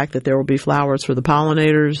the fact that there will be flowers for the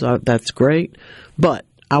pollinators. That's great. But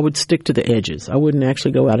I would stick to the edges. I wouldn't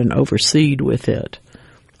actually go out and overseed with it.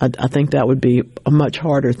 I think that would be a much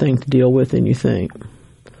harder thing to deal with than you think.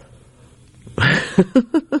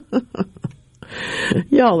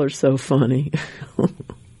 Y'all are so funny.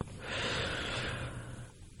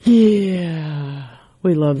 Yeah.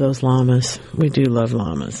 We love those llamas. We do love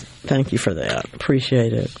llamas. Thank you for that.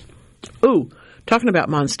 Appreciate it. Ooh, talking about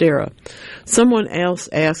Monstera. Someone else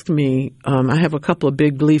asked me, I have a couple of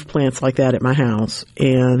big leaf plants like that at my house,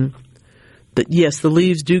 and yes, the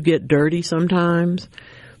leaves do get dirty sometimes,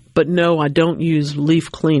 but no, I don't use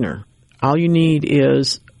leaf cleaner. All you need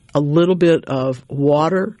is a little bit of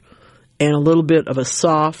water and a little bit of a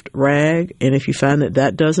soft rag, and if you find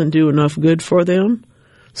that doesn't do enough good for them,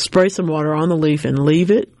 spray some water on the leaf and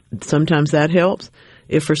leave it. Sometimes that helps.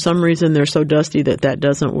 If for some reason they're so dusty that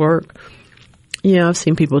doesn't work, Yeah, I've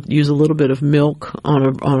seen people use a little bit of milk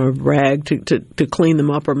on a rag to clean them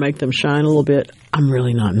up or make them shine a little bit. I'm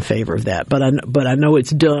really not in favor of that, but I know it's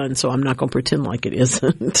done, so I'm not going to pretend like it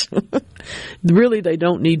isn't. Really, they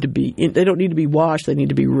don't need to be washed. They need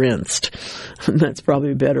to be rinsed. That's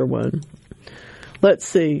probably a better one. Let's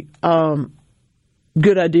see.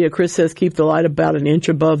 Good idea. Chris says keep the light about an inch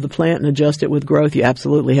above the plant and adjust it with growth. You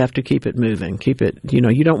absolutely have to keep it moving. Keep it, you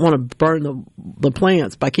don't want to burn the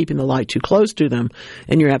plants by keeping the light too close to them.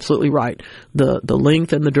 And you're absolutely right. The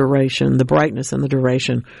length and the duration, the brightness and the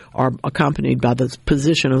duration are accompanied by the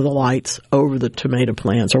position of the lights over the tomato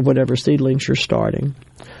plants or whatever seedlings you're starting.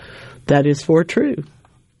 That is for true.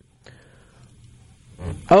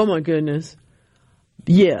 Oh my goodness.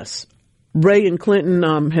 Yes. Ray in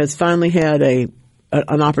Clinton has finally had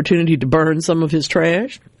an opportunity to burn some of his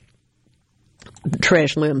trash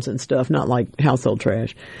limbs and stuff, not like household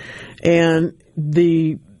trash. And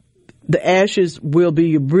the ashes will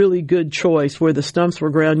be a really good choice where the stumps were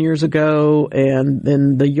ground years ago and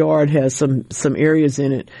then the yard has some areas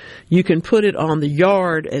in it. You can put it on the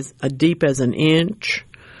yard as deep as an inch,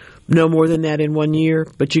 no more than that in 1 year,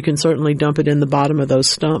 but you can certainly dump it in the bottom of those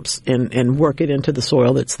stumps and work it into the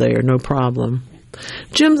soil that's there, no problem.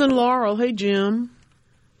 Jim's in Laurel. Hey, Jim.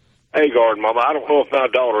 Hey, Garden Mama. I don't know if my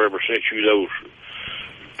daughter ever sent you those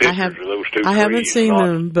pictures of those two trees. I haven't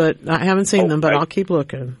seen them, but I'll keep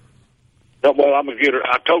looking. No, well, I'm going to get her.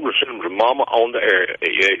 I told her to send them to Mama on the Air at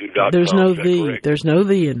yahoo.com. There's no the. There's no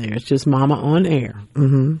the in there. It's just Mama on Air.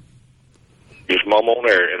 Mm-hmm. Just Mama on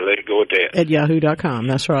Air, and let it go at that. At yahoo.com.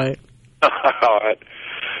 That's right. All right.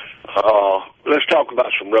 Let's talk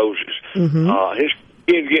about some roses. Mm-hmm. His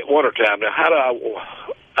kids get wintertime. Now,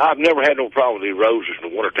 I've never had no problem with these roses in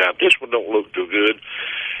the wintertime. This one don't look too good,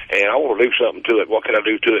 and I want to do something to it. What can I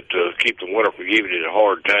do to it to keep the winter from giving it a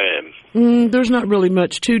hard time? There's not really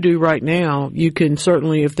much to do right now. You can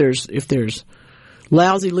certainly, if there's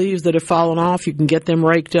lousy leaves that have fallen off, you can get them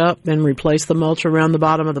raked up and replace the mulch around the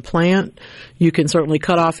bottom of the plant. You can certainly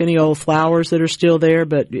cut off any old flowers that are still there,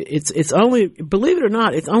 but it's only, believe it or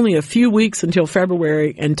not, it's only a few weeks until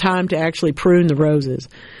February and time to actually prune the roses.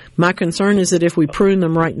 My concern is that if we prune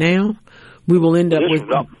them right now, we'll end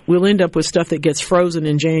up with stuff that gets frozen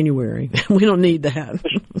in January. We don't need that.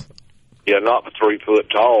 Yeah, not the 3 foot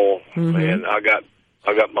tall. Mm-hmm. And I got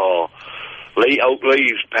my oak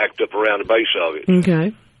leaves packed up around the base of it.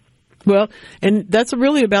 Okay. Well, and that's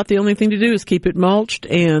really about the only thing to do is keep it mulched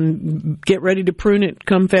and get ready to prune it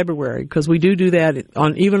come February, because we do that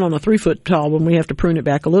even on a 3 foot tall one. We have to prune it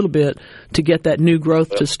back a little bit to get that new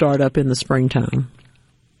growth to start up in the springtime.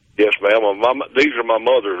 Yes, ma'am. These are my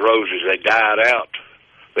mother's roses. They died out.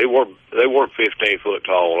 They were 15 foot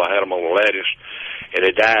tall. I had them on a lattice, and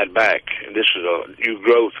they died back. And this is a new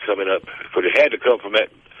growth coming up. But it had to come from that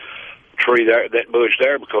tree there, that bush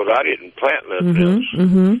there, because I didn't plant nothing else.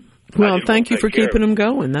 Mm-hmm. Well, thank you for keeping them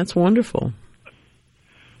going. That's wonderful.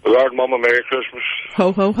 Garden Mama, Merry Christmas.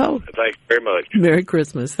 Ho, ho, ho. Thank you very much. Merry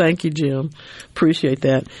Christmas. Thank you, Jim. Appreciate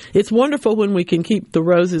that. It's wonderful when we can keep the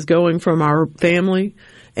roses going from our family.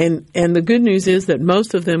 And the good news is that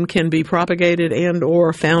most of them can be propagated and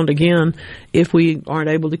or found again if we aren't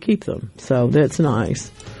able to keep them. So that's nice.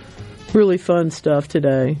 Really fun stuff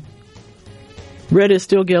today. Red is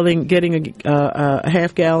still getting a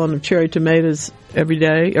half gallon of cherry tomatoes every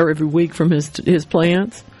day or every week from his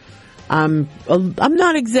plants. I'm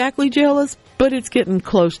not exactly jealous, but it's getting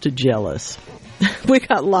close to jealous. We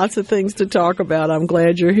got lots of things to talk about. I'm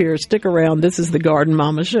glad you're here. Stick around. This is the Garden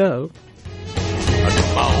Mama Show.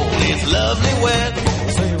 It's lovely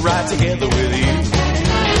weather, stay right together with you.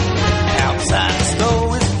 Outside the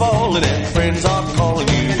snow is falling and friends are calling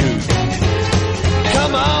you.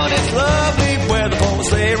 Come on, it's lovely weather, we'll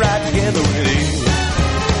stay right together with you.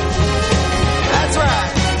 That's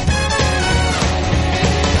right.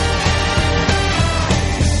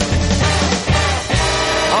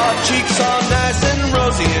 Our cheeks are nice and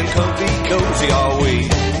rosy and comfy, cozy are we.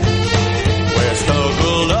 We're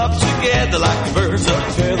snuggled up together like the birds of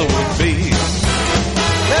a feather would be.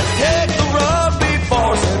 Let's take the road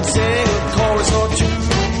before us and sing a chorus or two.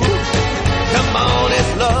 Come on,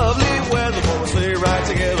 it's lovely weather, we'll stay right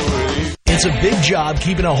together with you. It's a big job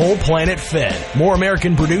keeping a whole planet fed. More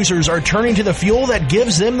American producers are turning to the fuel that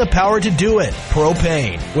gives them the power to do it,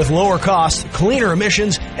 propane. With lower costs, cleaner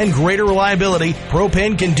emissions, and greater reliability,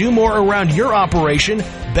 propane can do more around your operation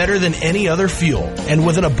better than any other fuel. And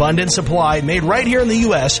with an abundant supply made right here in the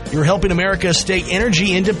U.S., you're helping America stay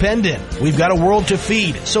energy independent. We've got a world to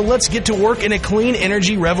feed, so let's get to work in a clean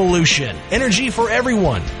energy revolution. Energy for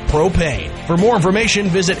everyone. Propane. For more information,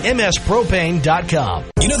 visit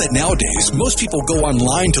mspropane.com. You know that nowadays, most people go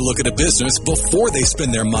online to look at a business before they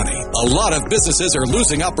spend their money. A lot of businesses are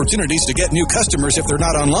losing opportunities to get new customers if they're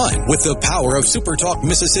not online. With the power of SuperTalk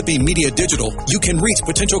Mississippi Media Digital, you can reach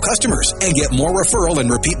potential customers and get more referral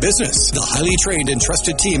and repeat business. The highly trained and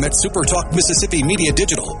trusted team at SuperTalk Mississippi Media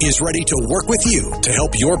Digital is ready to work with you to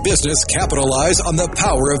help your business capitalize on the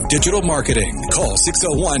power of digital marketing. Call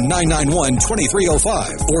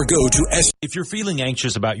 601-991-2305 or go to If you're feeling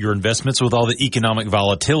anxious about your investments with all the economic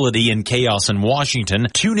volatility and chaos in Washington,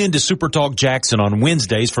 tune in to SuperTalk Jackson on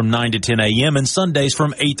Wednesdays from 9 to 10 a.m. and Sundays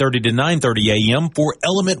from 8:30 to 9:30 a.m. for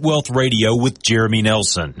Element Wealth Radio with Jeremy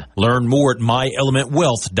Nelson. Learn more at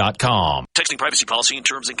myelementwealth.com. Texting privacy policy and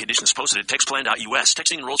terms and conditions posted at textplan.us.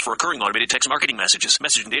 Texting enrolls for recurring automated text marketing messages.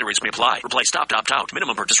 Message and data rates may apply. Reply stop to opt out.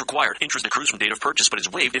 Minimum purchase required. Interest accrues from date of purchase but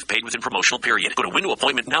is waived if paid within promotional period. Go to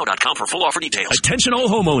windowappointmentnow.com for full offer details. Attention all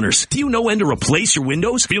homeowners. Do you know when to replace your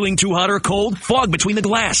windows? Feeling too hot or cold? Fog between the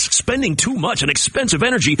glass? Spending too much on expensive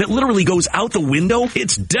energy that literally goes out the window?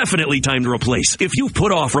 It's definitely time to replace. If you've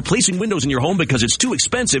put off replacing windows in your home because it's too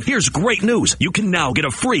expensive, here's great news. You can now get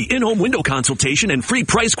a free in-home window consultation and free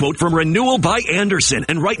price quote from Renewal by Anderson.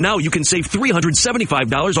 And right now you can save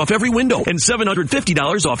 $375 off every window and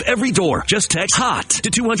 $750 off every door. Just text HOT to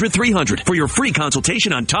 200-300 for your free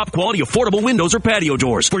consultation on top quality affordable windows or patio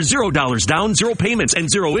doors for $0 down, 0 payments, and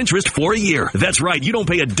 0 interest for a year. That's right, you don't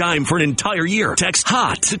pay a dime for an entire year. Text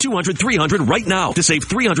HOT to 200-300 right now to save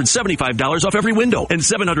 $375 off every window and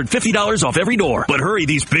 $750 off every door. But hurry,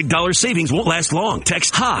 these big dollar savings won't last long.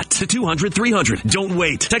 Text HOT to 200-300. Don't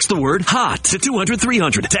wait. Text the word HOT to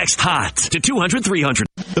 200-300. Text HOT to 200-300.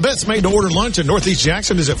 The best made-to-order lunch in Northeast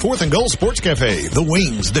Jackson is at 4th and Gold Sports Cafe. The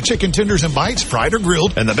wings, the chicken tenders and bites, fried or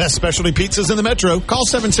grilled, and the best specialty pizzas in the metro. Call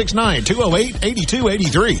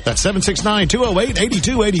 769-208-8283. That's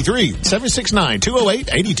 769-208-8283.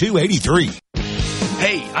 769-208-8283.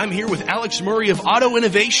 Hey, I'm here with Alex Murray of Auto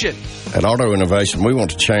Innovation. At Auto Innovation, we want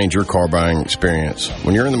to change your car buying experience.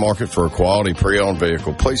 When you're in the market for a quality pre-owned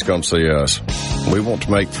vehicle, please come see us. We want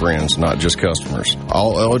to make friends, not just customers.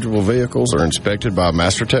 All eligible vehicles are inspected by a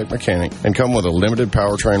MasterTech mechanic and come with a limited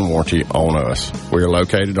powertrain warranty on us. We are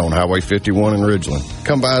located on Highway 51 in Ridgeland.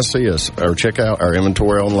 Come by and see us or check out our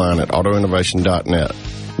inventory online at autoinnovation.net.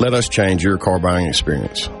 Let us change your car buying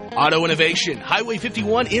experience. Auto Innovation, Highway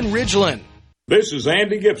 51 in Ridgeland. This is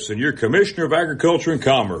Andy Gibson, your Commissioner of Agriculture and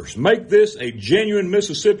Commerce. Make this a genuine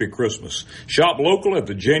Mississippi Christmas. Shop local at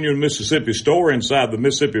the Genuine Mississippi store inside the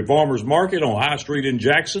Mississippi Farmers Market on High Street in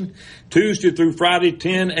Jackson, Tuesday through Friday,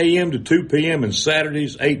 10 a.m. to 2 p.m. and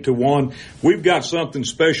Saturdays, 8 to 1. We've got something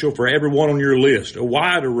special for everyone on your list. A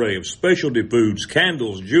wide array of specialty foods,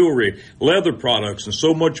 candles, jewelry, leather products, and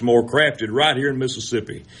so much more crafted right here in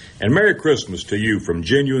Mississippi. And Merry Christmas to you from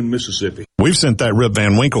Genuine Mississippi. We've sent that Rip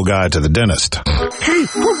Van Winkle guy to the dentist. Hey,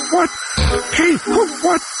 what? Hey,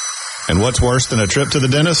 what? And what's worse than a trip to the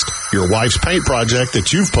dentist? Your wife's paint project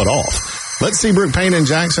that you've put off. Let Seabrook Paint in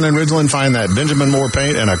Jackson and Ridgeland find that Benjamin Moore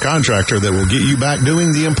paint and a contractor that will get you back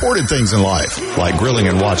doing the important things in life, like grilling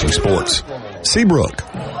and watching sports. Seabrook,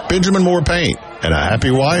 Benjamin Moore Paint, and a happy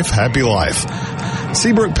wife, happy life.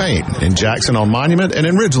 Seabrook Paint in Jackson on Monument and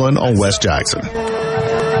in Ridgeland on West Jackson.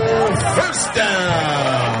 First down.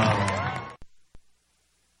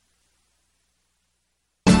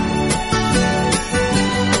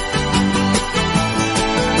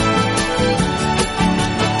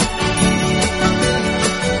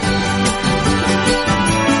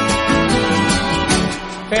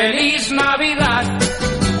 Feliz Navidad,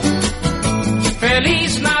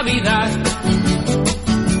 Feliz Navidad,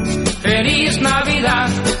 Feliz Navidad,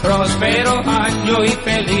 próspero año y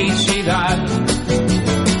felicidad.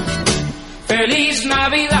 Feliz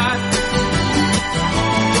Navidad,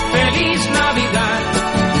 Feliz Navidad,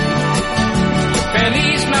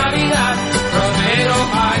 Feliz Navidad, próspero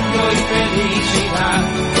año y felicidad.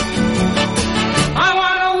 I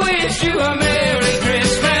wanna wish you a Merry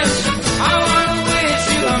Christmas. I wanna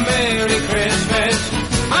wish you a Merry Christmas.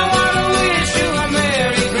 I wanna wish you a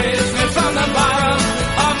Merry Christmas from the bottom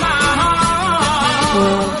of my heart.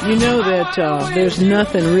 Well, you know that there's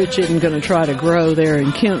nothing Rich isn't going to try to grow there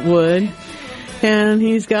in Kentwood. And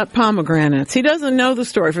he's got pomegranates. He doesn't know the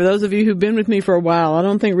story. For those of you who've been with me for a while, I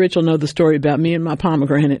don't think Rich will know the story about me and my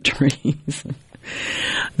pomegranate trees.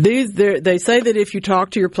 They say that if you talk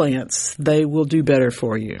to your plants, they will do better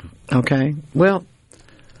for you. Okay? Well,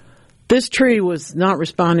 this tree was not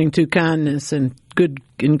responding to kindness and good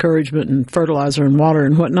encouragement and fertilizer and water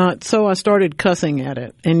and whatnot, so I started cussing at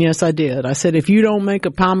it. And yes, I did. I said, if you don't make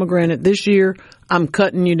a pomegranate this year, I'm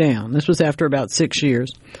cutting you down. This was after about 6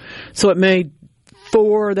 years. So it made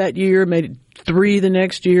 4 that year, made 3 the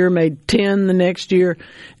next year, made 10 the next year,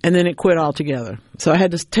 and then it quit altogether. So I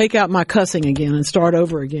had to take out my cussing again and start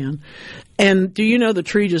over again. And do you know the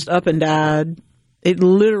tree just up and died? It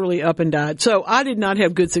literally up and died. So I did not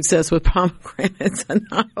have good success with pomegranates, and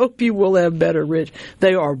I hope you will have better, Rich.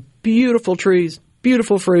 They are beautiful trees,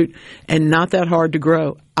 beautiful fruit, and not that hard to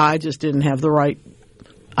grow. I just didn't have the right,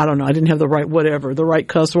 I don't know, I didn't have the right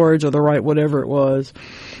cuss words or the right whatever it was.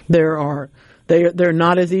 They're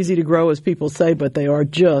not as easy to grow as people say, but they are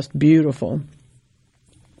just beautiful.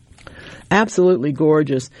 Absolutely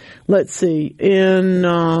gorgeous. Let's see.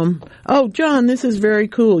 John, this is very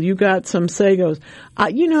cool. You got some sagos.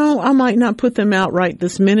 I might not put them out right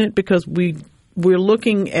this minute because we're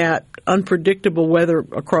looking at unpredictable weather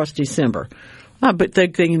across December. But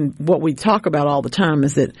what we talk about all the time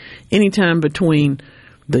is that anytime between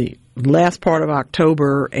the last part of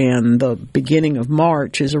October and the beginning of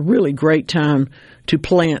March is a really great time to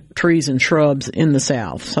plant trees and shrubs in the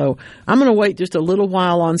South. So I'm going to wait just a little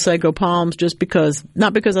while on sago palms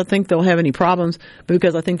not because I think they'll have any problems, but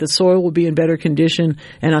because I think the soil will be in better condition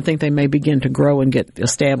and I think they may begin to grow and get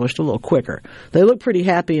established a little quicker. They look pretty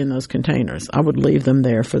happy in those containers. I would leave them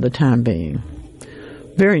there for the time being.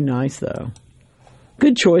 Very nice though.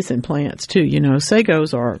 Good choice in plants too.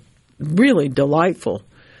 Sagos are really delightful.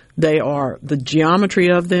 The geometry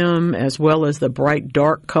of them as well as the bright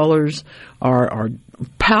dark colors are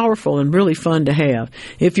powerful and really fun to have.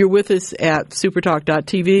 If you're with us at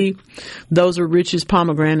supertalk.tv, those are Rich's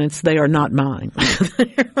pomegranates. They are not mine.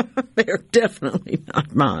 They are definitely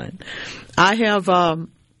not mine. I have, by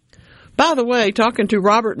the way, talking to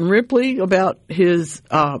Robert and Ripley about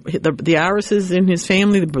the irises in his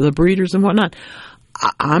family, the breeders and whatnot,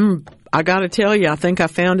 I got to tell you, I think I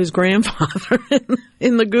found his grandfather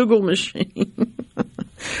in the Google machine.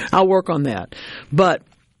 I'll work on that. But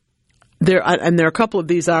there are a couple of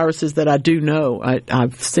these irises that I do know.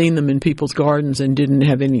 I've seen them in people's gardens and didn't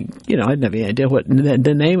have any, I didn't have any idea what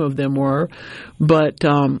the name of them were. But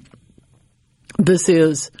this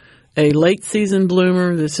is a late season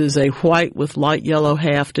bloomer. This is a white with light yellow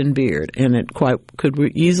haft and beard, and it could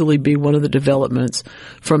easily be one of the developments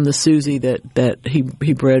from the Susie that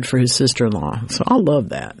he bred for his sister-in-law. So I love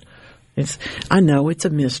that. I know it's a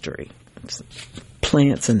mystery. It's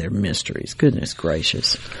plants and their mysteries. Goodness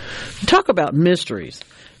gracious. Talk about mysteries.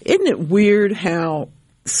 Isn't it weird how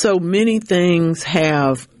so many things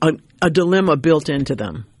have a dilemma built into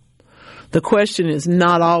them? The question is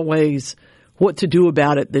not always what to do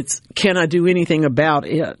about it. Can I do anything about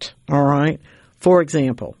it? All right. For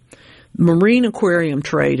example, marine aquarium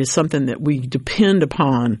trade is something that we depend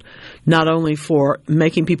upon not only for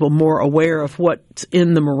making people more aware of what's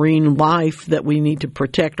in the marine life that we need to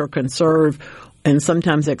protect or conserve and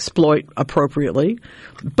sometimes exploit appropriately,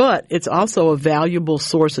 but it's also a valuable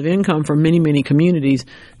source of income for many, many communities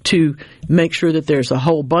to make sure that there's a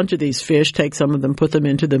whole bunch of these fish, take some of them, put them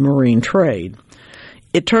into the marine trade.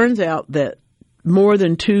 It turns out that more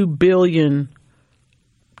than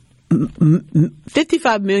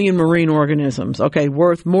 55 million marine organisms,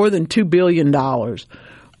 worth more than $2 billion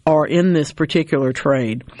are in this particular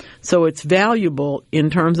trade. So it's valuable in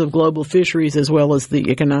terms of global fisheries as well as the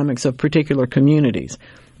economics of particular communities.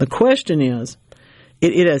 The question is,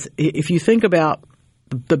 if you think about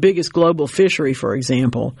the biggest global fishery, for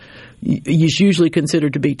example, is usually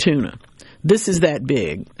considered to be tuna. This is that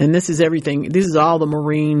big, and this is everything. This is all the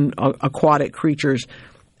marine aquatic creatures,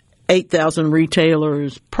 8,000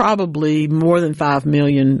 retailers, probably more than 5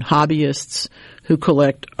 million hobbyists who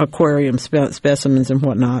collect aquarium specimens and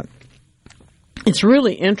whatnot. It's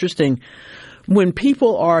really interesting when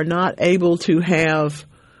people are not able to have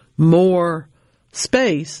more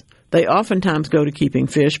space. They oftentimes go to keeping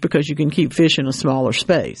fish because you can keep fish in a smaller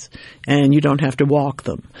space and you don't have to walk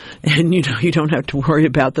them and you don't have to worry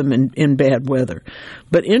about them in bad weather.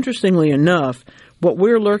 But interestingly enough, what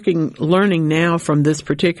we're learning now from this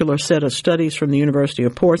particular set of studies from the University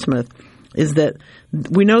of Portsmouth is that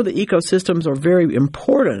we know the ecosystems are very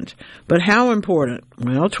important, but how important?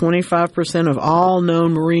 Well, 25% of all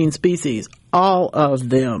known marine species, all of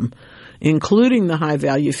them, including the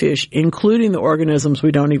high-value fish, including the organisms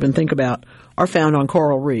we don't even think about, are found on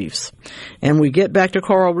coral reefs. And we get back to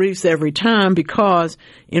coral reefs every time because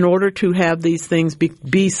in order to have these things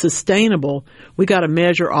be sustainable, we got to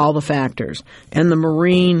measure all the factors. And the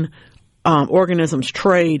marine organisms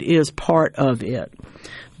trade is part of it.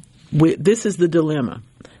 This is the dilemma.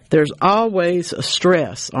 There's always a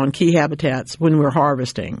stress on key habitats when we're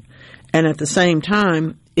harvesting. And at the same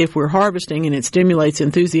time, if we're harvesting and it stimulates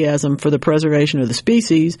enthusiasm for the preservation of the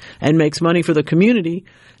species and makes money for the community,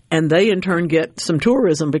 and they in turn get some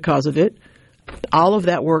tourism because of it, all of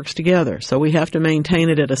that works together. So we have to maintain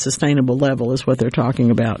it at a sustainable level is what they're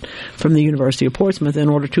talking about from the University of Portsmouth in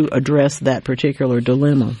order to address that particular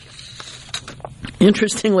dilemma.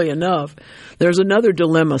 Interestingly enough, there's another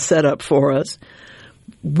dilemma set up for us.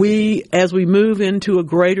 As we move into a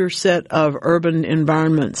greater set of urban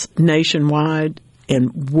environments nationwide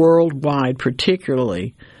and worldwide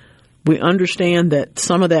particularly, we understand that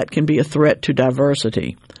some of that can be a threat to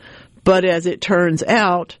diversity. But as it turns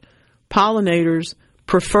out, pollinators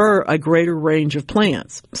prefer a greater range of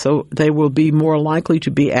plants. So they will be more likely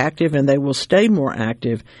to be active and they will stay more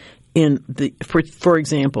active for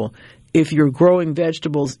example, if you're growing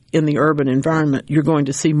vegetables in the urban environment, you're going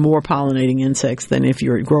to see more pollinating insects than if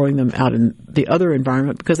you're growing them out in the other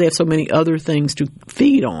environment because they have so many other things to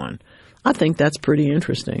feed on. I think that's pretty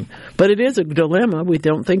interesting. But it is a dilemma. We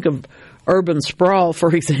don't think of urban sprawl,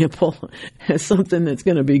 for example, as something that's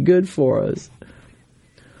going to be good for us.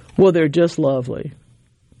 Well, they're just lovely.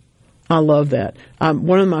 I love that.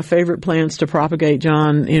 One of my favorite plants to propagate,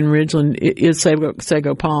 John, in Ridgeland is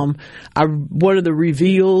sago palm. One of the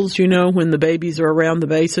reveals, when the babies are around the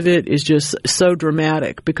base of it is just so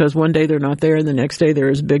dramatic because one day they're not there and the next day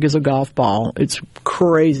they're as big as a golf ball. It's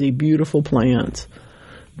crazy, beautiful plants.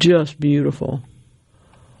 Just beautiful.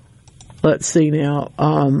 Let's see now.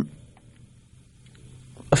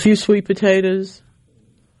 A few sweet potatoes.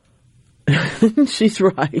 She's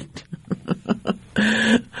right.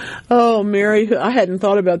 Oh, Mary, I hadn't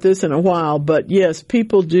thought about this in a while, but yes,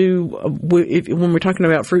 people do, when we're talking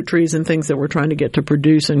about fruit trees and things that we're trying to get to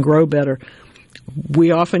produce and grow better,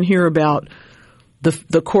 we often hear about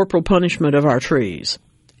the corporal punishment of our trees.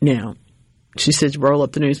 Now, she says roll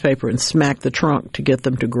up the newspaper and smack the trunk to get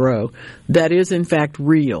them to grow. That is, in fact,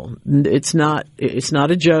 real. It's not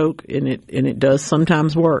a joke, and it does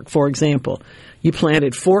sometimes work. For example, you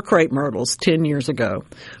planted 4 crepe myrtles 10 years ago.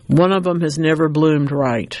 One of them has never bloomed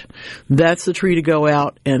right. That's the tree to go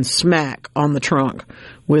out and smack on the trunk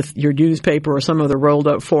with your newspaper or some other rolled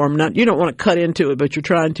up form. You don't want to cut into it, but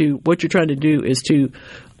what you're trying to do is to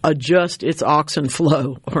adjust its oxen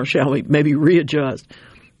flow, or shall we maybe readjust.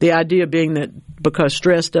 The idea being that because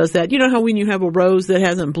stress does that, you know how when you have a rose that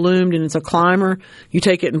hasn't bloomed and it's a climber, you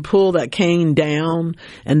take it and pull that cane down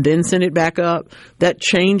and then send it back up? That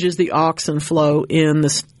changes the oxen flow in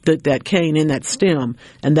that cane, in that stem,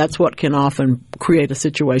 and that's what can often create a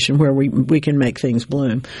situation where we can make things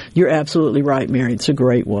bloom. You're absolutely right, Mary. It's a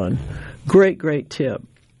great one. Great, great tip.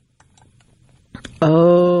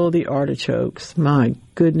 Oh, the artichokes. My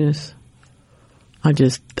goodness. I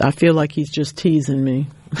feel like he's just teasing me.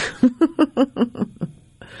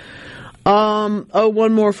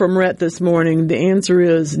 One more from Rhett this morning. The answer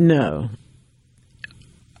is no.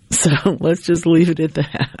 So let's just leave it at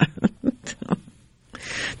that.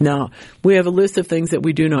 Now, we have a list of things that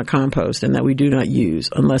we do not compost and that we do not use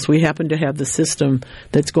unless we happen to have the system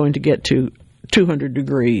that's going to get to 200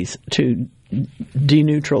 degrees to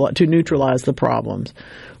neutralize the problems.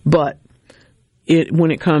 But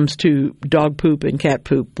when it comes to dog poop and cat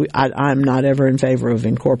poop, I'm not ever in favor of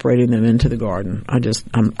incorporating them into the garden.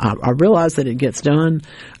 I realize that it gets done,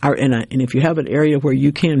 and if you have an area where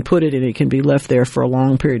you can put it and it can be left there for a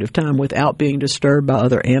long period of time without being disturbed by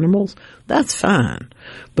other animals, that's fine.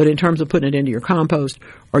 But in terms of putting it into your compost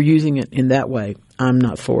or using it in that way, I'm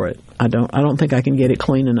not for it. I don't think I can get it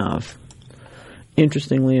clean enough.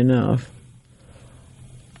 Interestingly enough,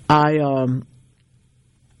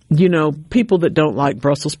 people that don't like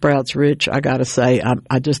Brussels sprouts, Rich, I gotta say,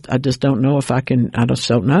 I just don't know if I can. I just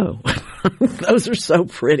don't know. Those are so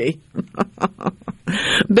pretty.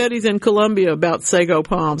 Betty's in Columbia about sago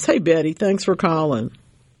palms. Hey, Betty, thanks for calling.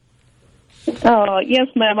 Yes,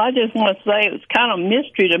 ma'am. I just want to say it was kind of a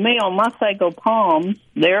mystery to me on my sago palms.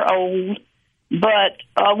 They're old, but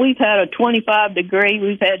we've had a 25 degree.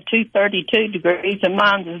 We've had 32 degrees, and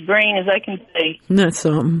mine's as green as they can see. That's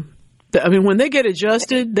something. I mean, when they get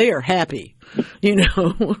adjusted, they are happy,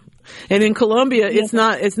 And in Columbia, it's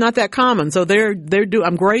not that common. So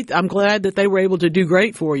I'm great. I'm glad that they were able to do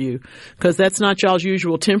great for you because that's not y'all's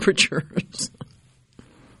usual temperatures.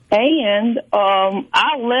 And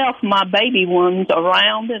I left my baby ones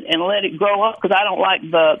around it and let it grow up because I don't like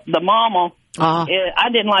the mama. I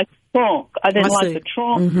didn't like the trunk. I didn't like the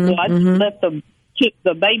trunk. Mm-hmm, so I just let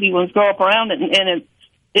the baby ones grow up around it, and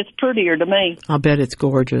it's prettier to me. I bet it's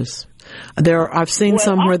gorgeous. I've seen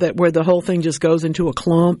somewhere where the whole thing just goes into a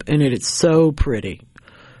clump, and it's so pretty.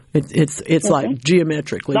 It's like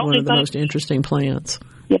geometrically one of the most interesting plants.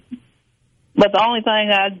 Yeah. But the only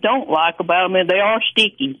thing I don't like about them is they are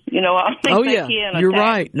sticky. You know, I think they can you're attack.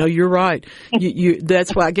 right. No, you're right.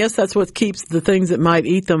 That's why I guess that's what keeps the things that might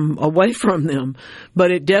eat them away from them.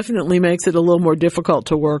 But it definitely makes it a little more difficult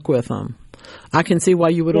to work with them. I can see why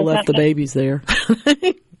you would have left the babies there.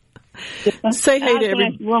 Say hey to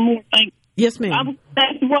everyone. One more thing. Yes, ma'am. I was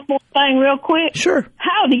asking one more thing real quick. Sure.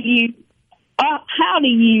 How do you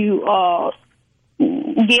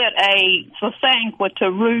get a sasanqua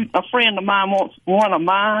to root? A friend of mine wants one of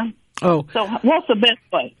mine. Oh. So what's the best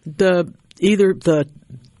way? Either the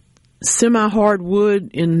semi-hard wood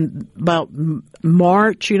in about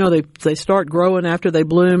March, you know, they start growing after they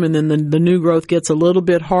bloom, and then the new growth gets a little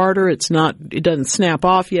bit harder. It doesn't snap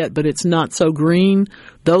off yet, but it's not so green.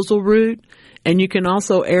 Those will root. And you can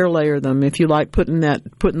also air layer them if you like putting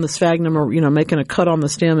the sphagnum, or, you know, making a cut on the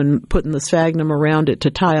stem and putting the sphagnum around it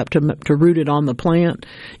to tie up to root it on the plant.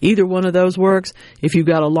 Either one of those works. If you've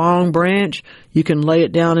got a long branch, you can lay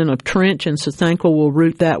it down in a trench, and sasanqua will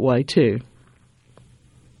root that way too.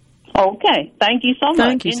 Okay. Thank you so much.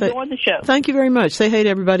 Thank you. Enjoy the show. Thank you very much. Say hey to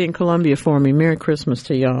everybody in Columbia for me. Merry Christmas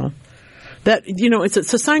to y'all. That, you know,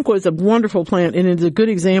 sasanqua is a wonderful plant, and it's a good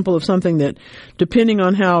example of something that, depending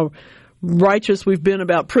on how righteous we've been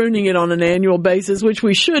about pruning it on an annual basis, which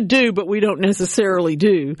we should do, but we don't necessarily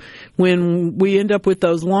do. When we end up with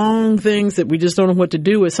those long things that we just don't know what to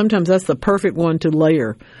do with, sometimes that's the perfect one to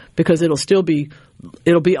layer, because it'll be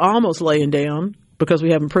almost laying down because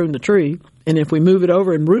we haven't pruned the tree. And if we move it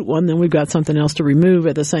over and root one, then we've got something else to remove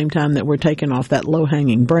at the same time that we're taking off that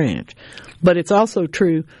low-hanging branch. But it's also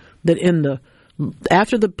true that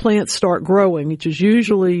after the plants start growing, which is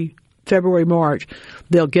usually February, March,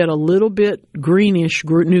 they'll get a little bit greenish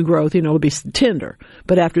new growth, you know, it'll be tender.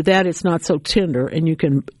 But after that, it's not so tender, and you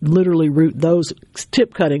can literally root those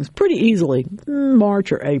tip cuttings pretty easily,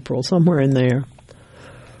 March or April, somewhere in there.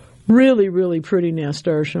 Really, really pretty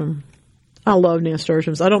nasturtium. I love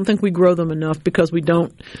nasturtiums. I don't think we grow them enough because we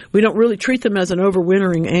don't really treat them as an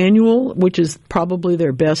overwintering annual, which is probably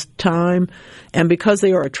their best time. And because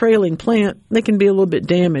they are a trailing plant, they can be a little bit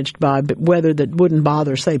damaged by weather that wouldn't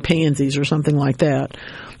bother, say, pansies or something like that.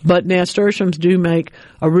 But nasturtiums do make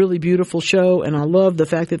a really beautiful show, and I love the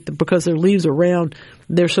fact that because their leaves are round,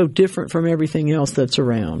 they're so different from everything else that's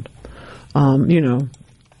around. You know.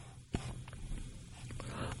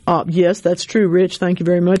 Yes, that's true, Rich. Thank you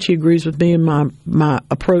very much. He agrees with me in my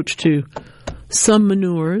approach to some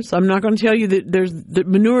manures. I'm not going to tell you that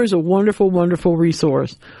manure is a wonderful, wonderful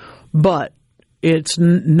resource, but it's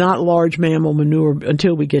not large mammal manure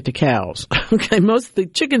until we get to cows. Okay, most of the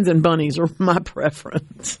chickens and bunnies are my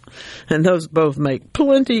preference, and those both make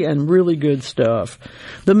plenty and really good stuff.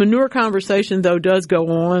 The manure conversation, though, does go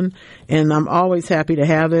on, and I'm always happy to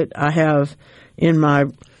have it. I have in my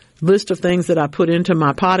list of things that I put into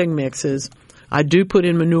my potting mixes, I do put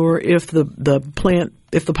in manure if the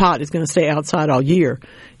pot is going to stay outside all year.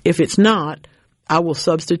 If it's not, I will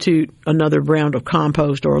substitute another round of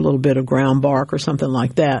compost or a little bit of ground bark or something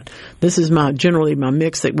like that. This is generally my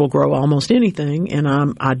mix that will grow almost anything, and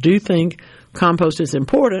I do think compost is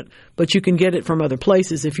important, but you can get it from other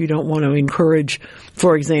places if you don't want to encourage,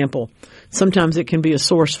 for example, sometimes it can be a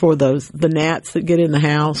source for the gnats that get in the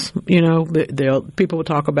house. You know, people will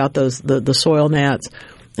talk about the soil gnats.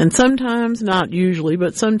 And sometimes, not usually,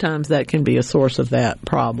 but sometimes that can be a source of that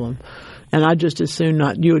problem. And I just as soon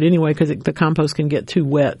not do it anyway because the compost can get too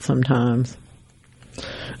wet sometimes.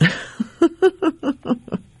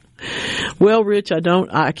 Well, Rich,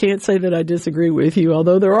 I can't say that I disagree with you,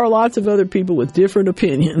 although there are lots of other people with different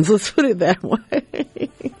opinions. Let's put it that way.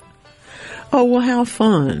 Oh, well, how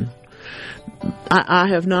fun. I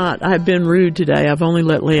have been rude today. I've only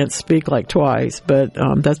let Lance speak like twice, but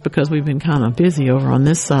that's because we've been kind of busy over on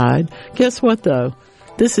this side. Guess what, though?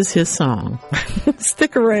 This is his song.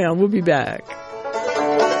 Stick around. We'll be back.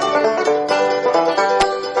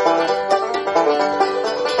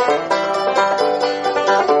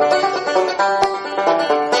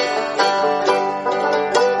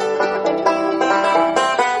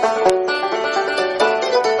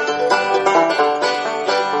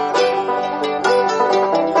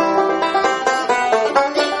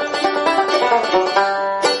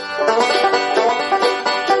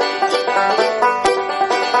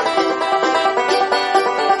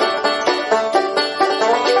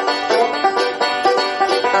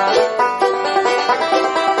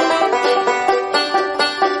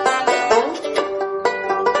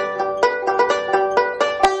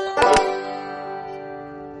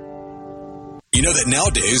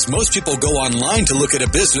 Nowadays, most people go online to look at a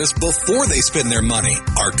business before they spend their money.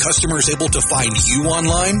 Are customers able to find you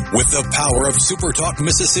online? With the power of SuperTalk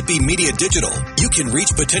Mississippi Media Digital, you can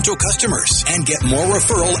reach potential customers and get more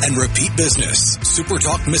referral and repeat business.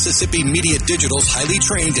 SuperTalk Mississippi Media Digital's highly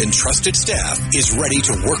trained and trusted staff is ready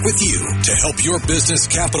to work with you to help your business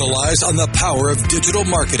capitalize on the power of digital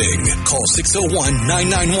marketing. Call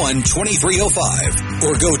 601-991-2305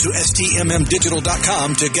 or go to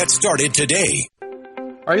stmmdigital.com to get started today.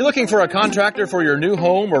 Are you looking for a contractor for your new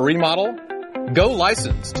home or remodel? Go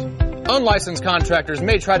licensed. Unlicensed contractors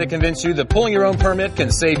may try to convince you that pulling your own permit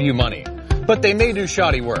can save you money, but they may do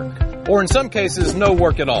shoddy work, or in some cases no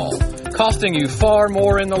work at all, costing you far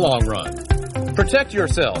more in the long run. Protect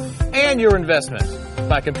yourself and your investment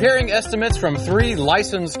by comparing estimates from 3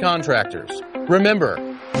 licensed contractors. Remember,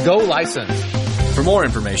 go licensed. For more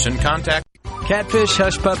information, contact Catfish,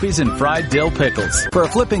 Hush Puppies, and Fried Dill Pickles. For a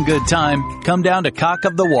flipping good time, come down to Cock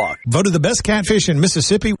of the Walk. Voted the best catfish in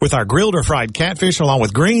Mississippi with our grilled or fried catfish along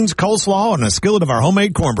with greens, coleslaw, and a skillet of our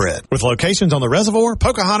homemade cornbread. With locations on the Reservoir,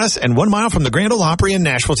 Pocahontas, and 1 mile from the Grand Ole Opry in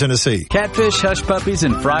Nashville, Tennessee. Catfish, Hush Puppies,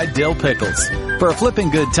 and Fried Dill Pickles. For a flipping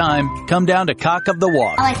good time, come down to Cock of the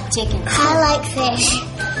Walk. I like chicken. I like fish.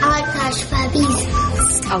 I like Hush Puppies.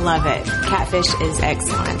 I love it. Catfish is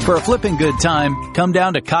excellent. For a flipping good time, come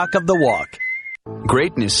down to Cock of the Walk.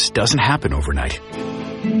 Greatness doesn't happen overnight.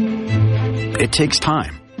 It takes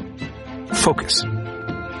time, focus,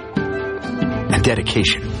 and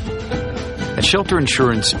dedication. At Shelter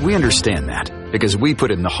Insurance, we understand that because we put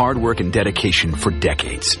in the hard work and dedication for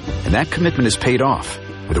decades. And that commitment is paid off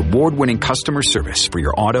with award-winning customer service for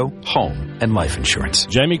your auto, home, and life insurance.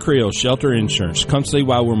 Jamie Creel, Shelter Insurance. Come see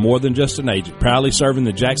why we're more than just an agent. Proudly serving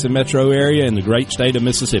the Jackson metro area and the great state of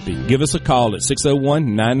Mississippi. Give us a call at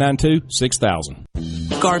 601-992-6000.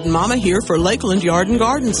 Garden Mama here for Lakeland Yard and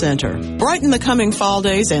Garden Center. Brighten the coming fall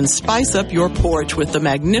days and spice up your porch with the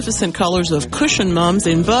magnificent colors of cushion mums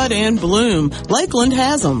in bud and bloom. Lakeland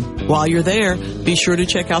has them. While you're there, be sure to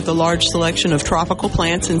check out the large selection of tropical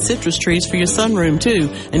plants and citrus trees for your sunroom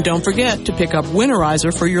too. And don't forget to pick up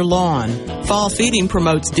winterizer for your lawn. Fall feeding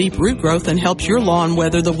promotes deep root growth and helps your lawn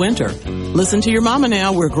weather the winter. Listen to your mama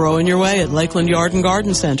now. We're growing your way at Lakeland Yard and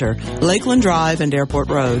Garden Center, Lakeland Drive and Airport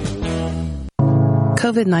Road.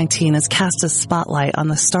 COVID-19 has cast a spotlight on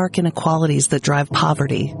the stark inequalities that drive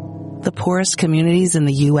poverty. The poorest communities in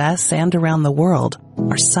the U.S. and around the world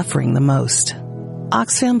are suffering the most.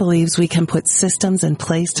 Oxfam believes we can put systems in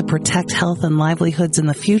place to protect health and livelihoods in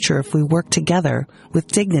the future if we work together with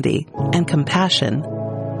dignity and compassion.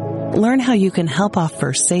 Learn how you can help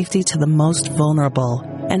offer safety to the most vulnerable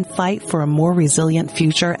and fight for a more resilient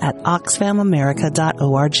future at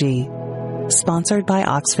oxfamamerica.org. Sponsored by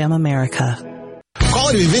Oxfam America.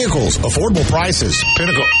 Quality vehicles, affordable prices.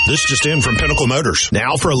 Pinnacle. This just in from Pinnacle Motors.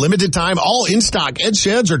 Now for a limited time, all in-stock Edge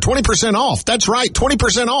sheds are 20% off. That's right,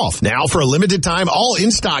 20% off. Now for a limited time, all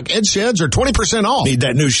in-stock Edge sheds are 20% off. Need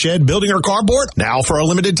that new shed, building, or carport? Now for a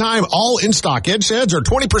limited time, all in-stock Edge sheds are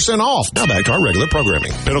 20% off. Now back to our regular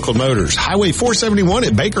programming. Pinnacle Motors, Highway 471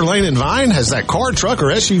 at Baker Lane and Vine has that car, truck, or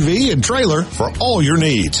SUV and trailer for all your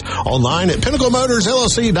needs. Online at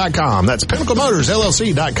PinnacleMotorsLLC.com. That's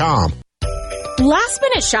PinnacleMotorsLLC.com. Last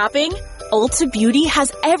minute shopping? Ulta Beauty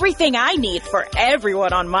has everything I need for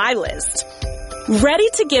everyone on my list. Ready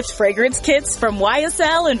to gift fragrance kits from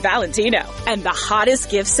YSL and Valentino. And the hottest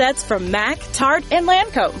gift sets from MAC, Tarte, and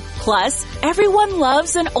Lancome. Plus, everyone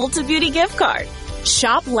loves an Ulta Beauty gift card.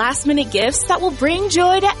 Shop last minute gifts that will bring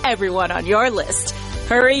joy to everyone on your list.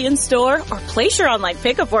 Hurry in store or place your online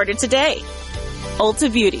pickup order today.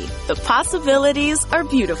 Ulta Beauty. The possibilities are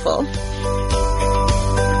beautiful.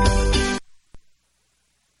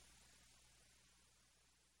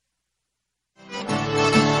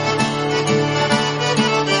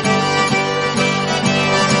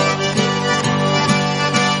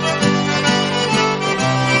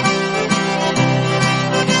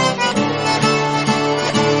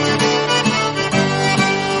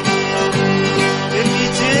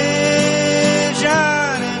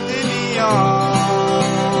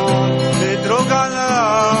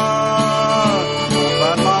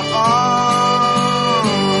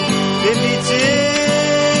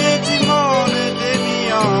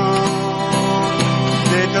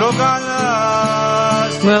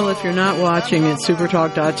 Well, if you're not watching at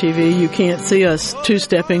supertalk.tv, you can't see us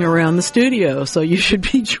two-stepping around the studio, so you should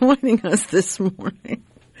be joining us this morning.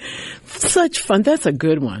 Such fun. That's a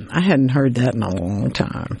good one. I hadn't heard that in a long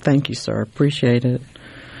time. Thank you, sir. Appreciate it.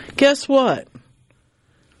 Guess what?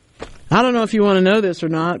 I don't know if you want to know this or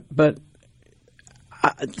not, but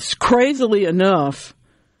crazily enough,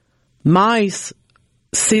 mice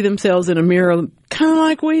see themselves in a mirror kind of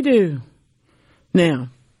like we do. Now,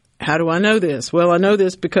 how do I know this? Well, I know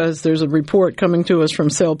this because there's a report coming to us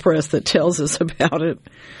from Cell Press that tells us about it.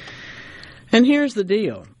 And here's the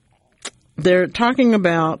deal. They're talking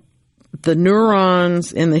about the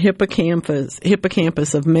neurons in the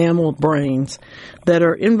hippocampus of mammal brains that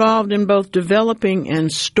are involved in both developing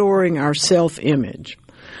and storing our self-image.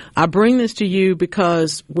 I bring this to you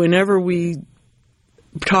because whenever we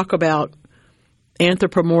talk about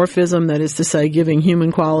anthropomorphism, that is to say, giving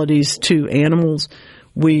human qualities to animals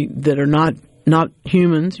that are not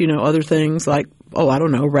humans, other things like,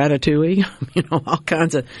 Ratatouille, all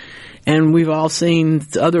kinds of, and we've all seen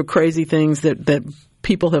other crazy things that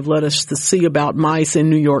people have let us to see about mice in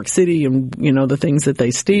New York City and, the things that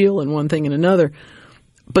they steal and one thing and another.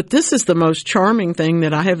 But this is the most charming thing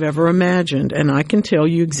that I have ever imagined, and I can tell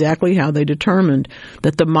you exactly how they determined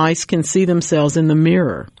that the mice can see themselves in the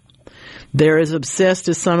mirror. They're as obsessed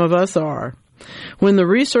as some of us are. When the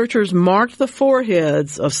researchers marked the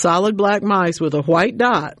foreheads of solid black mice with a white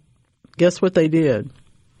dot, guess what they did?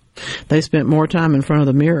 They spent more time in front of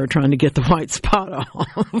the mirror trying to get the white spot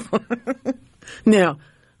off. Now,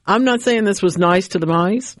 I'm not saying this was nice to the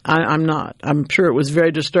mice. I'm not. I'm sure it was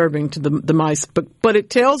very disturbing to the mice. But it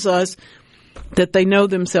tells us that they know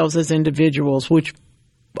themselves as individuals, which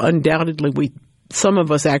undoubtedly some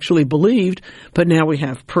of us actually believed, but now we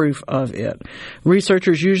have proof of it.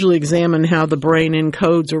 Researchers usually examine how the brain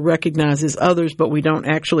encodes or recognizes others, but we don't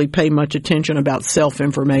actually pay much attention about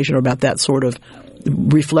self-information or about that sort of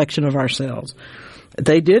reflection of ourselves.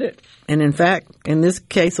 They did it. And in fact, in this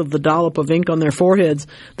case of the dollop of ink on their foreheads,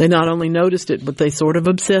 they not only noticed it, but they sort of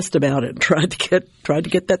obsessed about it, tried to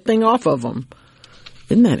get that thing off of them.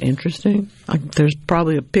 Isn't that interesting? There's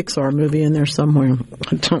probably a Pixar movie in there somewhere.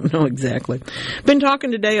 I don't know exactly. Been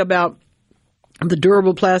talking today about the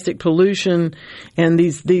durable plastic pollution and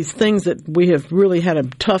these things that we have really had a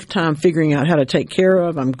tough time figuring out how to take care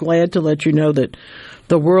of. I'm glad to let you know that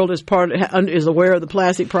the world is aware of the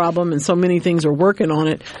plastic problem, and so many things are working on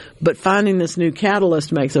it. But finding this new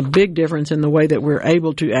catalyst makes a big difference in the way that we're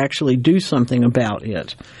able to actually do something about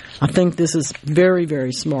it. I think this is very,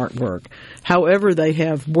 very smart work. However, they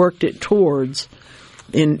have worked it towards,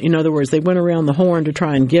 in other words, they went around the horn to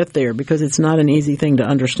try and get there because it's not an easy thing to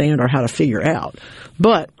understand or how to figure out.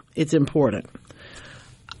 But it's important.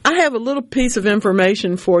 I have a little piece of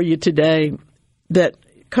information for you today that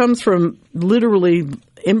comes from literally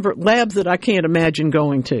labs that I can't imagine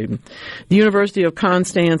going to. The University of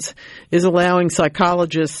Constance is allowing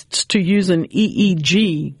psychologists to use an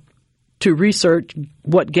EEG to research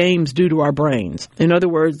what games do to our brains. In other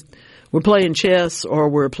words, we're playing chess or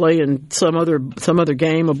we're playing some other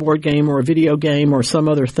game, a board game or a video game or some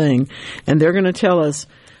other thing, and they're going to tell us,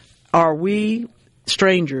 are we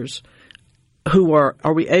strangers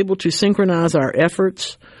are we able to synchronize our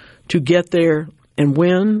efforts to get there and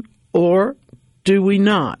win, or do we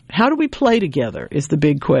not? How do we play together is the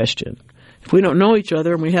big question. If we don't know each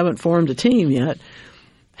other and we haven't formed a team yet,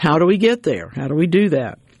 how do we get there? How do we do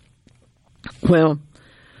that? Well,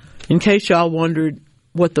 in case y'all wondered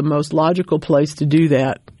what the most logical place to do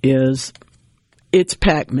that is, it's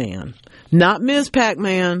Pac-Man. Not Ms.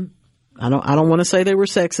 Pac-Man. I don't want to say they were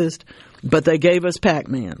sexist, but they gave us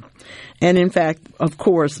Pac-Man. And in fact, of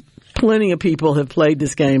course, plenty of people have played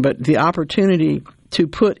this game, but the opportunity to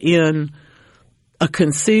put in a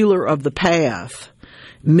concealer of the path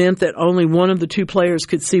meant that only one of the two players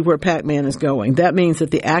could see where Pac-Man is going. That means that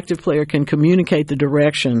the active player can communicate the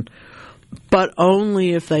direction, but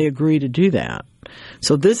only if they agree to do that.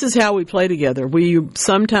 So this is how we play together.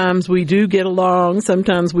 Sometimes we do get along,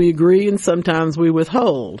 sometimes we agree, and sometimes we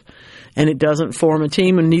withhold. And it doesn't form a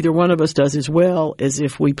team, and neither one of us does as well as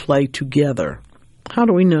if we play together. How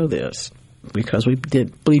do we know this? Because we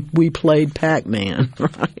played Pac-Man,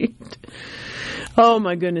 right? Oh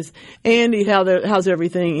my goodness. Andy, how's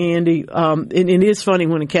everything, Andy? And it is funny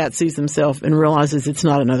when a cat sees himself and realizes it's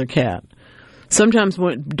not another cat. Sometimes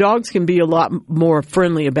when dogs can be a lot more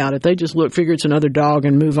friendly about it, they just figure it's another dog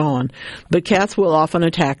and move on. But cats will often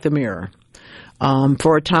attack the mirror.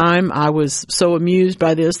 For a time, I was so amused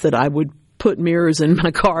by this that I would put mirrors in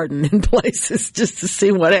my garden in places just to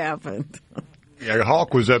see what happened. Yeah,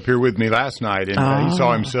 Hawk was up here with me last night, and he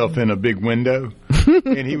saw himself in a big window,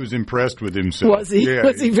 and he was impressed with himself. Was he? Yeah,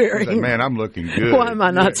 was he very? He was like, man, I'm looking good. Why am I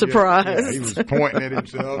not surprised? Yeah, he was pointing at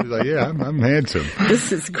himself. He's like, yeah, I'm handsome.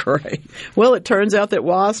 This is great. Well, it turns out that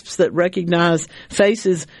wasps that recognize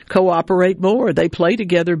faces cooperate more. They play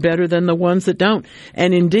together better than the ones that don't.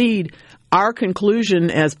 And indeed, our conclusion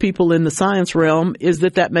as people in the science realm is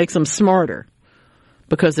that makes them smarter.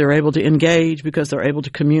 because they're able to engage, because they're able to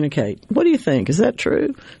communicate. What do you think? Is that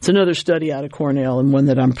true? It's another study out of Cornell, and one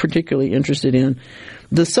that I'm particularly interested in.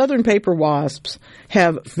 The southern paper wasps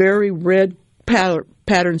have very red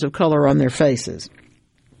patterns of color on their faces,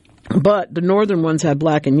 but the northern ones have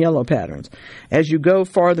black and yellow patterns. As you go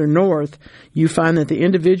farther north, you find that the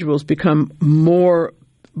individuals become more,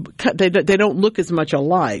 they don't look as much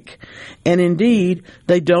alike. And indeed,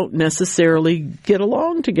 they don't necessarily get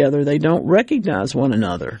along together. They don't recognize one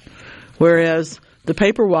another. Whereas the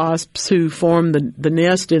paper wasps who form the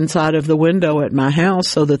nest inside of the window at my house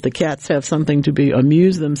so that the cats have something to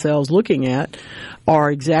amuse themselves looking at are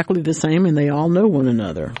exactly the same, and they all know one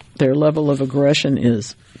another. Their level of aggression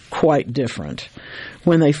is quite different.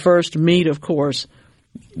 When they first meet, of course,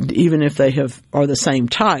 even if they are the same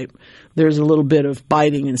type, there's a little bit of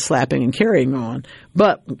biting and slapping and carrying on.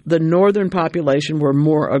 But the northern population were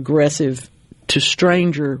more aggressive to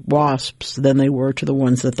stranger wasps than they were to the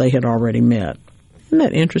ones that they had already met. Isn't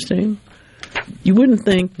that interesting? You wouldn't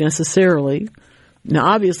think necessarily. Now,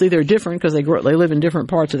 obviously, they're different because they live in different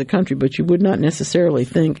parts of the country, but you would not necessarily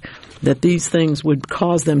think that these things would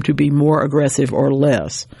cause them to be more aggressive or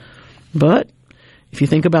less. But if you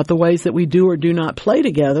think about the ways that we do or do not play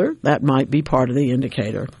together, that might be part of the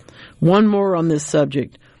indicator. One more on this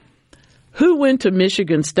subject. Who went to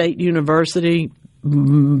Michigan State University,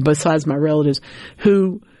 besides my relatives,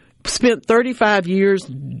 who spent 35 years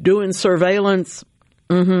doing surveillance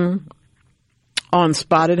on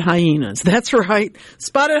spotted hyenas? That's right.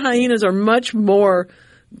 Spotted hyenas are much more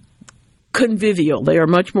convivial. They are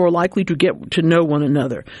much more likely to get to know one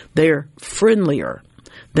another. They're friendlier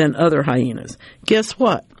than other hyenas. Guess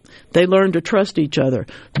what? They learn to trust each other.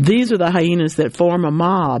 These are the hyenas that form a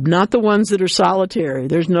mob, not the ones that are solitary.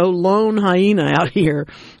 There's no lone hyena out here.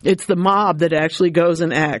 It's the mob that actually goes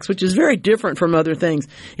and acts, which is very different from other things.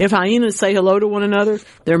 If hyenas say hello to one another,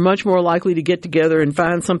 they're much more likely to get together and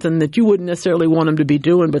find something that you wouldn't necessarily want them to be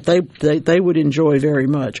doing, but they would enjoy very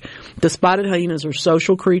much. The spotted hyenas are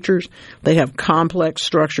social creatures. They have complex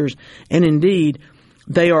structures, and indeed,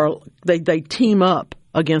 they team up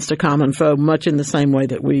against a common foe, much in the same way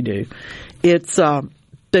that we do.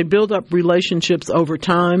 They build up relationships over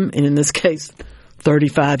time, and in this case,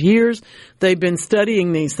 35 years. They've been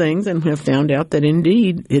studying these things and have found out that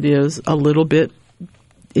indeed it is a little bit,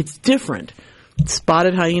 it's different.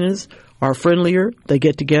 Spotted hyenas are friendlier, they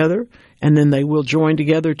get together, and then they will join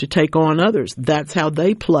together to take on others. That's how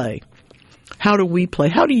they play. How do we play?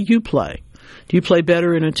 How do you play? Do you play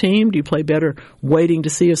better in a team? Do you play better waiting to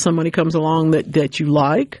see if somebody comes along that you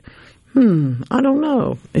like? I don't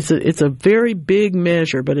know. It's a very big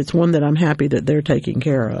measure, but it's one that I'm happy that they're taking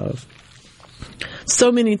care of.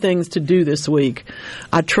 So many things to do this week.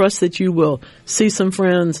 I trust that you will see some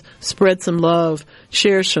friends, spread some love,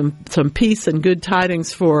 share some peace and good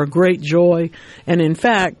tidings for great joy. And in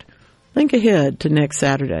fact, think ahead to next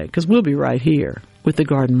Saturday, because we'll be right here with the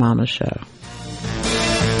Garden Mama Show.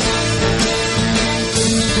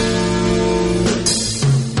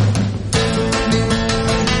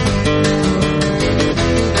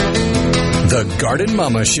 The Garden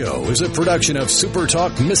Mama Show is a production of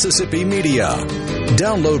SuperTalk Mississippi Media.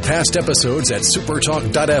 Download past episodes at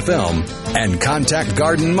supertalk.fm and contact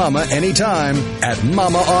Garden Mama anytime at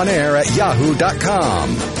mamaonair@yahoo.com.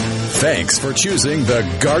 Thanks for choosing The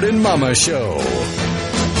Garden Mama Show.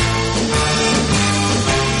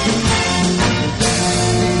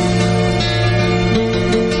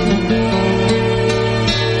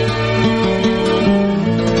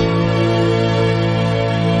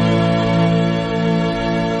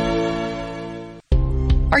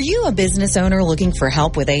 Are you a business owner looking for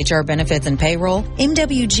help with HR benefits and payroll?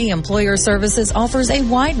 MWG Employer Services offers a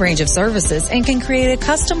wide range of services and can create a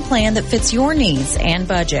custom plan that fits your needs and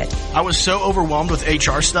budget. I was so overwhelmed with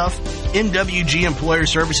HR stuff. MWG Employer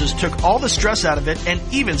Services took all the stress out of it and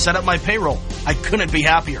even set up my payroll. I couldn't be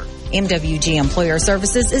happier. MWG Employer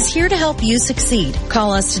Services is here to help you succeed.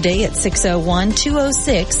 Call us today at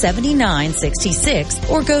 601-206-7966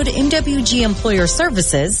 or go to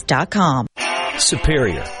MWGEmployerServices.com.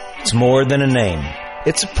 Superior. It's more than a name.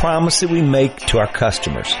 It's a promise that we make to our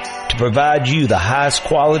customers to provide you the highest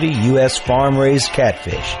quality U.S. farm-raised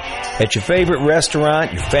catfish at your favorite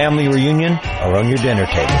restaurant, your family reunion, or on your dinner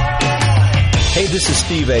table. Hey, this is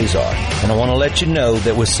Steve Azar, and I want to let you know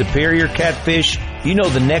that with Superior Catfish, you know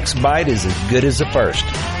the next bite is as good as the first,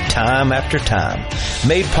 time after time.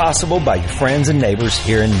 Made possible by your friends and neighbors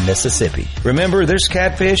here in Mississippi. Remember, there's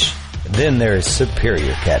catfish, then there is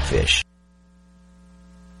Superior Catfish.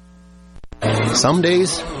 Some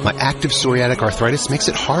days, my active psoriatic arthritis makes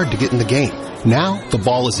it hard to get in the game. Now, the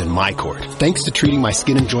ball is in my court, thanks to treating my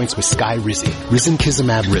skin and joints with Skyrizi,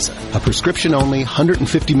 Risankizumab Riza, a prescription-only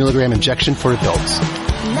 150 milligram injection for adults.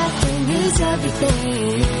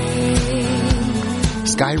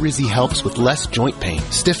 Skyrizi helps with less joint pain,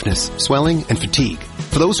 stiffness, swelling, and fatigue.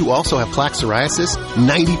 For those who also have plaque psoriasis,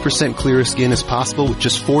 90% clearer skin is possible with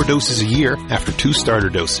just 4 doses a year after 2 starter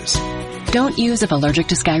doses. Don't use if allergic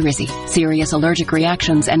to Skyrizi. Serious allergic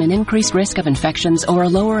reactions and an increased risk of infections or a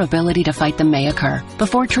lower ability to fight them may occur.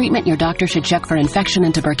 Before treatment, your doctor should check for infection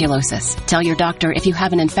and tuberculosis. Tell your doctor if you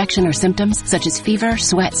have an infection or symptoms such as fever,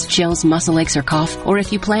 sweats, chills, muscle aches, or cough, or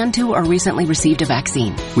if you plan to or recently received a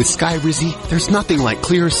vaccine. With Skyrizi, there's nothing like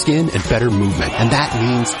clearer skin and better movement, and that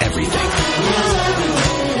means everything.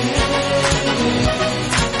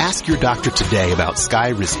 Ask your doctor today about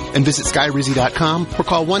Skyrizi and visit Skyrizi.com or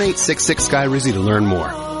call 1-866-SKYRIZI to learn more.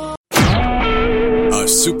 A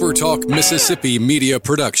SuperTalk Mississippi Media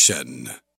production.